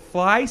gains a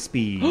fly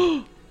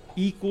speed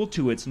equal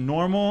to its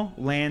normal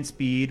land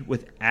speed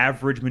with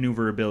average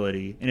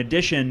maneuverability. In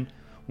addition,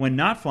 when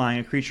not flying,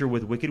 a creature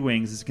with wicked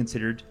wings is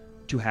considered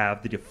to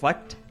have the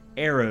deflect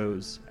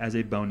arrows as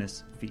a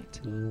bonus feat.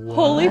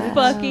 holy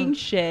fucking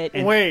shit!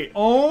 And Wait.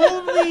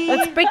 only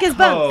Let's break his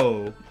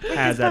bones. Poe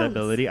has that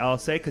ability, I'll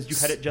say, because you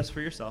had it just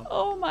for yourself.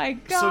 Oh my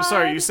god! So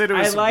sorry, you said it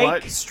was I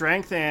like- what?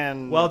 Strength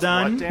and Well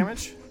done. what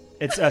damage?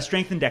 It's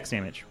strength and dex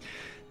damage.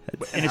 And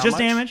it's how just much?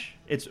 damage.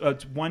 It's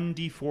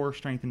 1d4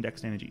 strength and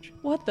dex damage each.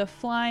 What the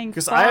flying?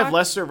 Because fuck? I have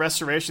lesser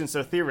restoration,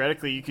 so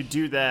theoretically you could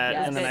do that,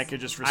 Yes. and then I could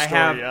just I restore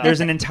have. you.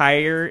 There's an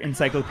entire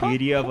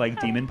encyclopedia of like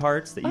demon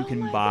parts that you Oh can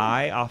my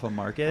buy off a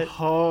market.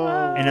 Oh.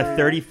 And a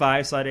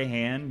 35 sleight of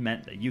hand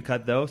meant that you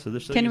cut those, so they're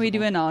still Can we do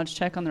usable. a knowledge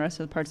check on the rest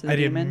of the parts of the I'd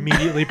demon?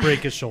 immediately break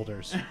his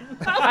shoulders.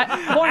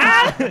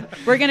 Horns.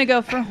 We're gonna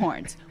go for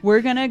horns.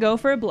 We're gonna go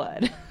for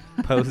blood.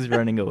 Poe's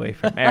running away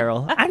from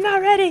Errol. I'm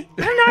not ready.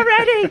 I'm not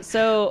ready.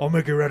 So I'll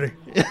make it ready.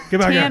 Get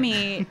back here.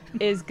 Tammy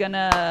is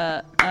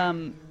gonna,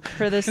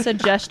 for the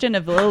suggestion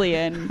of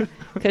Lillian,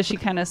 because she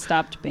kind of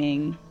stopped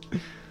being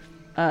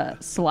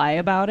sly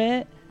about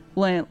it.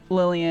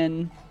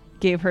 Lillian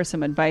gave her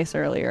some advice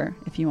earlier,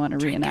 if you want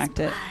to reenact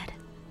it. Blood.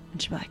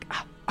 And she'd be like,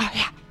 oh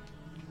yeah,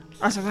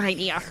 That's a good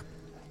idea.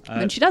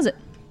 and then she does it.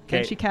 okay.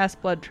 And she casts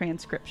blood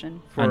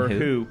transcription. For On who?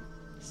 who?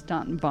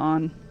 Staunton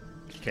Vaughn.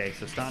 Okay,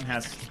 so Stan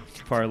has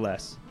far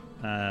less.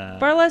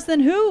 Far less than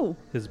who?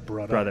 His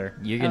brother. Brother.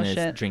 You're Oh, gonna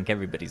shit. drink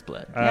everybody's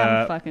blood.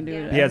 Yeah, I'm fucking do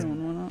it. He has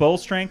Everyone went up. bull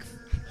strength,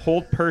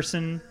 hold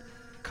person,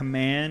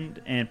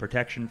 command, and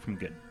protection from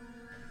good.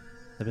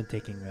 I've been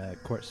taking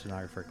court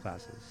stenographer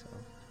classes.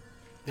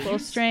 So. Full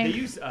strength, They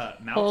use mouse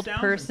hold downs instead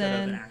of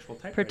person, an actual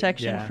typewriter.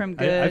 protection from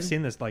good. I've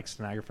seen this like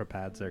stenographer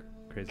pads. They're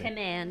crazy.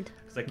 Command.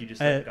 It's like you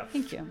just Uh, like, got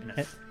Thank you. in a-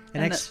 An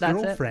And that's it.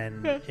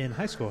 ex-girlfriend in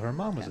high school. Her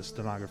mom was a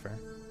stenographer.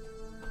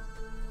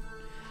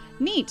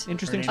 Neat.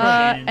 Interesting Her story. name's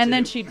Shannon, And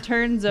then too. she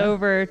turns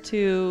over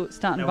to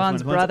Staunton That was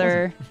Vaughn's one of the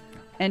ones brother,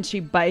 and she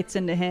bites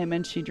into him,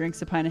 and she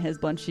drinks a pint of his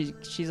blood.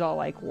 She's all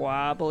like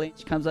wobbly.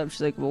 She comes up,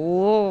 she's like,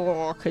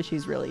 whoa, because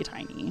she's really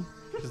tiny.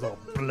 She's a little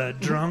blood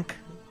drunk.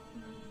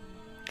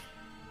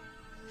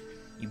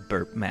 You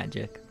burp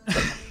magic.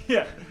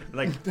 yeah,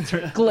 like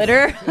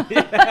Glitter,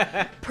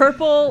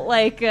 purple,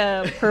 like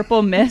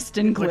purple mist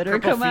and Like glitter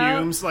purple come out.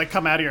 fumes like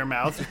come out of your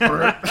mouth.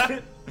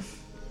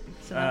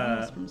 So that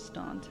was from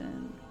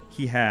Staunton.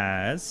 he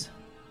has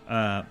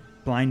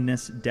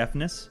blindness,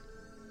 deafness,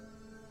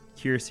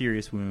 cure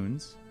serious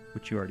wounds,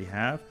 which you already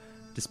have,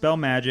 dispel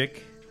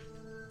magic,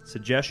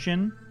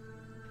 suggestion,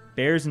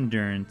 bear's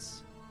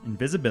endurance,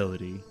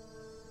 invisibility,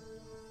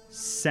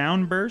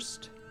 sound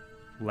burst,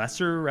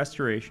 lesser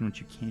restoration, which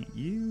you can't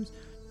use,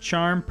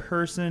 charm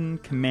person,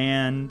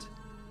 command,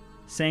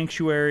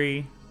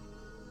 sanctuary,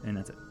 and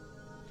that's it.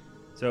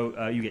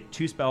 So you get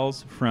 2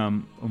 spells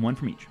from one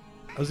from each.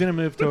 I was gonna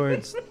move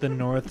towards the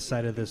north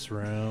side of this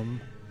room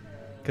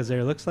because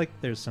there looks like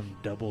there's some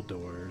double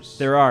doors.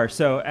 There are.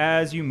 So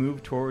as you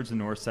move towards the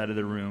north side of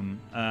the room,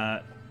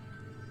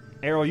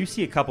 Errol, you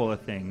see a couple of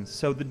things.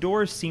 So the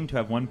doors seem to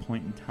have one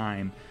point in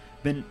time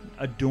been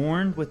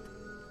adorned with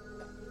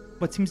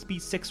what seems to be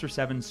 6 or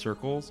 7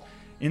 circles.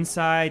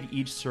 Inside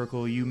each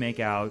circle, you make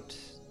out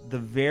the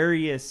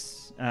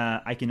various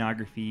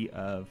iconography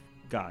of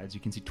gods.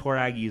 You can see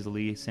Torag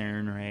easily,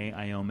 Sarenrae,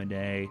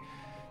 Iomade.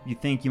 You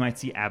think you might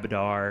see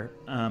Abadar,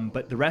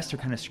 but the rest are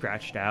kind of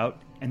scratched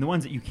out. And the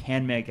ones that you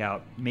can make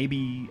out,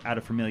 maybe out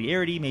of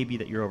familiarity, maybe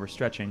that you're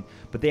overstretching,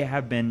 but they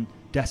have been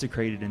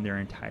desecrated in their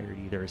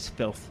entirety. There is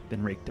filth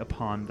been raked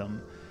upon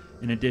them.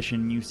 In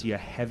addition, you see a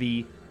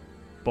heavy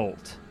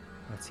bolt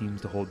that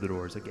seems to hold the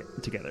doors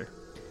together.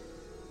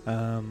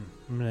 I'm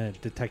gonna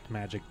detect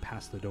magic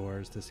past the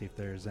doors to see if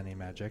there's any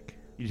magic.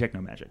 You detect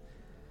no magic.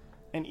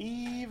 An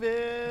evil.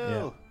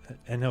 Yeah,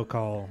 and he'll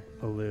call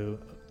Olu,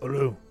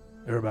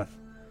 Erebeth.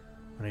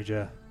 I need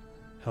your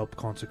help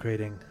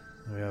consecrating.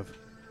 We have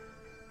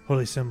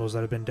holy symbols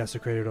that have been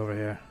desecrated over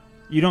here.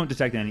 You don't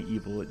detect any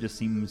evil. It just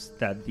seems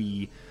that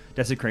the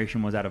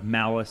desecration was out of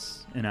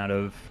malice and out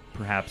of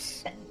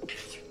perhaps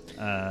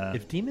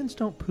If demons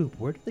don't poop,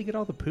 where do they get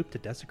all the poop to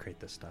desecrate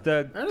this stuff?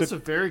 That is the a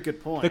very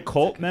good point. the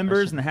cult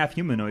members and the half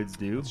humanoids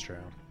do, That's true.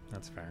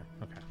 That's fair.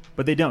 Okay.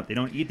 but they don't. They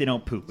don't eat. They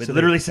don't poop. It So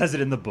literally says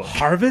it in the book.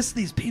 Harvest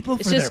these people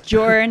It's for just their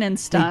Jordan and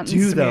Staunton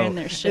do, though. smearing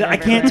their shit I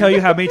can't everywhere. tell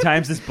you how many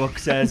times this book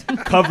says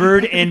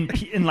covered in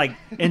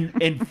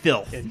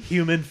filth. in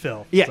human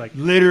filth. Yeah, It's like,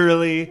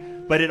 literally.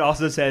 But it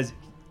also says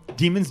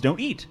demons don't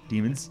eat.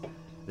 Demons,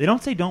 they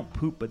don't say don't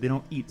poop, but they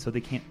don't eat, so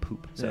they can't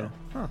poop. So yeah.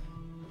 Huh.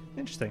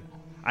 Interesting.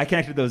 I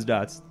connected those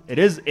dots. It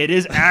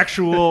is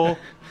actual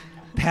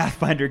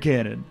Pathfinder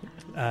canon.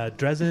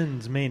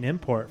 Dresden's main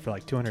import for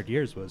like 200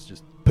 years was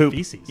just Poop.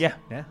 feces. Yeah.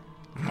 Yeah.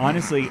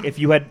 Honestly, if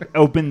you had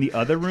opened the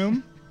other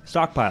room,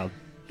 stockpiled.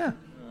 Yeah.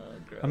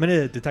 I'm going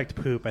to detect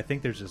poop. I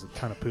think there's just a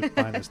ton of poop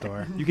behind this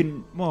door. You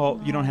can. Well,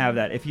 you don't have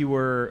that. If you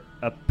were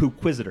a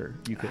poopquisitor,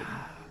 you could.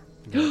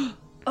 Yeah.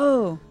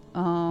 Oh.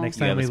 Next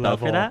You time have we a spell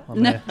level, for that?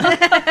 I'm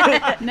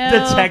gonna-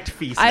 No. Detect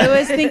feces. I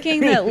was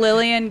thinking that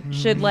Lillian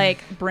should like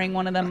bring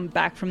one of them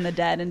back from the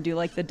dead and do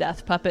like the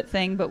death puppet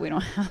thing, but we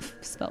don't have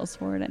spells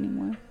for it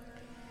anymore.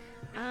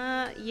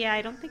 Yeah,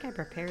 I don't think I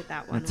prepared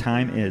that The one.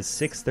 time is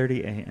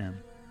 6:30 a.m.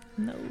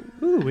 No.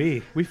 Ooh,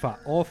 we fought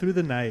all through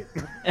the night.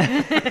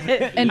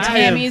 And I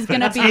am Tammy's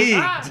gonna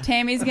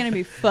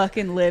be fatigued.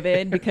 fucking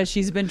livid because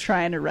she's been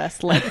trying to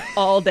rest like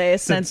all day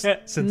since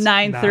Since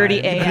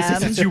 9:30 9. a.m.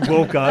 Since you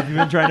woke up, you've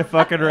been trying to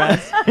fucking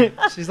rest.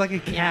 She's like a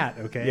cat,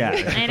 okay? Yeah.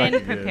 I didn't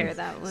Fucking prepare is.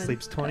 that one.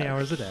 Sleeps 20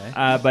 hours a day.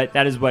 But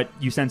that is what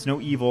you sense.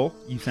 No evil.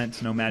 You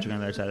sense no magic on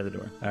the other side of the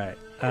door. All right.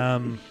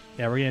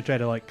 Yeah, we're gonna try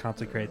to like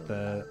consecrate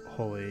the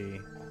holy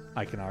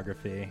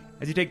iconography.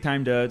 As you take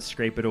time to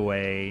scrape it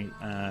away,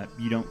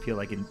 you don't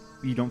feel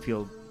you don't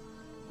feel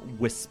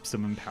wisps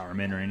of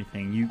empowerment or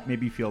anything. You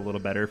maybe feel a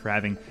little better for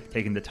having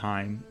taken the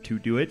time to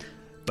do it.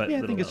 But Yeah,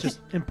 I little think it's else.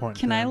 just important.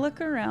 Can to- I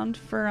look around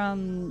for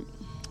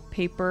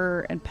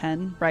paper and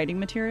pen writing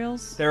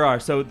materials? There are.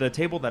 So the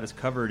table that is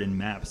covered in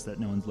maps that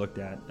no one's looked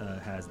at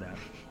has that.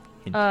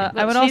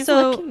 I would she's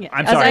also, looking at-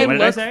 I'm as sorry, I what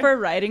did I look say? for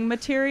writing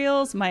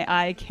materials, my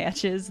eye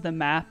catches the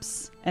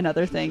maps and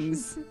other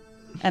things,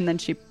 and then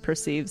she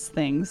perceives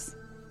things.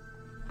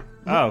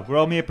 Oh,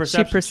 roll me a She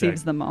perception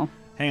perceives check. them all.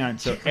 Hang on.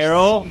 So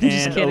Errol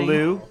Just and kidding.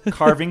 Alu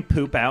carving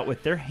poop out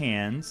with their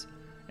hands.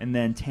 And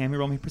then Tammy,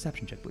 roll me a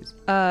perception check, please.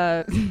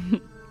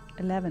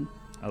 11.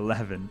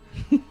 11.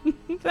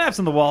 Maps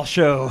on the wall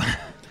show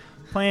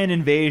planned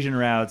invasion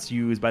routes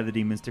used by the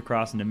demons to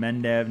cross into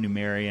Mendev,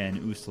 Numeria, and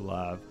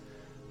Ustalav.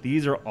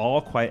 These are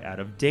all quite out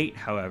of date,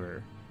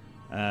 however.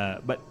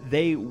 But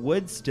they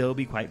would still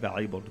be quite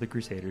valuable to the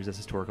Crusaders as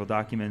historical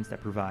documents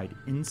that provide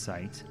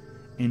insight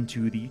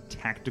into the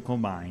tactical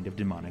mind of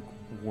demonic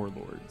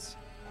warlords.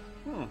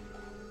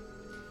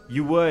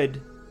 You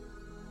would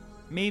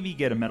maybe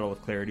get a Medal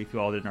of Clarity if you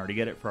all didn't already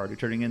get it for already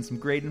turning in some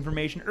great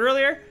information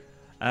earlier.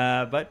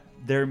 But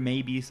there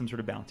may be some sort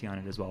of bounty on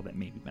it as well that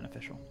may be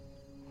beneficial.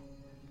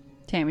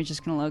 Tammy's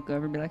just going to look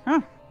over and be like,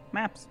 huh,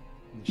 maps.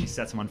 And she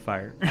sets them on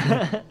fire.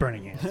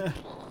 Burning hands.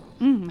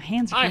 My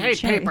hands are I kinda hate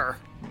chilly. paper.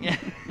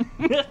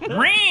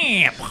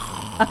 Ramp!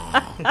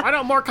 Why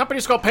don't more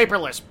companies go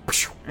paperless?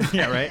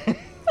 Yeah, right?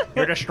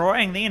 You're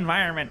destroying the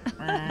environment.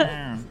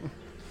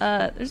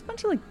 There's a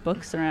bunch of like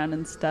books around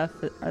and stuff.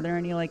 Are there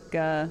any like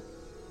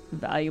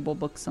valuable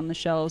books on the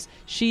shelves?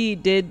 She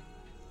did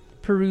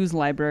peruse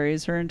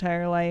libraries her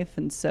entire life,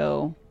 and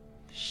so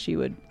she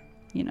would,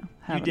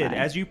 have You did. an eye.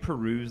 As you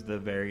peruse the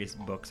various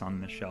books on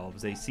the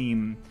shelves, they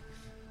seem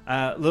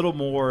little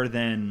more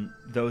than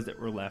those that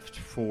were left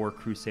for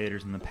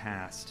Crusaders in the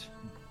past.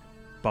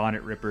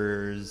 Bonnet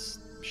rippers,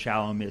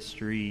 shallow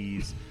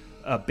mysteries,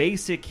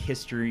 basic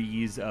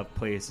histories of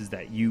places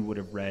that you would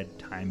have read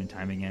time and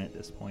time again at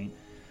this point.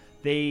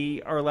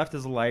 They are left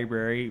as a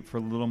library for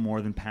little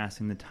more than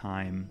passing the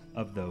time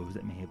of those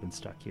that may have been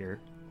stuck here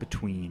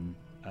between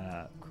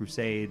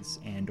Crusades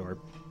and or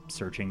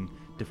searching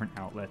different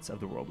outlets of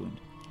the Whirlwind.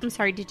 I'm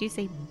sorry, did you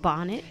say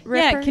bonnet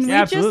Yeah, rippers? can we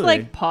Yeah, just absolutely.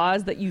 like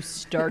pause that you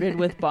started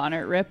with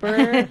Bonnet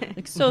Ripper?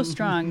 Like so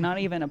strong, not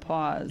even a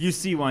pause. You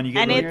see one, you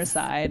get And on really- your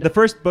side. the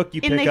first book you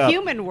In pick the up.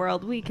 human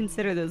world, we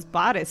consider those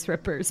bodice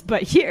rippers,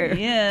 but here,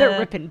 Yeah. they're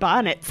ripping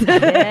bonnets.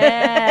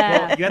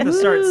 Yeah. Well, you have to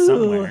start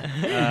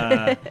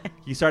somewhere.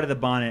 You start at the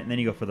bonnet, and then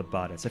you go for the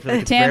bodice. I feel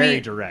like it's Tammy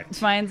very direct.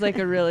 finds like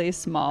a really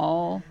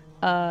small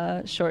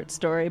short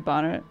story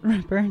Bonnet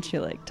Ripper, and she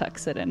like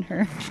tucks it in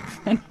her.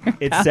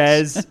 It pouch.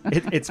 says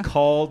it's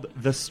called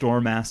The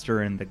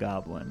Storemaster and the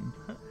Goblin.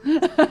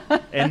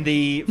 And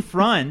the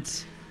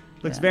front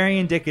looks Yeah. very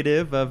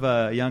indicative of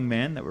a young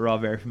man that we're all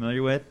very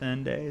familiar with,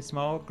 and a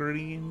small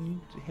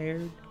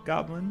green-haired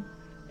goblin.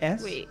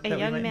 Wait, a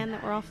young man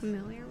that we're all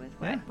familiar with?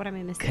 Yeah. What am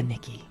I missing?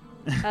 Kaneki.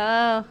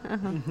 Oh,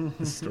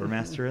 The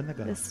Storemaster and the the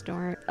Goblin.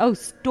 store. Oh,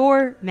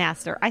 Store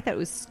Master. I thought it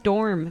was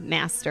Storm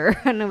Master,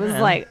 and I was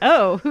like,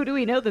 oh, who do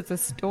we know that's a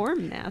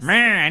Storm Master? Meh,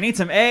 I need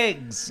some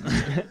eggs.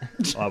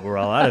 Well, we're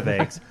all out of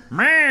eggs.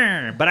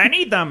 Meh, but I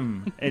need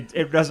them.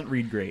 It doesn't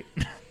read great.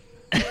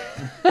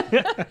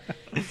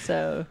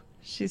 So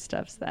she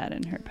stuffs that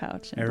in her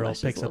pouch. And Errol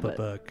blushes picks a up a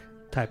little bit. book.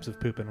 Types of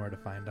poop and where to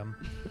find them.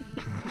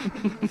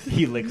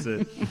 He licks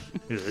it.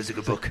 It's a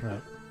good book.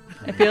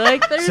 I feel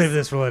like Save there's.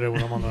 this for later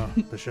when I'm on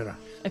the shitter.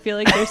 I feel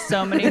like there's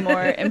so many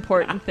more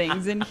important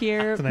things in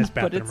here, It's a nice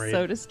but bathroom it's read.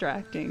 so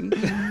distracting. Do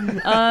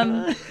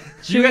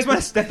you guys want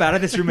to step out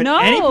of this room at No,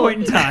 any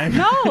point in time?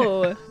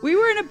 No, we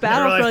were in a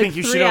battle Errol, for I like think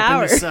you 3 should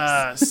hours.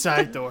 open this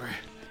side door.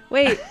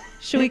 Wait,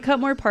 should we cut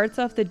more parts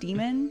off the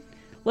demon?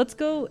 Let's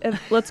go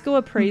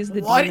appraise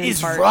the What demon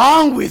is parts.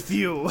 wrong with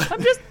you?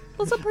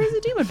 Let's appraise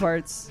the demon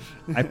parts.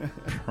 I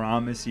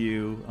promise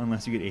you,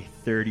 unless you get a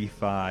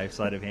 35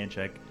 sleight of hand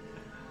check,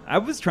 I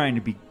was trying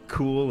to be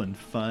cool and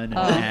fun and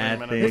Oh. add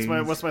What's things.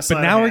 my But sleight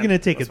of now we're hand? gonna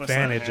take What's my sleight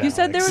of advantage hand? You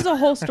said there was a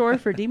whole store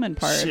for demon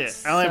parts.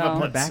 Shit, I only have a so- On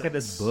the plus back of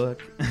this 6.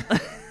 book.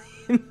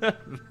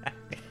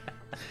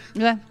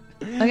 Yeah.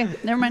 Okay,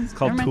 never mind. It's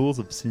called never mind. Tools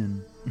of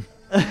Sin.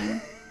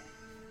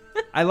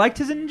 I liked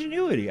his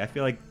ingenuity. I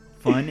feel like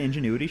fun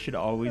ingenuity should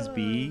always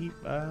be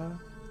Yeah,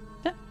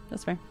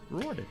 that's fair.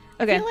 rewarded.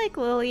 I Okay. feel like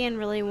Lillian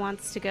really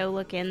wants to go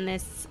look in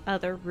this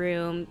other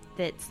room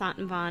that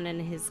Santenvon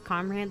and his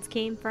comrades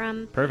came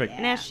from. Perfect.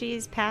 And as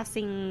she's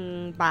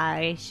passing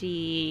by,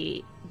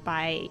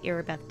 by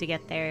Irabeth to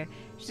get there,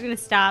 she's going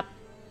to stop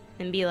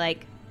and be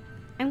like,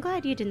 I'm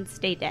glad you didn't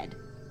stay dead.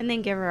 And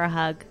then give her a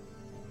hug.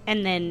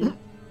 And then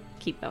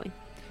keep going.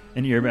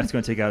 And Earbeth's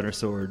going to take out her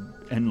sword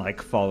and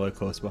like follow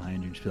close behind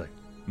you and just be like,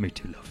 "Me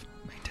too, love.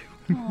 Me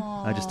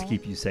too." Just to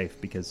keep you safe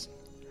because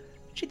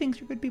she thinks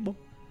you're good people.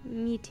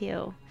 Me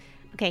too.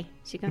 Okay,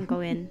 she's going to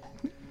go in.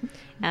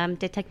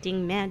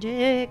 Detecting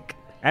magic.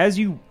 As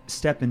you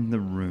step in the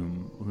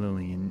room,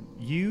 Lillian,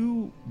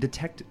 you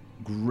detect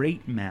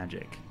great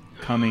magic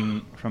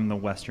coming from the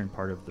western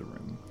part of the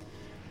room.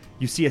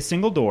 You see a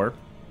single door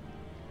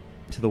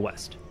to the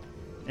west,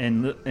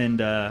 and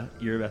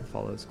Earbeth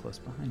follows close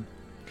behind.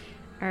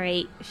 All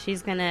right,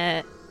 she's going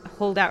to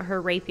hold out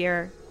her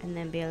rapier and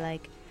then be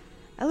like,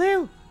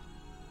 hello.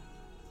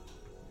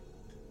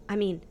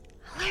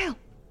 Hello.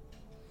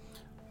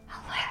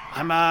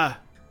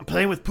 I'm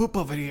playing with poop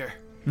over here.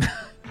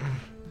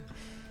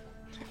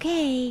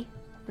 Okay,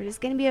 we're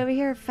just gonna be over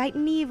here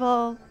fighting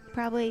evil,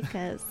 probably,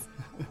 because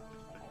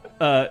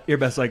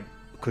Earbeth's like,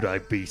 could I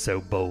be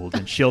so bold?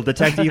 And she'll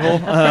detect evil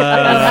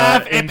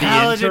have in a the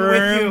paladin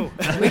interim.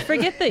 with you. We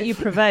forget that you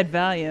provide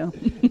value.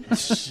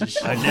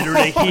 I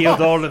literally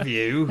healed all of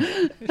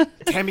you.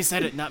 Tammy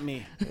said it, not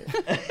me.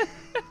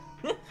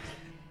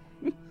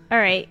 All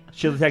right.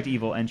 She'll detect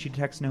evil, and she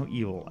detects no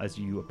evil as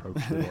you approach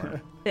the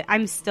door.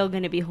 I'm still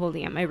going to be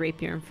holding up my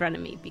rapier in front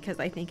of me because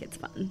I think it's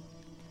fun. And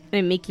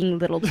I'm making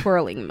little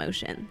twirling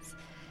motions.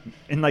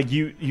 And like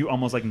you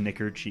almost like nick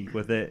her cheek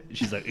with it.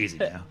 She's like, easy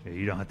now.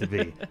 You don't have to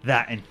be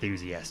that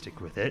enthusiastic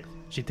with it.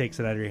 She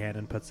takes it out of your hand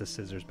and puts the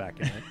scissors back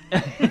in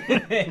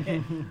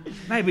it.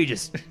 Maybe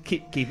just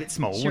keep it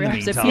small She in the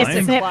wraps a piece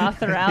meantime. of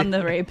cloth around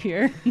the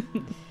rapier.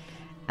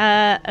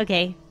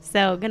 Okay,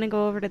 so gonna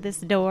go over to this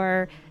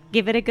door,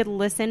 give it a good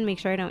listen, make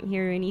sure I don't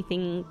hear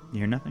anything. You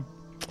hear nothing.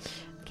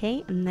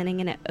 Okay, and then I'm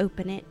gonna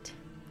open it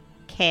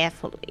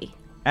carefully.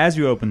 As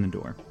you open the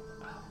door,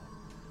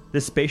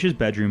 this spacious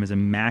bedroom is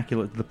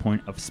immaculate to the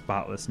point of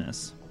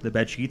spotlessness. The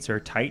bed sheets are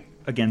tight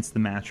against the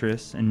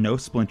mattress, and no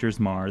splinters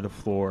mar the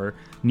floor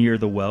near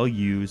the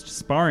well-used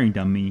sparring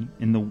dummy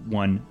in the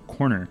one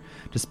corner.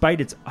 Despite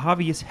its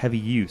obvious heavy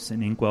use,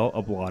 an inkwell,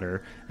 a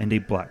blotter, and a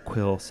black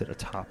quill sit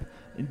atop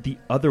the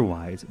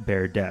otherwise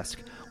bare desk,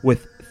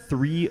 with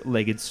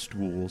 3-legged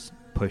stools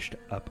pushed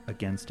up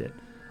against it.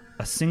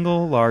 A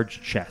single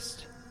large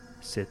chest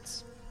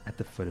sits at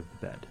the foot of the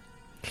bed.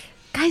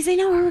 Guys, I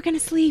know where we're gonna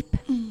sleep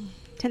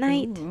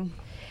tonight. Ooh.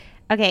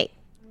 Okay,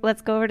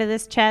 let's go over to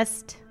this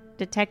chest,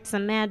 detect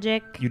some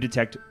magic. You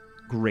detect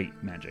great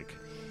magic.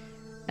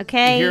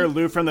 Okay. You hear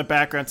Lou from the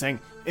background saying,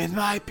 "It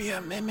might be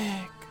a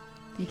mimic."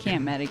 You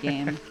can't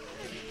metagame.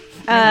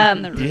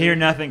 You hear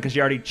nothing because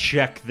you already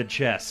checked the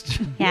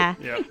chest. Yeah.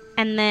 Yep.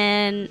 And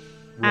then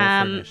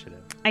Roll for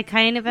initiative. I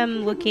kind of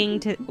am looking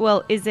to.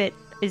 Well, is it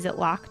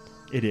locked?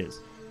 It is.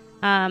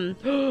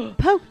 Poe.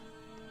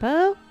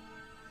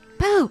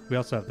 We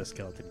also have the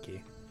skeleton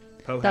key.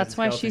 Poe has That's a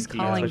why skeleton she's key.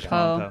 calling That's why she's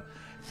calling Poe.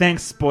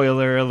 Thanks,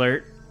 spoiler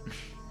alert.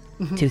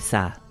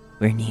 Tusa,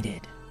 we're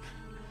needed.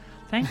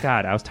 Thank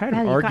God. I was tired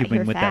Wow, of you got arguing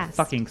here with fast.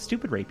 that fucking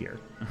stupid rapier.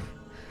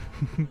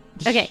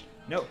 Okay.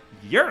 No,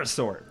 you're a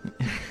sword.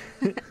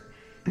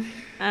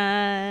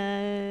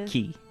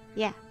 Key.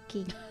 Yeah.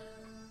 Key.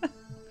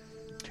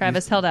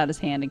 Travis held out his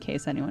hand in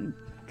case anyone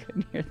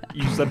couldn't hear that.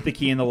 You slip the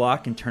key in the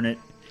lock and turn it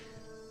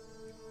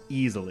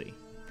easily.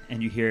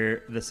 And you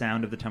hear the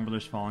sound of the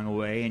tumblers falling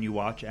away, and you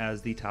watch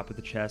as the top of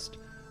the chest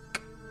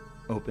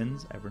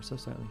opens ever so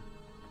slightly.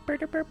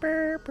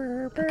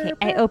 Okay,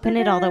 I open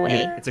it all the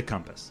way. It's a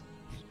compass.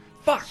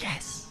 Fuck!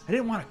 Yes. I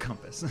didn't want a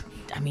compass.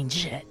 I mean,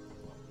 shit.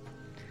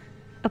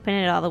 Open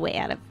it all the way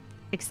out of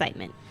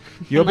excitement.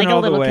 You I'm open like all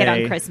a little the way, kid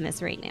on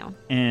Christmas right now.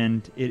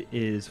 and it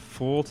is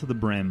full to the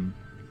brim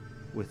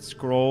with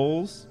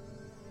scrolls,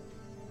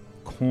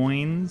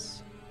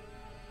 coins,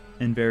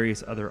 and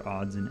various other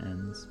odds and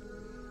ends.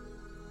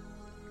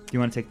 Do you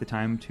want to take the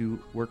time to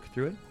work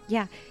through it?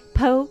 Yeah.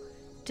 Poe,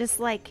 just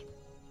like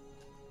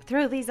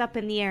throw these up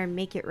in the air and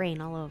make it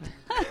rain all over.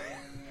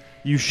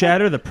 You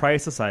shatter the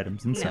priceless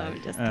items inside.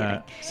 I'm just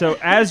kidding. So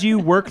as you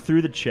work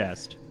through the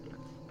chest,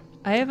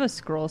 I have a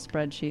scroll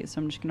spreadsheet, so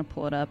I'm just going to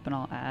pull it up and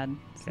I'll add.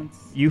 Since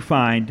you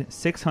find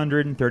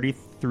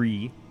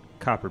 633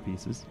 copper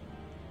pieces,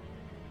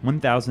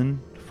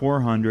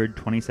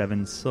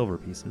 1,427 silver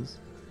pieces,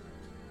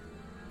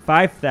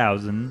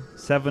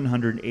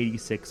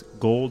 5,786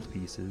 gold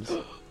pieces,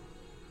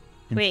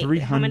 and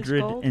Wait, how much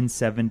gold?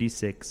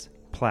 376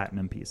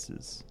 platinum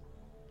pieces.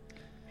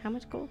 How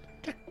much gold?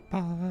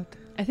 I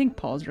think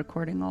Paul's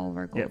recording all of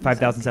our gold. Yeah, and stuff.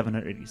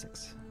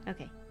 5,786.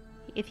 Okay.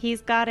 If he's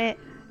got it,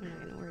 I'm not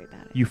going to worry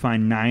about it. You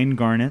find 9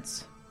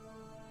 garnets,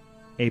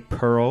 a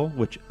pearl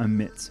which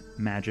emits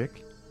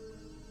magic,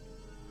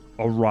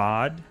 a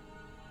rod,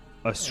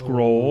 a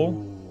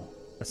scroll,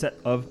 a set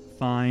of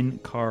fine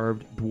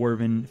carved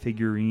dwarven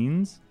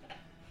figurines,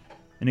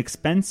 an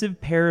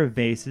expensive pair of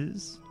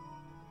vases,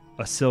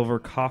 a silver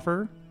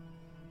coffer,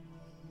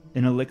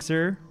 an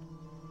elixir,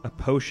 a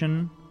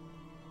potion,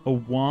 a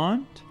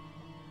wand,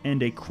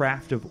 and a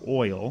craft of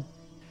oil,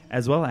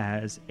 as well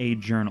as a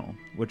journal,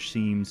 which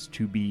seems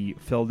to be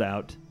filled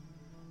out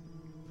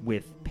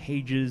with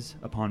pages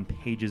upon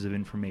pages of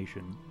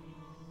information.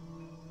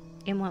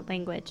 In what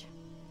language?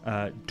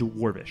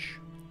 Dwarvish.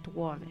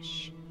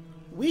 Dwarvish.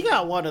 We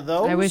got one of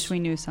those. I wish we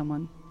knew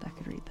someone that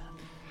could read that.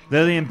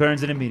 Lillian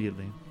burns it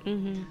immediately.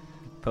 Mm-hmm.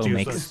 Poe Juiceless.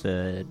 makes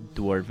the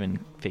dwarven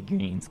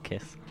figurines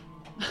kiss.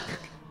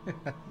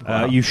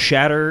 You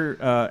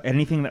shatter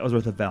anything that was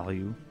worth of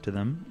value to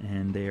them,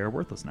 and they are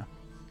worthless now.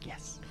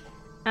 Yes.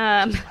 What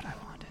I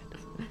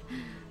wanted.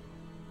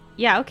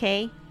 Yeah,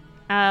 okay.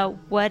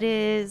 What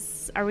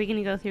is... Are we going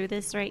to go through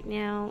this right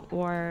now,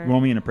 or...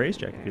 Roll me an appraise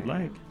check if you'd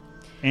like,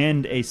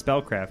 and a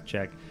spellcraft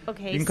check.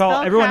 Okay, You can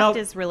call everyone spellcraft else.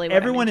 is really what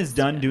I'm Everyone is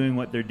interested done in. doing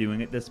what they're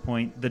doing at this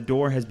point. The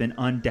door has been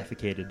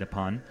undefecated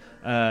upon.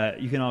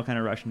 You can all kind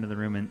of rush into the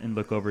room and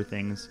look over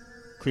things.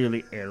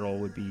 Clearly, Errol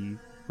would be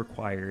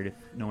required if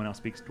no one else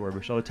speaks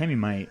Dwarvish. Although Tammy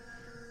might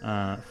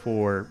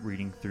for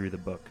reading through the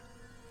book.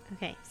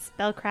 Okay,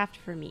 spellcraft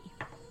for me.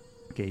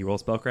 Okay, you roll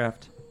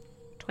spellcraft.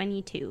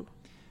 22.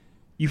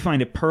 You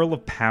find a Pearl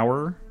of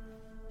Power,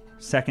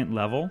 2nd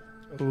level.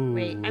 Ooh,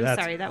 Wait, I'm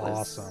that's sorry, that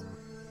was- awesome.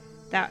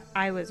 That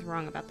I was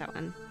wrong about that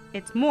one.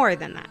 It's more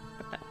than that.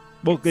 But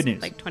Well, it's good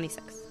news. Like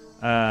 26.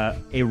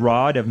 A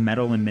Rod of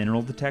Metal and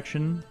Mineral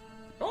Detection.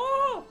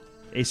 Oh!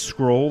 A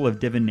Scroll of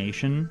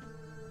Divination.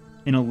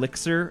 An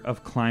Elixir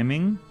of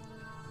Climbing.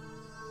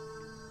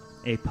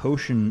 A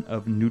Potion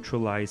of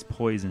Neutralize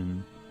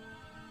Poison.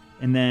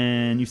 And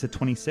then you said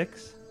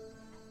 26?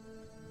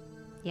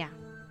 Yeah.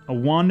 A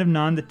Wand of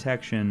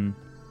Non-Detection.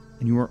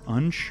 And you are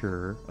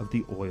unsure of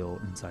the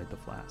oil inside the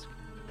flask.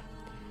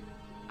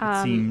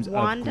 It seems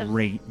wand of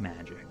great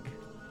magic.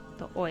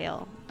 the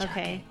oil.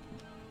 Okay.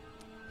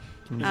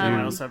 Does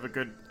anyone else have a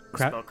good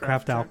spellcraft?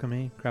 Craft check?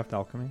 alchemy. Craft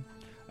alchemy.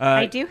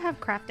 I do have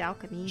craft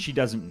alchemy. She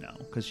doesn't know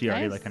because she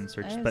already I like kind of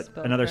have- searched. I have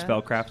But another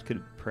spellcraft. spellcraft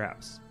could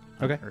perhaps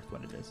Okay. unearth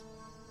what it is.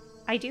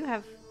 I do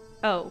have.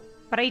 Oh,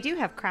 but I do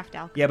have craft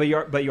alchemy. Yeah,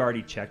 but you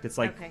already checked. It's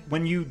like Okay.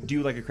 when you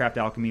do like a craft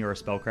alchemy or a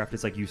spellcraft,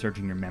 it's like you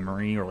searching your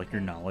memory or like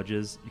your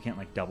knowledges. You can't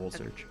like double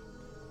search.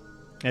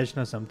 I just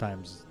know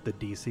sometimes the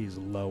DC is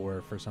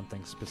lower for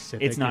something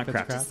specific. It's not if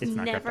craft. craft. It's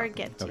not craft Never alchemy.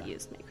 get to Okay.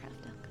 use my craft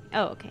alchemy.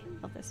 Oh, okay.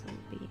 Well, this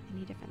wouldn't be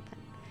any different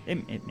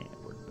then. It may have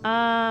worked.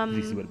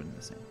 DC would have been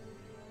the same.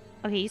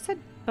 Okay, you said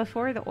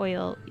before the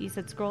oil, you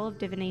said scroll of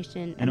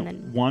divination and, And a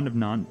then wand of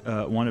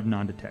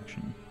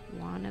non-detection.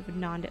 wand of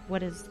non.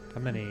 What is? How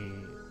many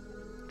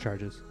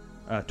charges?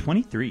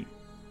 23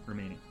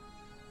 remaining.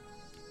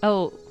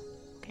 Oh,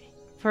 okay.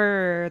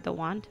 For the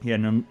wand. Yeah,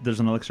 no, there's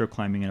an elixir of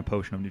climbing and a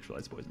potion of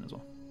neutralize poison as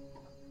well.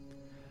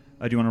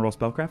 Do you want to roll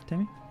spellcraft,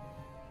 Tammy?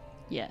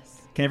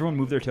 Yes. Can everyone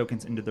move their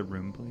tokens into the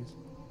room, please?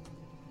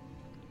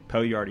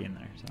 Poe, you're already in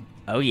there, so.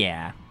 Oh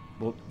yeah.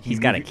 Well, He's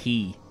got a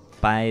key.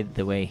 By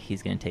the way,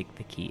 he's gonna take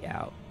the key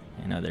out.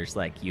 I know there's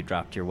like you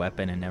dropped your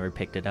weapon and never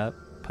picked it up.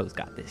 Poe's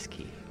got this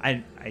key.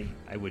 I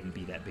wouldn't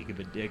be that big of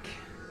a dick.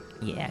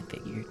 Yeah, I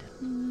figured.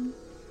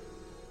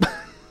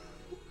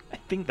 I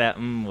think that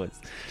was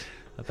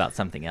about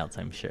something else,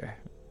 I'm sure.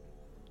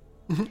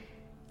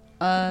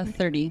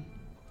 30.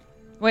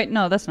 Wait,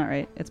 no, that's not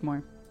right. It's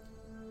more.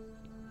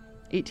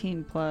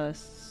 18 plus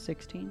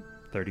 16.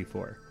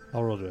 34.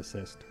 I'll roll to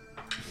assist.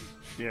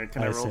 Yeah,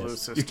 can I roll to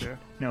Assist. assist you?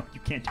 No, you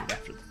can't do it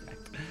after the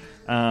fact.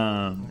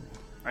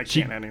 I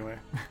She- can't anyway.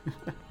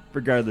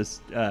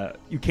 Regardless,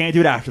 you can't do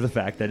it after the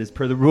fact. That is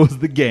per the rules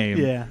of the game.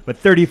 Yeah. But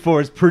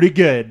 34 is pretty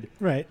good.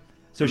 Right.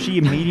 So she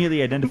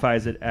immediately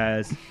identifies it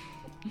as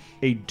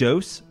a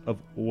dose of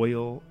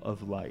oil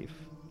of life.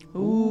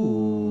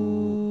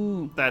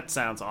 Ooh. That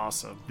sounds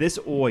awesome. This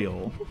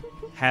oil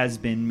has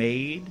been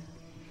made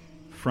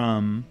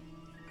from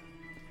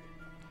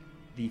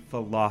the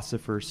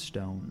Philosopher's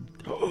Stone.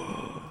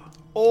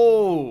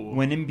 Oh!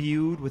 When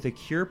imbued with a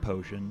cure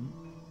potion,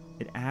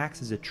 it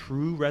acts as a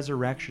true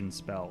resurrection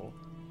spell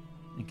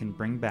and can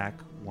bring back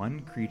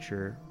one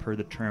creature per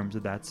the terms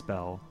of that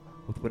spell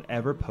with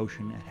whatever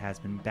potion it has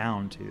been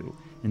bound to.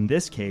 In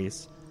this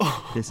case,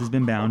 this has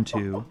been bound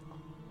to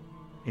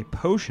a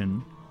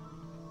potion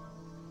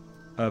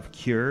of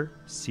cure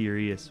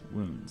serious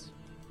wounds.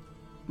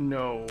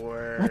 No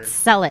way. Let's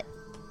sell it.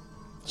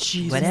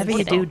 Whatever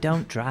you do,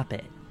 don't drop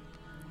it.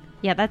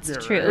 Yeah, that's You're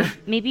true.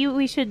 right. Maybe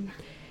we should.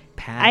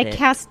 Pat I it.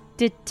 cast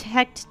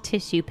detect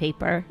tissue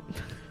paper.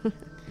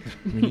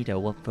 We need to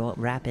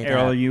wrap it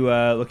Errol, up. are you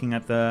looking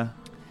at the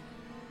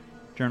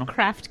journal?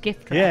 Craft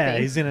gift wrapping. Yeah,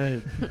 he's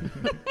gonna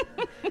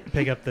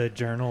pick up the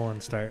journal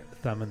and start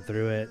thumbing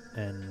through it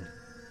and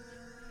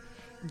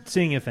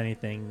seeing if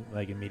anything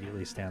like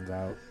immediately stands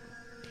out.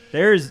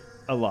 There's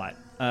a lot.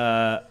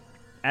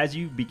 As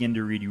you begin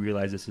to read, you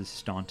realize this is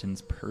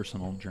Staunton's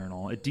personal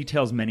journal. It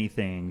details many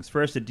things.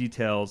 First, it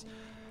details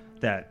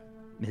that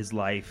his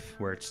life,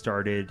 where it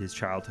started, his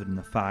childhood in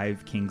the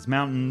Five Kings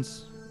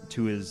Mountains,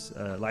 to his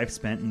life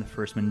spent in the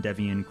First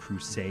Mendevian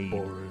Crusade,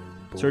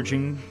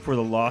 searching for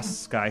the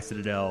lost sky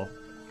citadel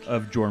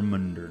of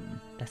Jormungandr.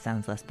 That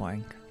sounds less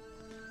boring.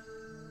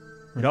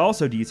 It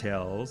also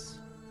details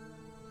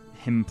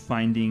him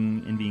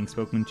finding and being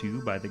spoken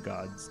to by the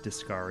gods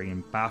Discari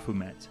and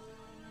Baphomet,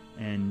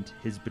 and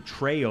his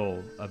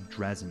betrayal of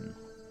Dresden.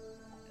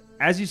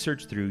 As you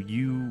search through,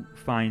 you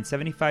find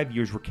 75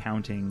 years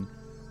recounting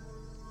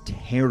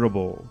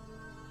terrible,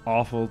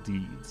 awful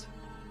deeds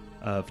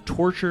of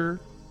torture,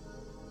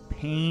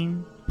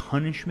 pain,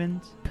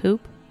 punishment,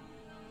 Poop.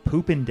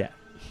 poop, and death.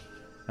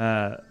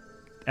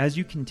 As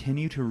you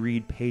continue to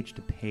read page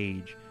to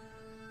page,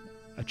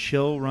 a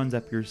chill runs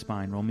up your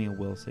spine. Roll me a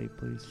will save,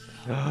 please.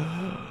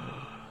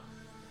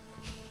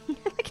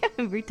 Like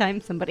every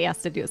time somebody has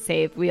to do a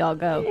save, we all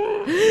go.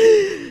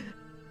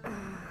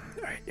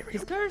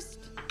 He's cursed.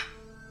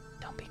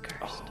 Don't be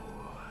cursed.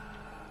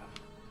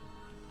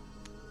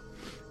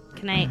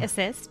 Can I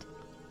assist?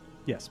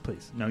 Yes,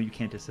 please. No, you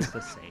can't assist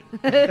a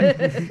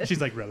save. She's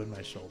like rubbing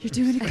my shoulder. You're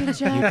doing a good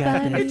job, You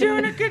got buddy. this.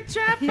 a good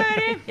job,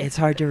 buddy. It's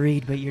hard to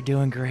read, but you're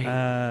doing great.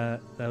 That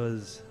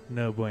was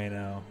no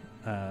bueno.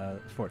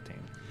 14.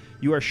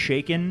 You are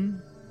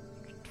shaken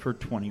for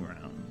 20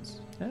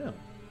 rounds. Oh,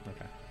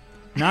 okay.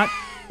 Not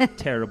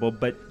terrible,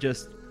 but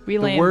just We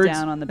lay him words-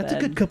 down on the bed. That's a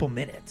good couple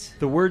minutes.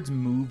 The words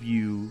move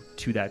you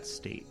to that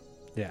state.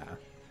 Yeah.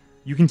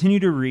 You continue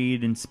to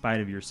read in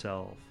spite of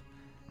yourself,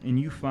 and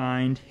you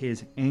find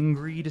his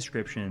angry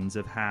descriptions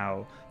of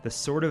how the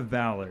Sword of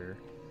Valor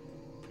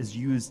is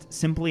used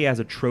simply as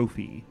a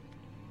trophy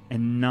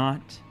and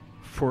not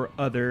for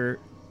other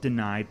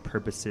denied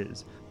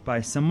purposes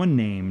by someone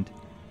named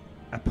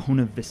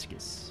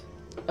Aponaviscus.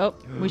 Oh,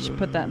 we should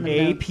put that in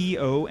the notes.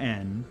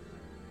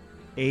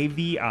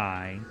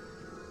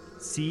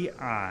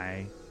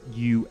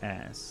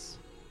 Aponavicius,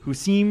 who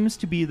seems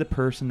to be the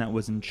person that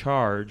was in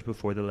charge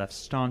before they left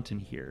Staunton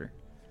here.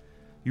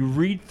 You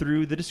read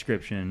through the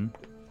description,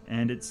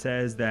 and it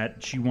says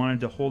that she wanted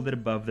to hold it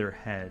above their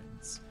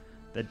heads,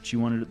 that she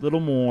wanted it little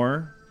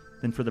more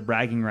than for the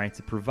bragging rights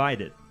it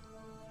provided.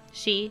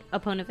 She,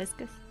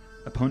 Aponaviscus.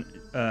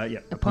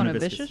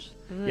 Aponaviscus.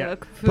 Yeah,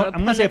 Who, I'm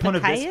going to say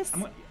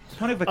Aponaviscus?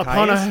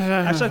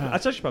 Aponavicius.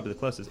 That's actually probably the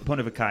closest.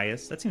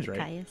 Aponavicius. That seems right.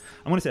 Caius.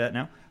 I'm going to say that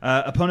now.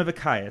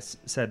 Aponavicius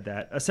said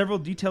that. Several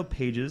detailed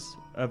pages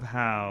of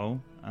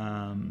how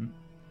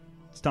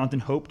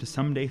Staunton hoped to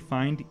someday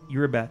find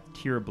Erebeth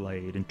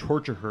Tearblade and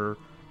torture her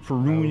for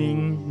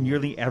ruining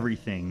nearly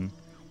everything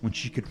when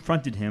she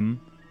confronted him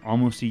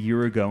almost a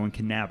year ago in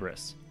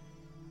Canabras.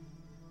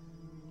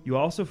 You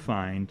also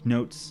find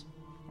notes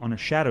on a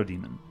shadow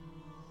demon.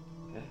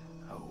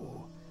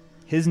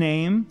 His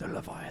name, The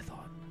Leviathan.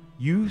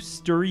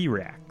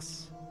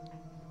 Eustoryrax.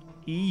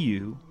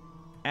 Eustoryrax.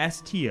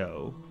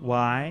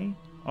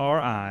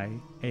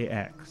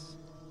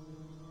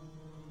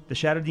 The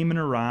shadow demon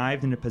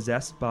arrived in the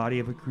possessed body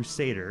of a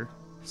crusader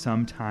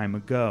some time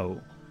ago.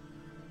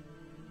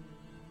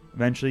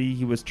 Eventually,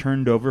 he was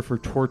turned over for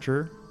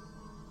torture,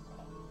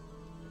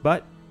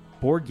 but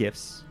bore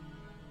gifts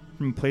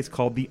from a place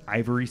called the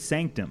Ivory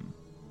Sanctum.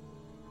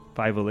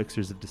 5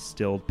 elixirs of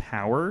distilled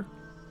power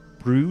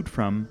brewed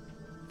from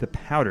the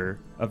powder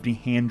of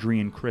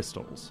Dehandrian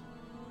crystals.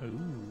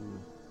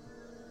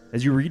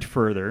 As you read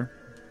further,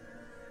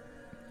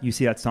 you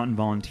see that Staunton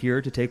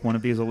volunteered to take one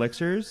of these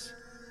elixirs.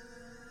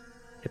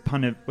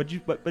 What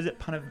was it?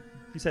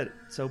 You said it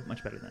so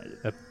much better than I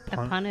did.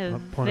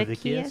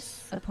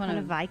 Aponavicius?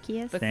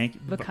 Aponavicius? Thank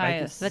you.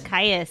 Vacius.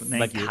 Vacius.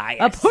 Thank you.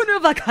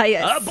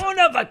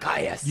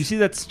 Aponavicius. You see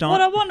that What a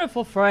Staunton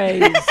wonderful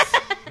phrase.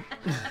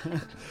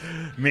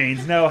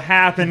 means no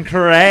happen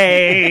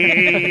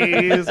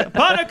craze.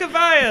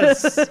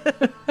 Aponavicius.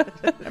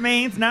 It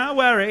means no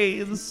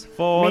worries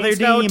for Means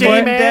their no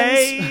demon demons.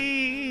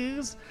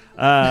 days.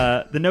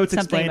 The notes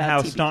Something explain about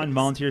how TV Staunton kids.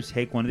 volunteers to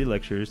take one of the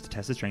elixirs to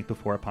test his strength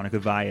before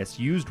Aponavicius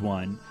used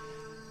one,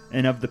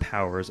 and of the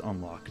powers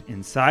unlocked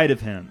inside of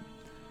him.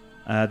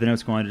 The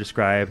notes go on to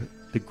describe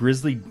the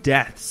grisly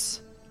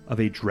deaths of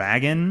a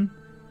dragon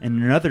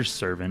and another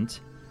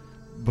servant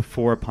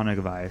before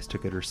Aponavicius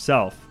took it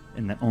herself,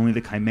 and that only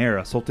the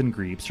chimera, Sultan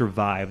Grebe,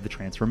 survived the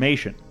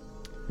transformation.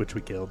 Which we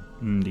killed.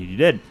 Indeed you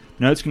did.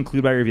 The notes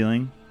conclude by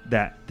revealing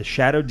that the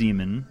shadow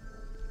demon,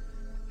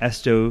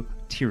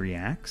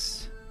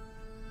 Eustoryrax,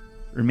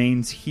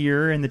 remains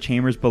here in the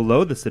chambers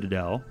below the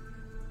citadel,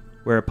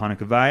 where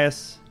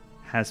Aponavicius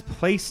has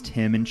placed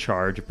him in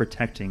charge of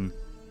protecting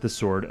the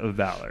Sword of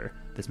Valor.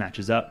 This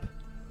matches up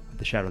with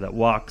the Shadow That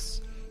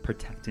Walks,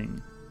 protecting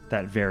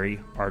that very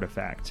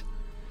artifact.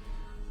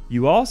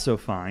 You also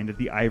find that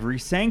the Ivory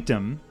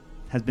Sanctum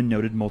has been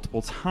noted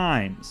multiple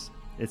times.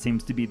 It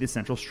seems to be the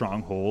central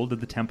stronghold of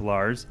the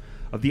Templars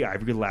of the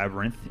Ivory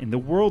Labyrinth in the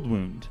World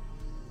Wound,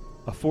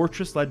 a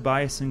fortress led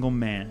by a single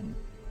man,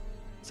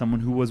 someone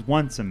who was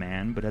once a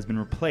man but has been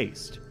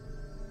replaced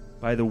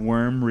by the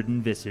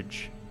worm-ridden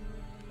visage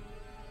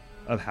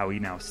of how he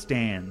now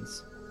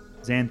stands,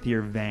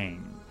 Xanthier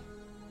Vang,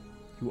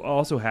 who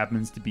also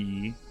happens to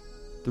be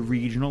the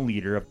regional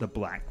leader of the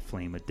Black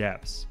Flame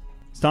Adepts.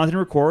 Staunton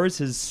records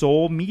his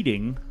sole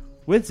meeting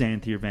with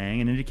Xanthier Vang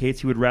and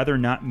indicates he would rather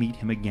not meet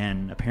him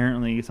again.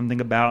 Apparently,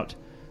 something about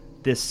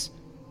this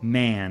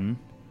man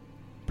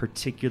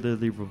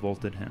particularly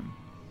revolted him.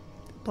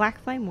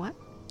 Black Flame what?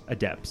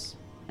 Adepts.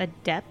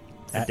 Adept?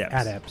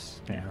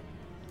 Adepts. Yeah.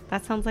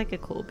 That sounds like a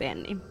cool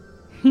band name.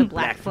 The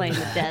Black Flame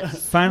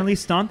Adepts. Finally,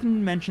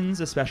 Staunton mentions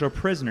a special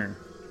prisoner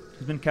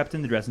who's been kept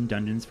in the Dresden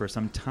dungeons for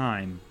some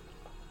time.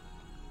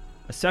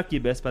 A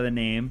succubus by the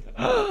name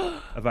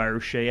of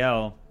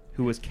Irushael,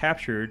 who was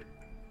captured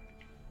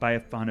by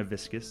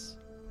Aponaviscus.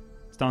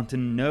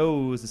 Staunton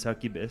knows the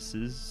succubus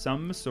is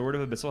some sort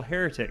of abyssal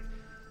heretic,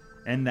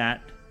 and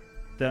that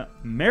the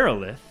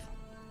Merilith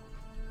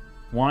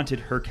wanted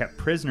her kept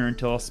prisoner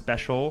until a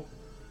special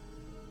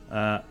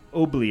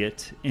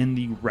obliate in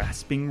the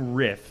rasping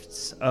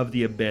rifts of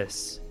the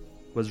abyss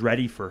was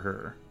ready for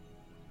her.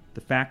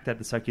 The fact that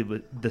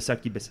the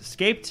succubus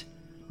escaped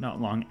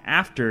not long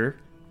after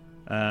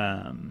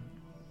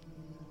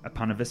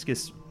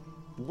Aponaviscus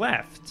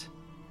left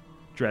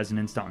Dresden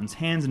in Staunton's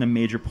hands, and a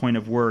major point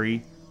of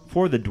worry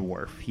for the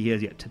dwarf he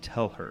has yet to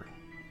tell her.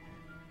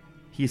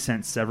 He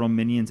sent several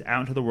minions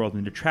out into the world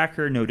to track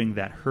her, noting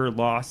that her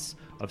loss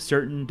of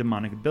certain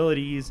demonic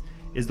abilities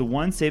is the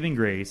one saving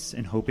grace,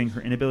 and hoping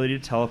her inability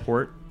to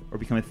teleport or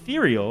become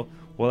ethereal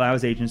will allow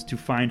his agents to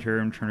find her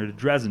and turn her to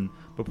Dresden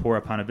before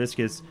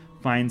Aponoviscus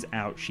finds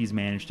out she's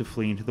managed to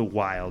flee into the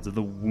wilds of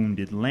the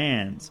Wounded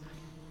Lands.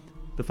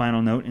 The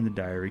final note in the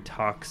diary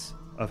talks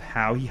of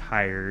how he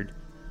hired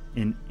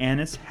an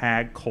Annis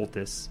Hag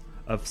cultist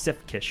of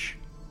Sifkish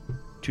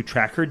to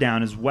track her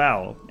down as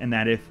well, and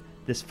that if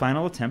this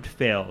final attempt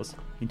fails,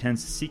 he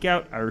intends to seek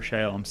out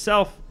Arishael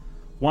himself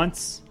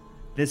once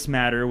this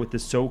matter with the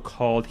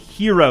so-called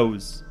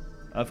heroes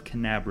of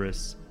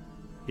Canabris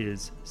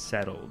is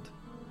settled.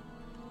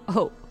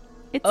 Oh,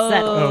 it's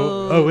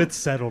settled. Oh, it's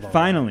settled. Already.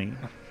 Finally,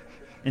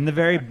 in the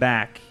very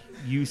back,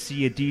 you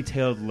see a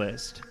detailed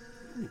list.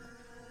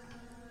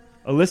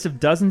 A list of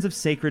dozens of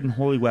sacred and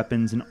holy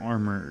weapons and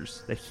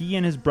armors that he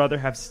and his brother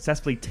have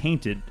successfully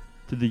tainted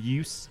through the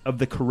use of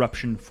the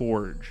Corruption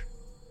Forge.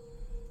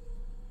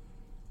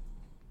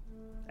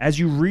 As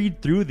you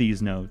read through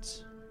these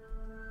notes,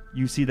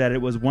 you see that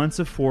it was once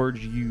a forge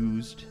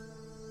used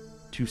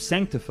to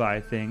sanctify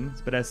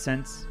things, but has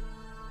since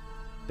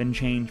been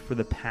changed for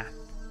the path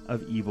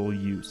of evil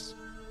use.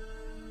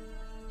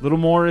 Little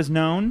more is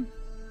known,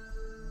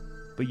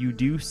 but you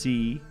do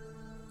see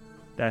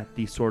that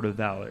the Sword of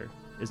Valor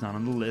is not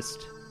on the list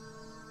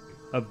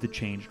of the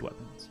changed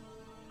weapons.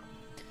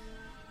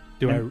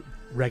 Do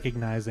I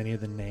recognize any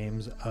of the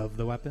names of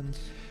the weapons?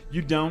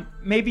 You don't.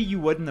 Maybe you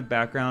would in the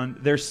background.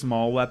 They're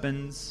small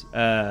weapons.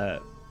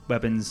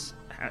 Weapons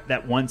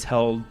that once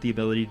held the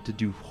ability to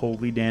do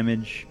holy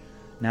damage,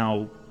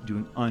 now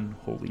doing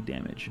unholy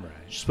damage. Right.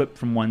 Swept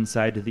from one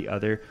side to the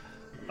other.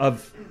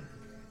 Of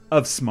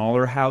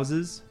smaller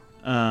houses.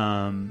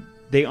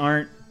 They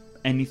aren't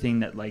anything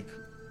that like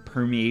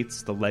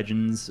permeates the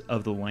legends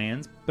of the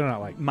lands. They're not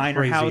like minor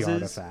crazy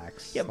houses.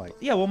 artifacts. Yeah, like,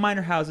 well,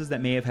 minor houses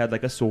that may have had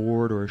like a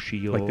sword or a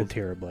shield. like the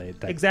Tira Blade.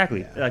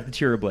 Exactly. Yeah. Like the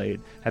Tira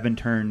Blade have been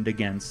turned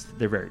against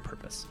their very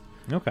purpose.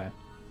 Okay.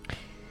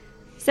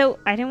 So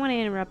I didn't want to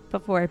interrupt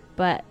before,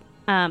 but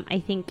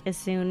I think as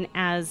soon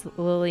as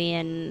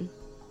Lillian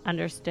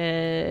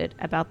understood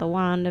about the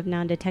wand of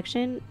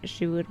non-detection,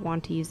 she would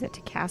want to use it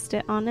to cast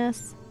it on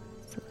us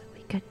so that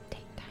we could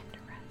take time to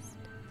rest.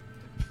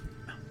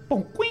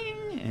 Boom,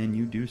 quing, and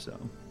you do so.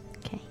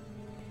 Okay.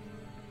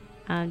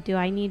 Do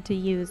I need to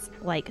use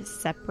like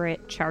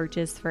separate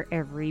charges for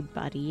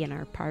everybody in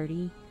our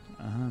party?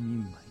 You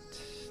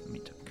might. Let me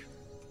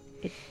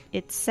check.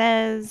 It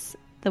says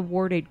the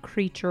warded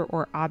creature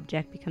or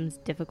object becomes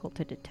difficult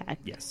to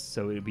detect. Yes,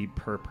 so it would be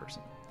per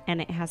person. And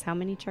it has how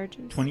many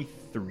charges?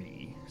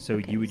 23. So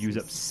Okay, you would use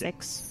so up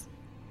 6.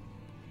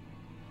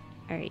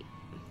 All right.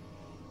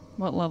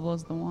 What level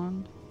is the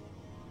wand?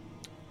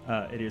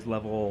 It is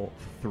level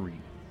 3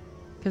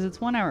 Because it's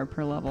 1 hour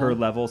per level. per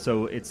level.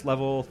 So it's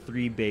level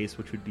 3 base,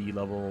 which would be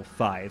level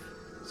 5.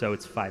 So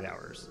it's 5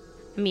 hours.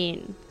 I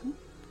mean,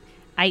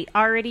 I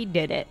already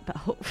did it, but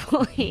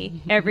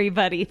hopefully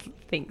everybody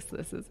thinks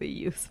this is a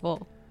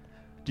useful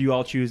Do you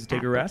all choose to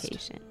take a rest?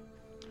 application.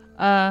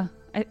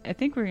 I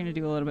think we're gonna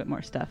do a little bit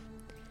more stuff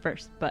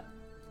first, but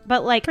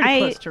But like pretty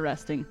close to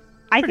resting.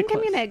 I Pretty think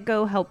I'm close. gonna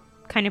go help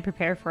kind of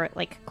prepare for it.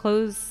 Like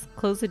close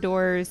the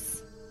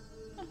doors.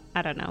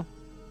 I don't know.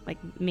 Like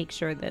make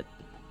sure that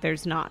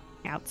there's not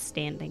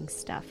outstanding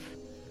stuff.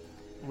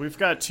 We've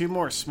got 2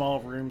 more small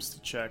rooms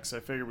to check, so I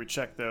figure we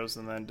check those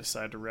and then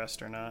decide to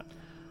rest or not.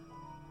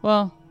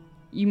 Well,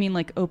 you mean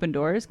like open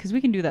doors? Because we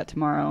can do that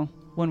tomorrow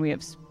when we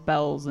have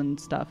spells and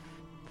stuff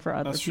for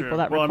other That's people true.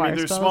 that Well, I require mean,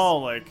 they're spells.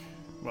 small, like,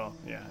 well,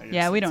 yeah. I guess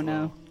Yeah, we it's don't a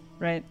know, little-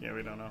 right? Yeah,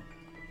 we don't know.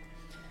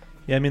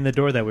 Yeah, I mean, the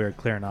door that we were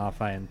clearing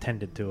off, I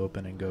intended to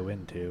open and go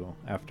into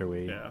after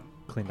we Yeah.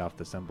 cleaned off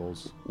the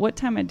symbols. What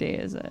time of day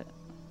is it?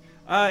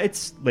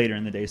 It's later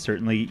in the day,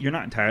 certainly. You're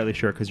not entirely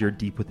sure because you're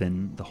deep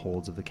within the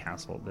holds of the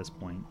castle at this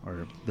point,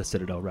 or the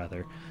citadel,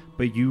 rather.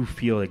 But you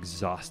feel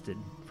exhausted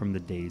from the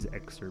day's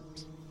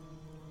excerpts.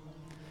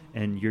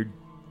 And your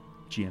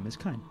GM is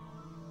kind.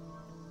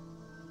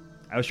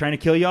 I was trying to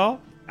kill y'all.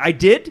 I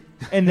did,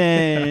 and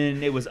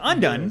then it was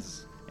undone.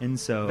 Yes. And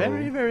so...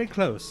 Very, very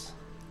close.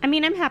 I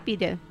mean, I'm happy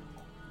to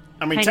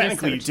I mean, Kinda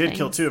technically, you search did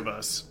kill things. 2 of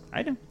us.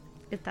 I know.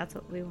 if that's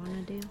what we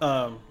want to do.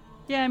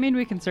 Yeah, I mean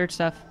we can search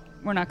stuff.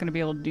 We're not going to be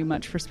able to do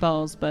much for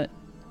spells, but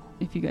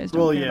if you guys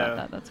don't Well, care yeah. about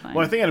that, that's fine.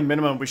 Well, I think at a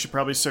minimum, we should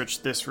probably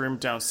search this room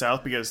down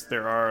south because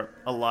there are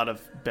a lot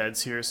of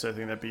beds here, so I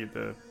think that'd be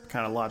the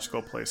kind of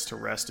logical place to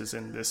rest is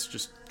in this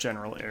just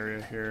general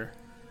area here.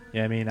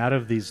 Yeah, I mean, out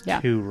of these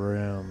Yeah. 2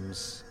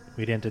 rooms,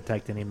 we didn't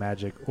detect any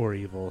magic or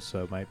evil,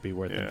 so it might be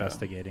worth Yeah.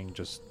 investigating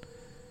just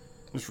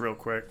Just real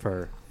quick.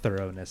 for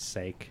thoroughness'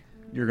 sake.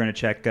 You're going to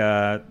check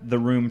the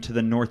room to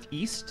the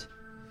northeast.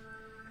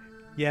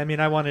 Yeah, I mean,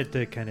 I wanted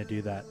to kind of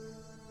do that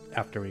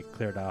after we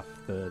cleared off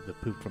the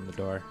poop from the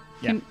door.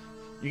 Yeah. Can-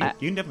 You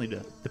can definitely do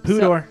it. The poo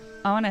So- door.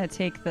 I want to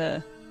take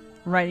the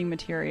writing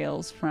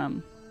materials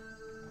from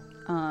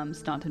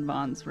Staunton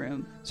Vaughn's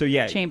room So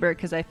yeah, chamber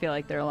because I feel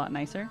like they're a lot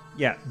nicer.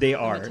 yeah, they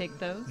I'm are. gonna take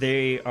those.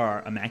 They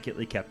are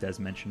immaculately kept, as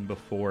mentioned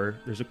before.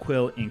 There's a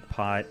quill ink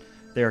pot.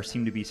 There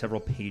seem to be several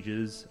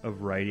pages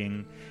of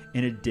writing.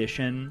 In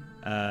addition,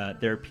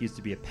 there appears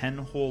to be a pen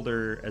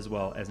holder as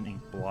well as an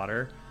ink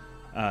blotter.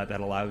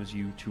 that allows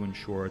you to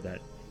ensure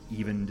that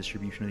even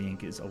distribution of the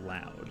ink is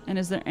allowed. And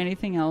is there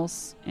anything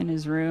else in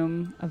his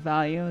room of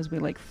value as we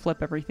like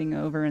flip everything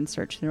over and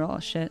search through all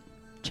his shit?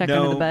 Check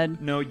under the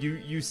bed? No,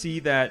 you see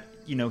that,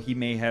 he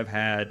may have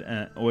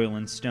had oil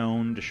and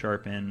stone to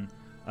sharpen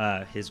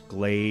his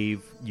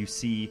glaive. You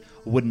see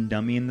a wooden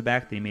dummy in the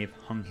back. They may have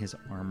hung his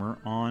armor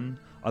on.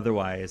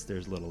 Otherwise,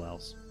 there's little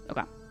else.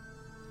 Okay.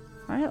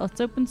 All right, let's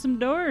open some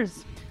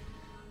doors.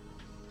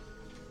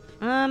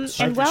 Shoot And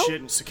the well,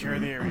 shit and secure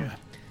the area.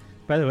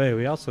 By the way,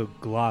 we also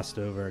glossed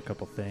over a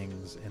couple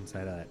things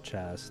inside of that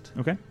chest.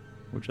 Okay.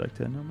 Would you like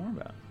to know more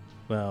about?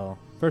 Well,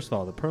 first of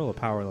all, the Pearl of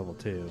Power level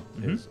 2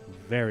 is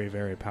very,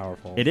 very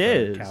powerful. It for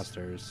is.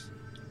 Casters.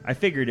 I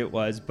figured it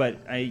was, but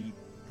I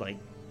Yeah.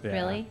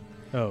 really?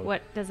 Oh,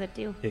 What does it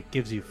do? it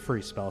gives you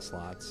free spell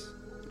slots.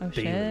 Oh,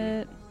 daily.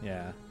 shit.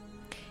 Yeah.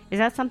 Is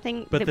that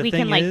something But that the we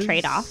can thing trade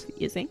is- off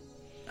using?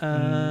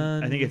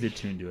 I think it's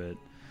attuned to it.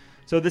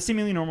 So the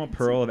seemingly normal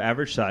pearl of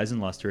average size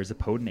and luster is a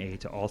potent aid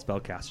to all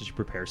spellcasters who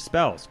prepare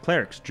spells: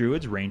 clerics,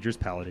 druids, rangers,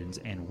 paladins,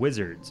 and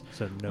wizards.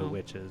 So no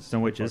witches.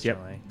 Some witches, yep.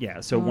 unfortunately.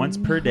 Yeah, so Oh, once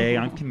per day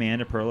on no.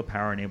 command, a pearl of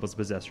power enables the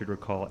possessor to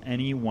recall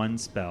any one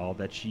spell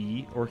that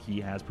she or he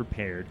has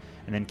prepared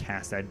and then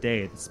cast that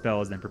day. The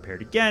spell is then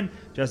prepared again,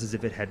 just as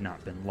if it had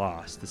not been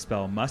lost. The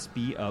spell must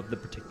be of the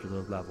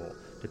particular level,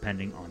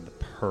 depending on the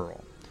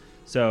pearl.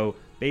 So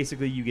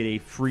basically, you get a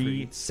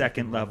free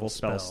second level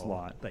spell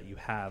slot. that you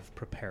have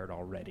prepared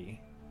already.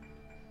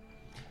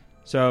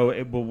 So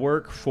it will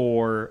work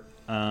for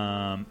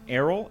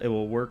Errol, it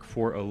will work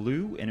for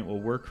Alu, and it will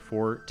work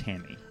for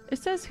Tammy. It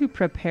says who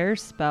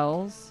prepares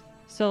spells.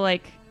 So,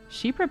 like,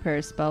 she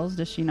prepares spells,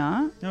 does she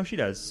not? No, she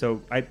does.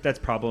 So that's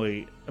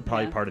probably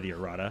Yeah. part of the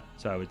errata.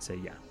 So I would say,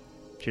 yeah,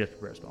 she does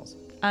prepare spells.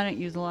 I don't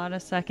use a lot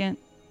of second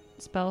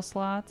spell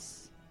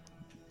slots.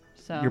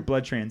 So, Your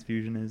blood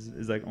transfusion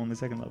is like only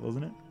second level,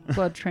 isn't it?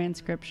 blood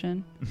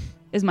transcription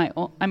is my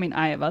own. I mean,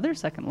 I have other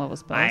second level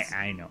spells.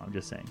 I know. I'm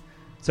just saying.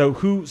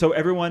 So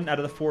everyone out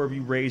of the four of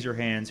you, raise your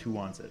hands. Who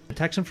wants it?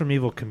 Protection from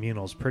evil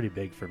communal is pretty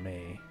big for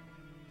me.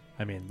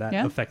 I mean, that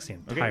Yeah. affects the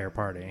entire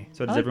party.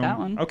 So I does like everyone? that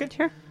one. Okay.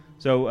 Sure.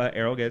 So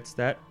Errol gets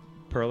that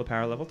Pearl of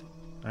Power level 2. All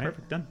right.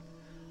 Perfect. Done.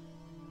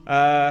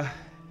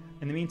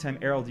 In the meantime,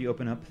 Errol, do you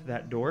open up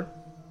that door?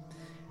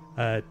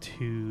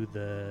 To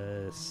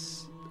the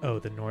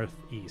the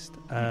northeast.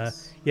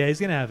 Yes. Yeah, he's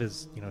gonna have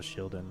his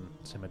shield and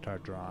scimitar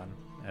drawn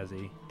as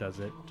he does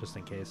it, just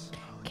in case.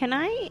 Can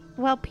I,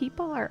 while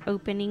people are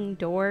opening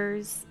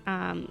doors,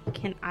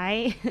 can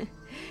I,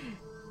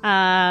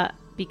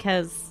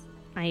 because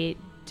I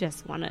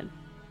just want to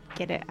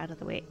get it out of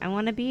the way, I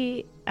want to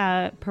be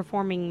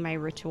performing my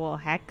ritual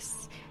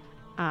hex.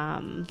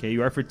 Okay,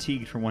 you are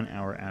fatigued for 1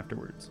 hour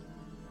afterwards.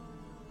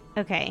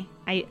 Okay,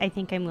 I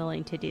think I'm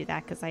willing to do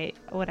that because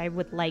what I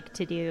would like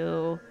to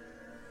do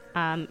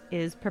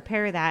is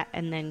prepare that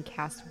and then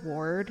cast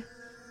ward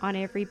on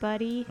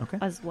everybody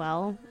as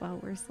well while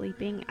we're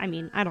sleeping. I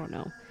mean, I don't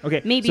know.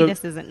 Okay, Maybe so-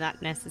 this isn't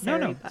that necessary.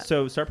 No. But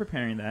So start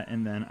preparing that,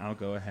 and then I'll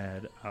go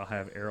ahead. I'll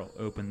have Errol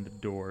open the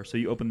door. So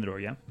you open the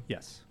door, yeah?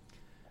 Yes.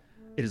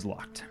 It is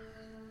locked.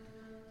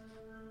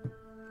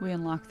 We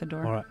unlock the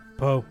door. All right,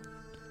 Poe.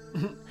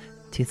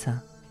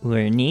 Tusa,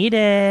 we're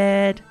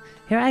needed.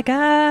 Here I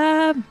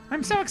come.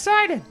 I'm so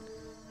excited.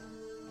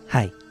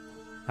 Hi.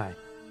 Hi.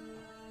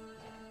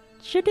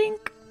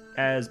 Shadink.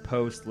 As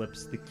Poe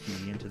slips the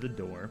key into the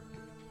door,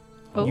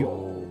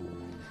 Oh.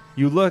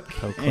 you look.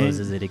 Poe and-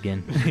 closes it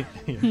again.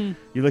 You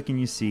look and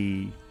you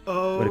see what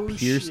Oh,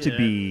 appears to shit.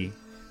 be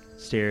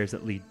stairs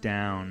that lead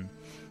down.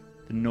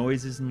 The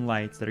noises and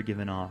lights that are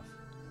given off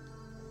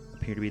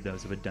appear to be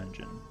those of a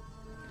dungeon.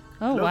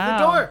 Oh, Open wow.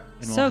 the door.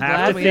 And So we'll glad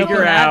have to we figure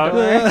opened that out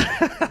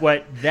door.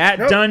 what that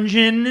Nope.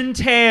 dungeon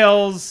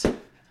entails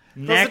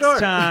next door.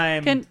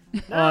 time Can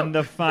on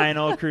the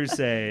final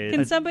crusade.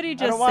 can somebody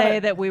don't just want say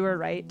it. that we were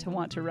right to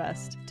want to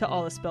rest to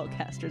all the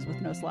spellcasters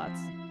with no slots?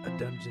 A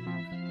dungeon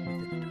within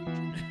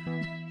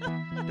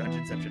a dungeon.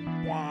 Dungeonception.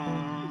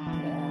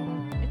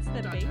 It's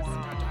the basement.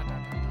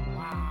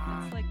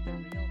 It's like the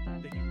real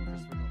dungeon.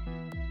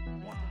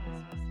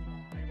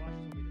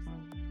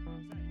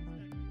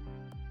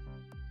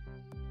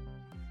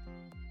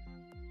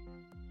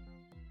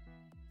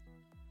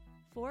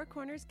 Four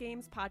Corners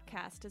Games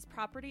podcast is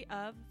property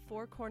of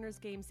Four Corners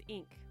Games,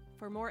 Inc.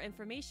 For more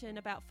information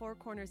about Four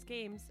Corners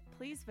Games,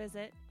 please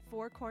visit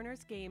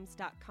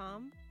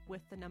fourcornersgames.com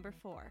with the number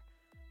 4.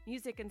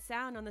 Music and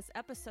sound on this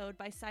episode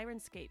by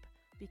Sirenscape,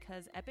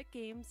 because epic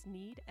games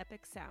need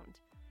epic sound.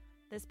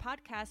 This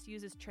podcast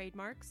uses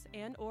trademarks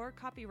and or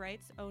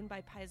copyrights owned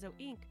by Paizo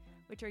Inc.,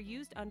 which are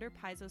used under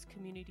Paizo's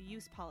community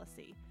use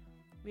policy.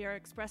 We are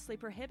expressly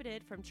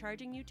prohibited from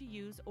charging you to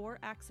use or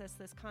access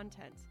this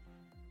content.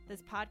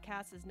 This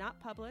podcast is not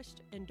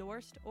published,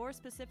 endorsed, or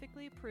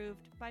specifically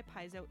approved by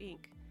Paizo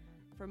Inc.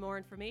 For more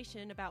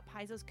information about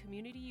Paizo's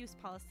community use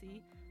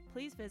policy,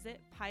 please visit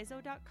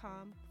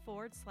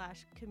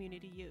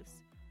paizo.com/community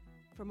use.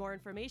 For more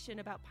information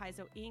about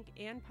Paizo Inc.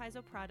 and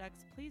Paizo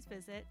products, please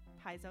visit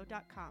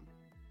paizo.com.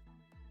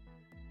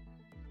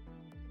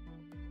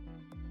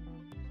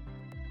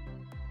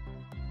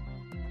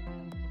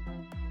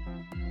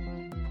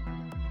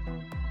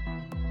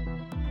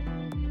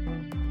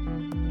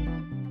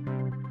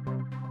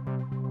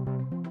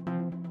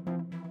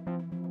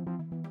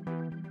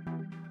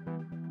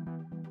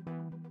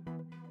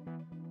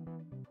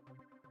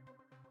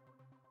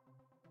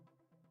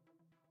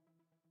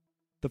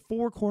 The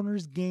Four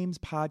Corners Games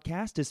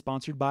podcast is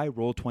sponsored by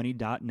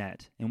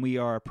Roll20.net, and we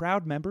are a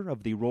proud member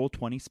of the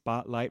Roll20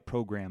 Spotlight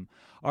program.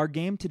 Our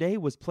game today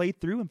was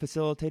played through and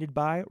facilitated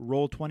by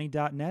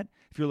Roll20.net.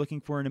 If you're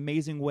looking for an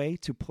amazing way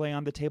to play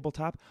on the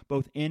tabletop,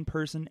 both in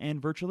person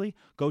and virtually,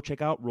 go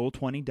check out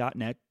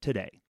Roll20.net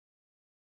today.